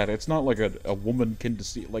about that? It's not like a woman can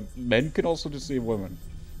deceive... Like, men can also deceive women.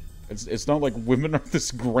 It's not like women are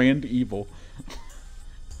this grand evil.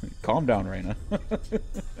 Calm down, Reina.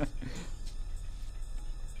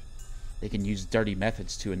 They can use dirty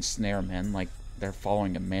methods to ensnare men like they're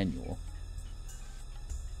following a manual.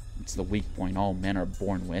 It's the weak point all men are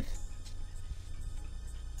born with.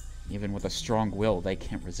 Even with a strong will, they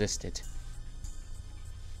can't resist it.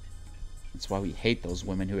 That's why we hate those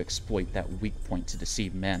women who exploit that weak point to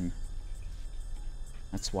deceive men.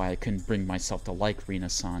 That's why I couldn't bring myself to like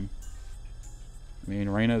Rina-san. I mean,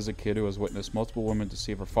 Reina is a kid who has witnessed multiple women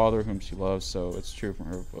deceive her father, whom she loves, so it's true from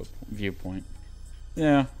her viewpoint.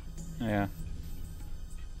 Yeah.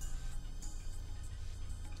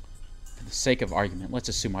 For the sake of argument, let's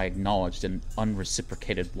assume I acknowledged an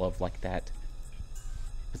unreciprocated love like that.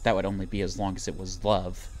 But that would only be as long as it was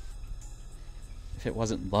love. If it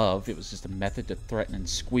wasn't love, it was just a method to threaten and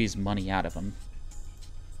squeeze money out of him.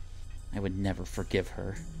 I would never forgive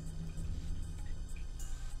her.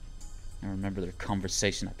 I remember their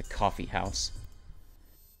conversation at the coffee house.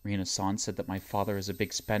 Rina-san said that my father is a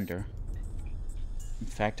big spender. In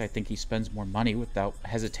fact, I think he spends more money without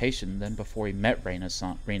hesitation than before he met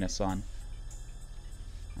Rina-san.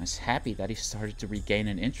 I was happy that he started to regain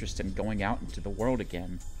an interest in going out into the world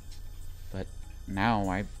again. But now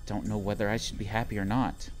I don't know whether I should be happy or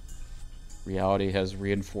not. Reality has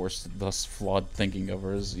reinforced thus flawed thinking of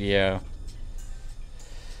hers. Yeah.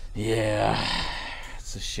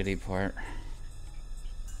 It's the shitty part.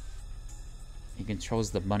 He controls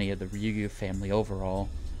the money of the Ryugu family overall,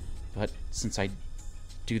 but since I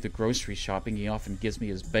do the grocery shopping, he often gives me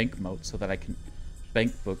his bank book so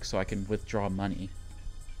I can withdraw money.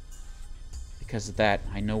 Because of that,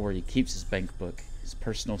 I know where he keeps his bank book, his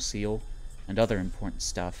personal seal, and other important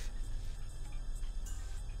stuff.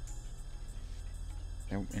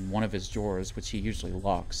 They're in one of his drawers, which he usually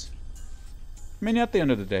locks. I mean, at the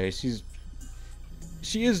end of the day,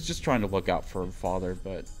 she is just trying to look out for her father,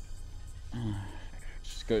 but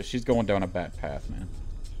she's going down a bad path, man.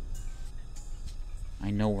 I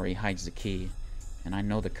know where he hides the key, and I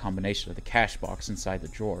know the combination of the cash box inside the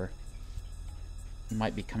drawer. He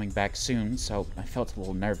might be coming back soon, so I felt a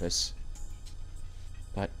little nervous.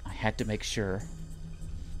 But I had to make sure.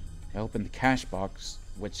 I opened the cash box,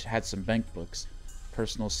 which had some bank books,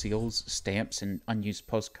 personal seals, stamps, and unused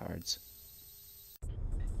postcards.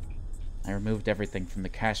 I removed everything from the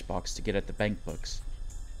cash box to get at the bank books.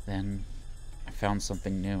 Then, I found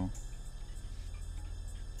something new.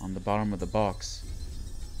 On the bottom of the box,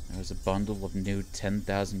 there was a bundle of new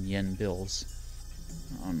 10,000 yen bills.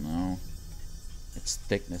 Oh no. Its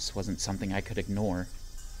thickness wasn't something I could ignore.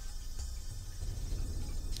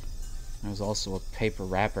 There was also a paper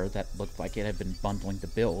wrapper that looked like it had been bundling the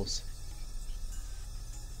bills.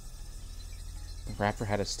 The wrapper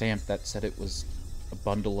had a stamp that said it was a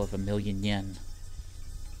bundle of 1,000,000 yen.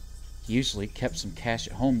 He usually kept some cash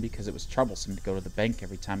at home because it was troublesome to go to the bank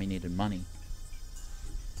every time he needed money.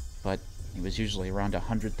 But it was usually around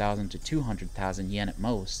 100,000 to 200,000 yen at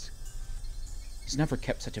most. He's never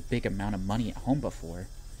kept such a big amount of money at home before,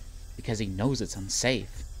 because he knows it's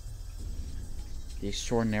unsafe. The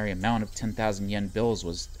extraordinary amount of 10,000 yen bills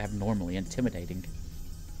was abnormally intimidating.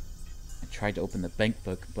 I tried to open the bank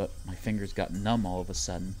book, but my fingers got numb all of a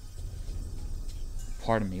sudden.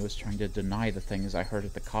 Part of me was trying to deny the things I heard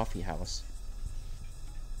at the coffee house.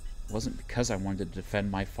 It wasn't because I wanted to defend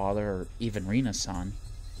my father or even Rina-san.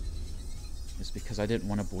 It was because I didn't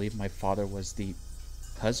want to believe my father was the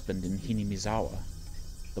husband in Hinamizawa.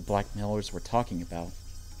 the blackmailers were talking about.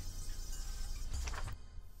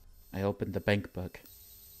 I opened the bank book.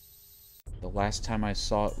 The last time I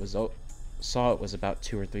saw it was about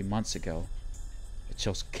 2 or 3 months ago. It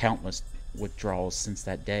shows countless withdrawals since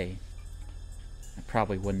that day. I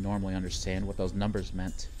probably wouldn't normally understand what those numbers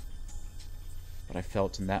meant, but I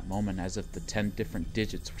felt in that moment as if the 10 different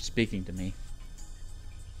digits were speaking to me.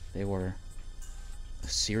 They were a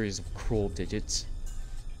series of cruel digits.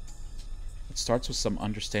 It starts with some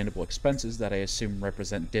understandable expenses that I assume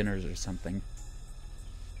represent dinners or something,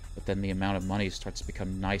 but then the amount of money starts to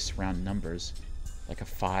become nice round numbers, like a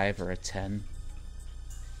 5 or a 10.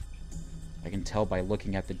 I can tell by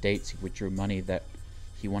looking at the dates he withdrew money that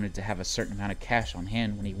he wanted to have a certain amount of cash on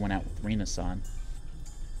hand when he went out with Rina-san.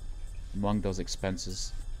 Among those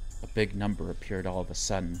expenses, a big number appeared all of a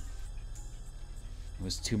sudden. It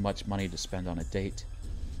was too much money to spend on a date.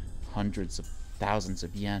 Hundreds of thousands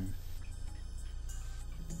of yen.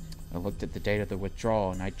 I looked at the date of the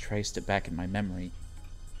withdrawal and I traced it back in my memory.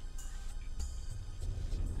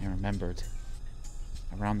 I remembered.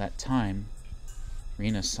 Around that time,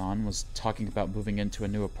 Rina-san was talking about moving into a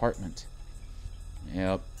new apartment.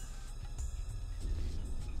 Yep.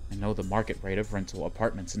 I know the market rate of rental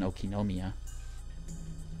apartments in Okinomiya.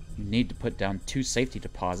 You need to put down 2 safety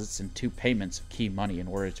deposits and 2 payments of key money in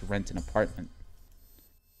order to rent an apartment.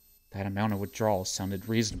 That amount of withdrawal sounded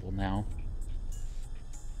reasonable now.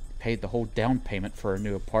 I paid the whole down payment for a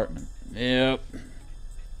new apartment. Yep.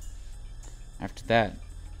 After that,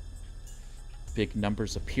 big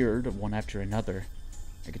numbers appeared one after another.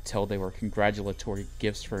 I could tell they were congratulatory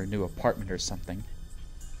gifts for a new apartment or something.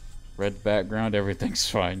 Red background, everything's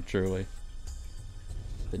fine, truly.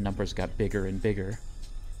 The numbers got bigger and bigger.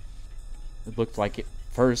 It looked like at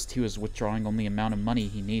first he was withdrawing only the amount of money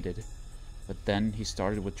he needed, but then he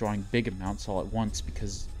started withdrawing big amounts all at once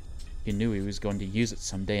because he knew he was going to use it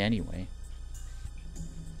someday anyway.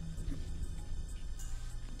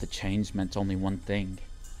 The change meant only one thing.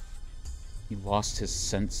 He lost his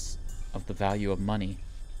sense of the value of money.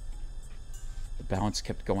 The balance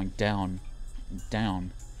kept going down and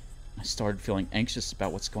down. I started feeling anxious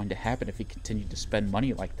about what's going to happen if he continued to spend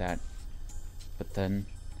money like that. But then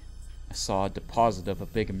I saw a deposit of a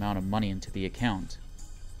big amount of money into the account.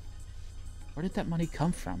 Where did that money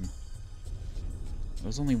come from? There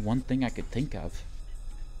was only one thing I could think of.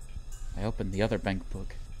 I opened the other bank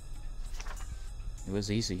book. It was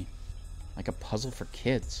easy, like a puzzle for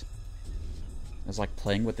kids. It was like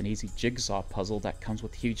playing with an easy jigsaw puzzle that comes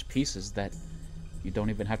with huge pieces that you don't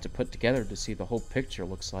even have to put together to see the whole picture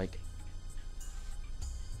looks like.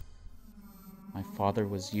 My father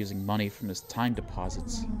was using money from his time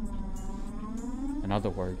deposits. In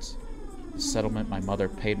other words, the settlement my mother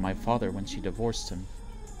paid my father when she divorced him.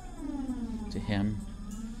 To him,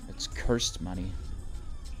 it's cursed money.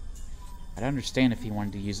 I'd understand if he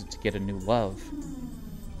wanted to use it to get a new love,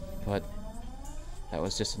 but that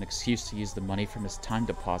was just an excuse to use the money from his time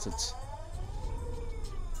deposits.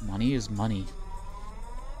 Money is money.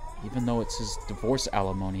 Even though it's his divorce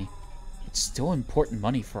alimony, it's still important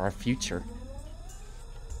money for our future.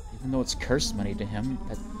 Even though it's cursed money to him,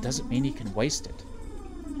 that doesn't mean he can waste it.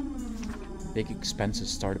 Big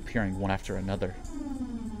expenses start appearing one after another.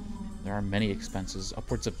 There are many expenses,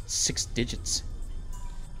 upwards of 6 digits.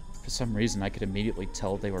 For some reason, I could immediately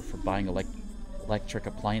tell they were for buying electric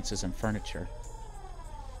appliances and furniture.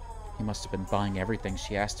 He must have been buying everything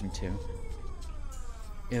she asked him to.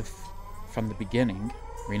 If, from the beginning,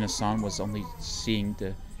 Rina-san was only seeing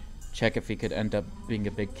to check if he could end up being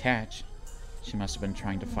a big catch, she must have been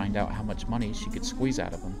trying to find out how much money she could squeeze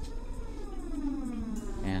out of him.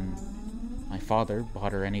 And my father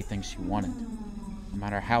bought her anything she wanted, no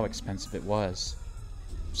matter how expensive it was.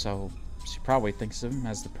 So she probably thinks of him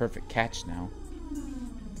as the perfect catch now.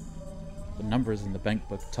 The numbers in the bank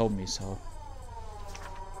book told me so.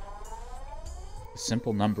 The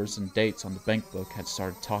simple numbers and dates on the bank book had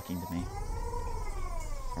started talking to me.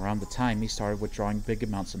 Around the time he started withdrawing big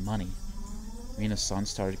amounts of money, Rina-san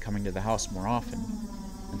started coming to the house more often,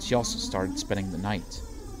 and she also started spending the night.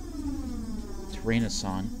 To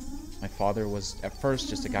Rina-san, my father was at first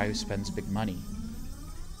just a guy who spends big money.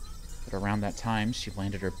 But around that time, she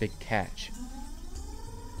landed her big catch.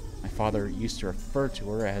 My father used to refer to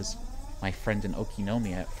her as my friend in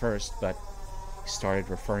Okinomiya at first, but he started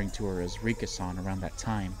referring to her as Rika-san around that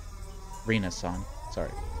time. Rina-san,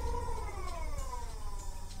 sorry.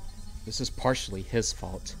 This is partially his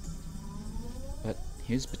fault. But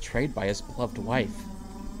he was betrayed by his beloved wife,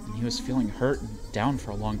 and he was feeling hurt and down for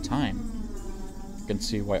a long time. You can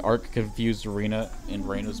see why Ark confused Rina and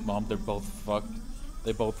Reina's mom. They're both fucked.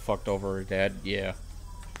 They both fucked over her dad, yeah.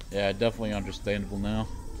 Yeah, definitely understandable now.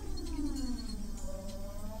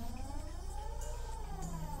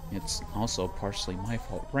 It's also partially my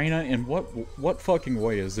fault. Reina, in what fucking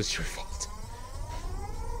way is this your fault?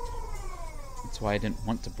 That's why I didn't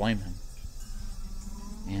want to blame him.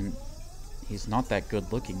 And he's not that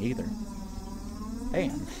good looking either.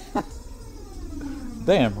 Damn.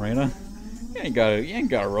 Damn, Reina. You ain't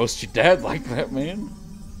gotta roast your dad like that, man.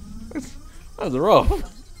 That's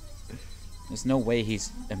rough. There's no way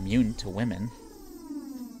he's immune to women.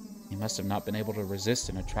 He must have not been able to resist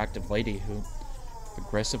an attractive lady who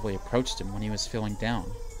aggressively approached him when he was feeling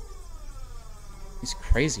down. He's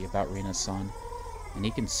crazy about Rina-san, and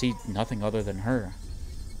he can see nothing other than her.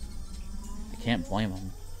 I can't blame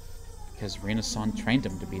him, because Rina-san trained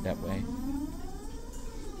him to be that way.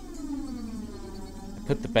 I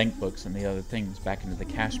put the bank books and the other things back into the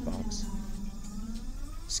cash box.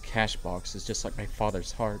 This cash box is just like my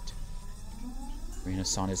father's heart.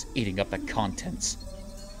 Rina-san is eating up the contents.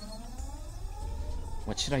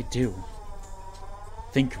 What should I do?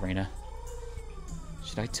 Think, Reina.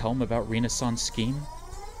 Should I tell him about Rina-san's scheme?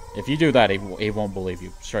 If you do that, he won't believe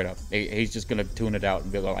you. Straight up. He's just gonna tune it out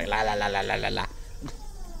and be like, la la la la la la la.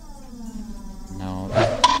 No,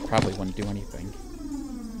 that probably wouldn't do anything.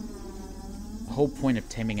 The whole point of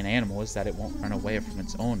taming an animal is that it won't run away from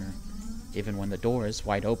its owner, even when the door is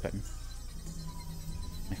wide open.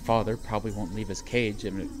 My father probably won't leave his cage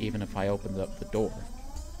even if I opened up the door.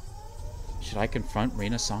 Should I confront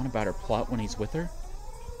Rina-san about her plot when he's with her?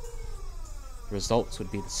 The results would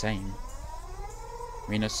be the same.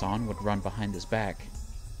 Rina-san would run behind his back.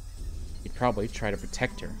 He'd probably try to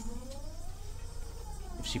protect her.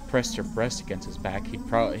 If she pressed her breast against his back, he'd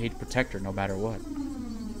protect her no matter what.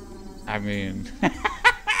 I mean...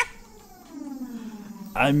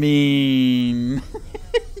 I mean...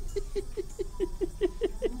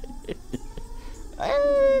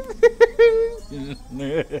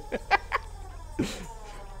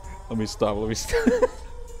 Let me stop.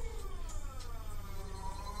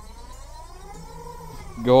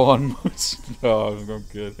 Go on. No, I'm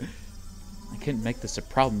good. I couldn't make this a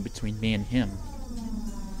problem between me and him.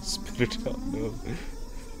 Spit it out, no.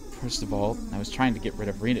 First of all, I was trying to get rid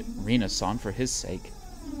of Rina-san for his sake.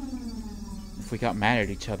 If we got mad at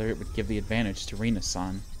each other, it would give the advantage to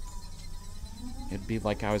Rina-san. It'd be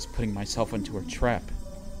like I was putting myself into her trap.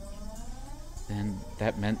 Then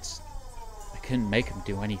that meant I couldn't make him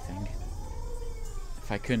do anything.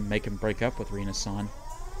 If I couldn't make him break up with Rina-san,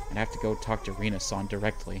 I'd have to go talk to Rina-san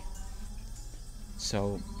directly.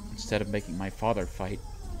 So, instead of making my father fight,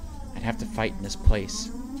 I'd have to fight in his place.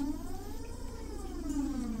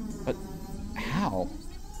 But how?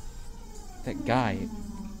 That guy,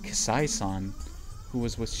 Kasai-san, who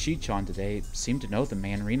was with Shi-chan today, seemed to know the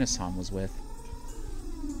man Rina-san was with.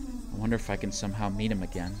 I wonder if I can somehow meet him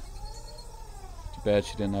again. Too bad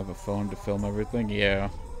she didn't have a phone to film everything. Yeah.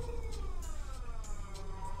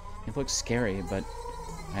 He looks scary, but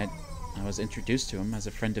I was introduced to him as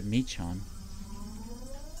a friend of Mi-chan.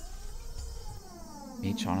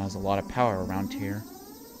 Mi-chan has a lot of power around here.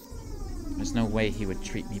 There's no way he would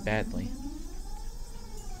treat me badly.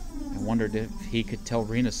 I wondered if he could tell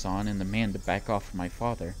Rina-san and the man to back off from my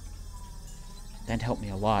father. That'd help me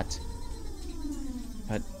a lot.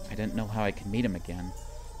 But I didn't know how I could meet him again.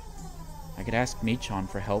 I could ask Mi-chan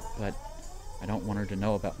for help, but I don't want her to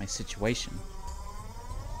know about my situation.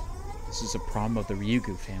 This is a problem of the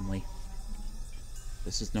Ryugu family.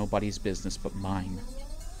 This is nobody's business but mine.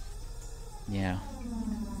 Yeah,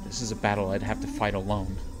 this is a battle I'd have to fight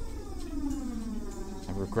alone.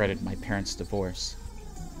 I regretted my parents' divorce.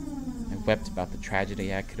 I wept about the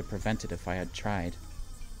tragedy I could have prevented if I had tried.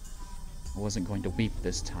 I wasn't going to weep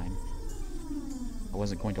this time. I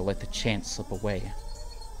wasn't going to let the chance slip away.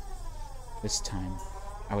 This time,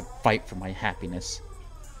 I would fight for my happiness.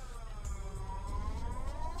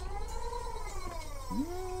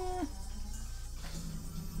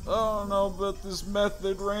 I don't know about this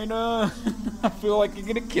method, Reina. I feel like you're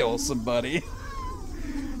gonna kill somebody.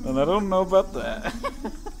 And I don't know about that.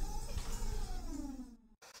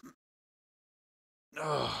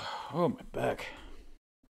 Oh, my back.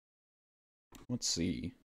 Let's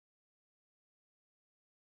see.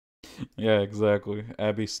 Yeah, exactly.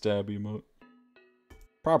 Abby stab emote.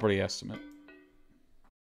 Property estimate.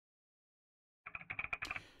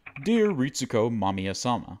 Dear Ritsuko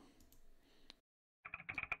Mamiya-sama,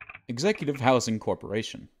 Executive Housing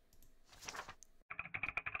Corporation.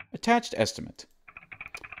 Attached estimate.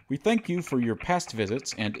 We thank you for your past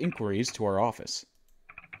visits and inquiries to our office.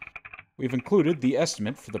 We've included the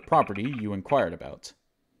estimate for the property you inquired about.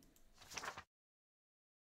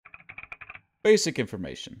 Basic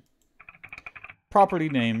information. Property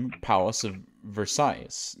name Palace of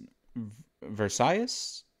Versailles.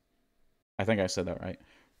 Versailles? I think I said that right.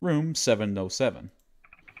 Room 707.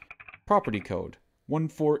 Property code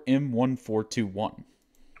 14M1421.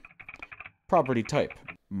 Property type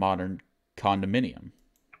modern condominium.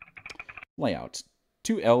 Layout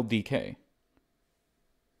 2LDK.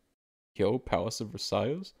 Yo, Palace of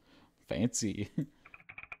Versailles? Fancy.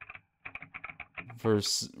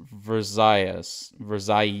 Versailles.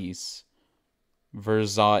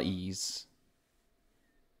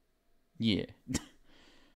 Yeah.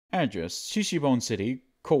 Address Shishibon City,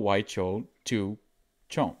 Kowaicho to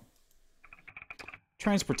Chon.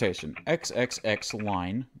 Transportation XXX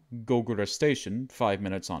line, Gogura Station, 5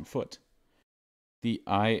 minutes on foot. The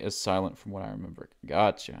I is silent from what I remember.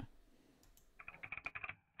 Gotcha.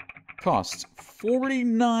 Cost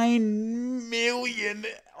 49 million.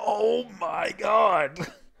 Oh my god.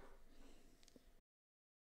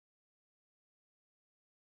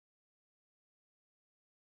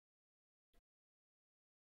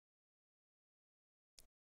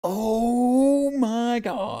 Oh my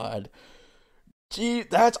god. Gee,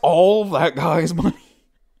 that's all that guy's money.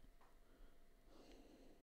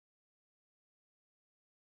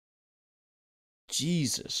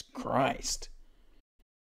 Jesus Christ.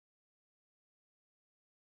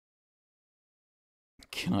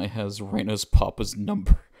 Can I has Reina's papa's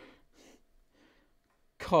number?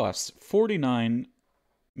 Cost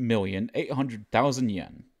 49,800,000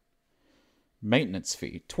 yen. Maintenance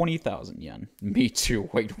fee 20,000 yen. Me too.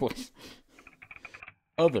 Wait, what?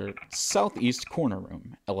 Other southeast corner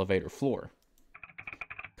room, elevator floor.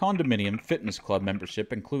 Condominium fitness club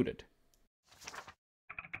membership included.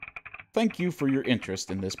 Thank you for your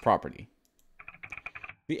interest in this property.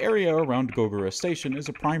 The area around Gogura Station is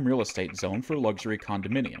a prime real estate zone for luxury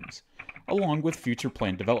condominiums, along with future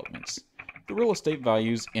planned developments. The real estate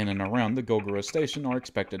values in and around the Gogura Station are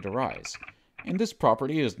expected to rise, and this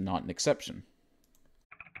property is not an exception.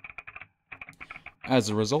 As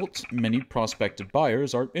a result, many prospective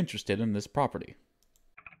buyers are interested in this property.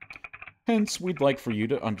 Hence, we'd like for you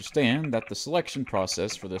to understand that the selection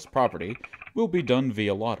process for this property will be done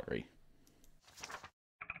via lottery.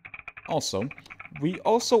 Also, we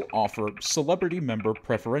also offer celebrity member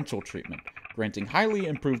preferential treatment, granting highly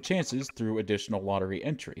improved chances through additional lottery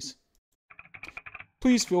entries.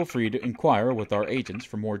 Please feel free to inquire with our agents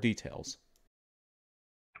for more details.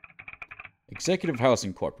 Executive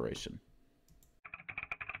Housing Corporation.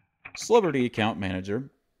 Celebrity Account Manager,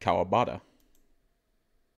 Kawabata.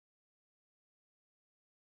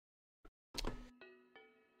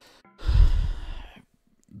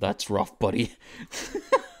 That's rough, buddy.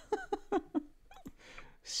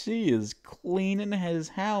 She is cleaning his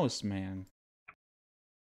house, man.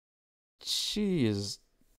 She is...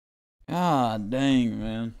 Ah, dang,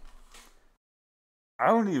 man. I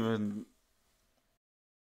don't even...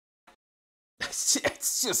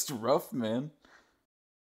 It's just rough, man.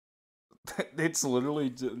 It's literally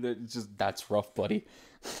just... That's rough, buddy.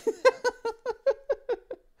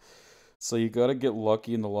 So you gotta get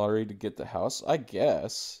lucky in the lottery to get the house? I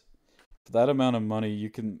guess. For that amount of money, you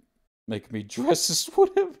can make me dress as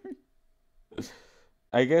whatever.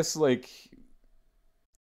 I guess, like...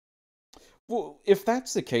 Well, if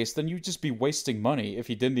that's the case, then you'd just be wasting money if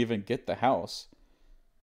you didn't even get the house.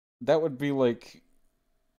 That would be, like,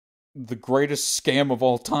 the greatest scam of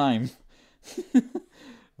all time.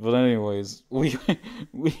 But anyways, we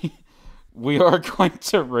are going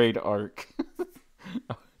to raid Ark.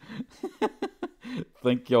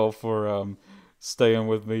 Thank y'all for staying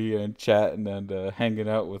with me and chatting and hanging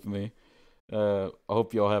out with me. I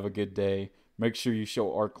hope y'all have a good day. Make sure you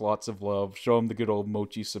show Ark lots of love. Show him the good old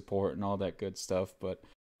mochi support and all that good stuff. But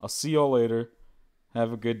I'll see y'all later.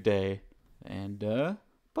 Have a good day. And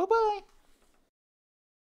bye-bye.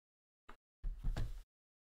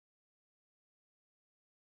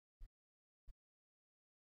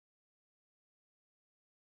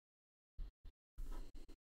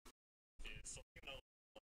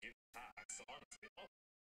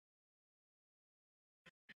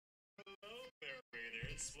 Hello there,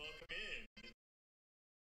 raiders. Welcome in.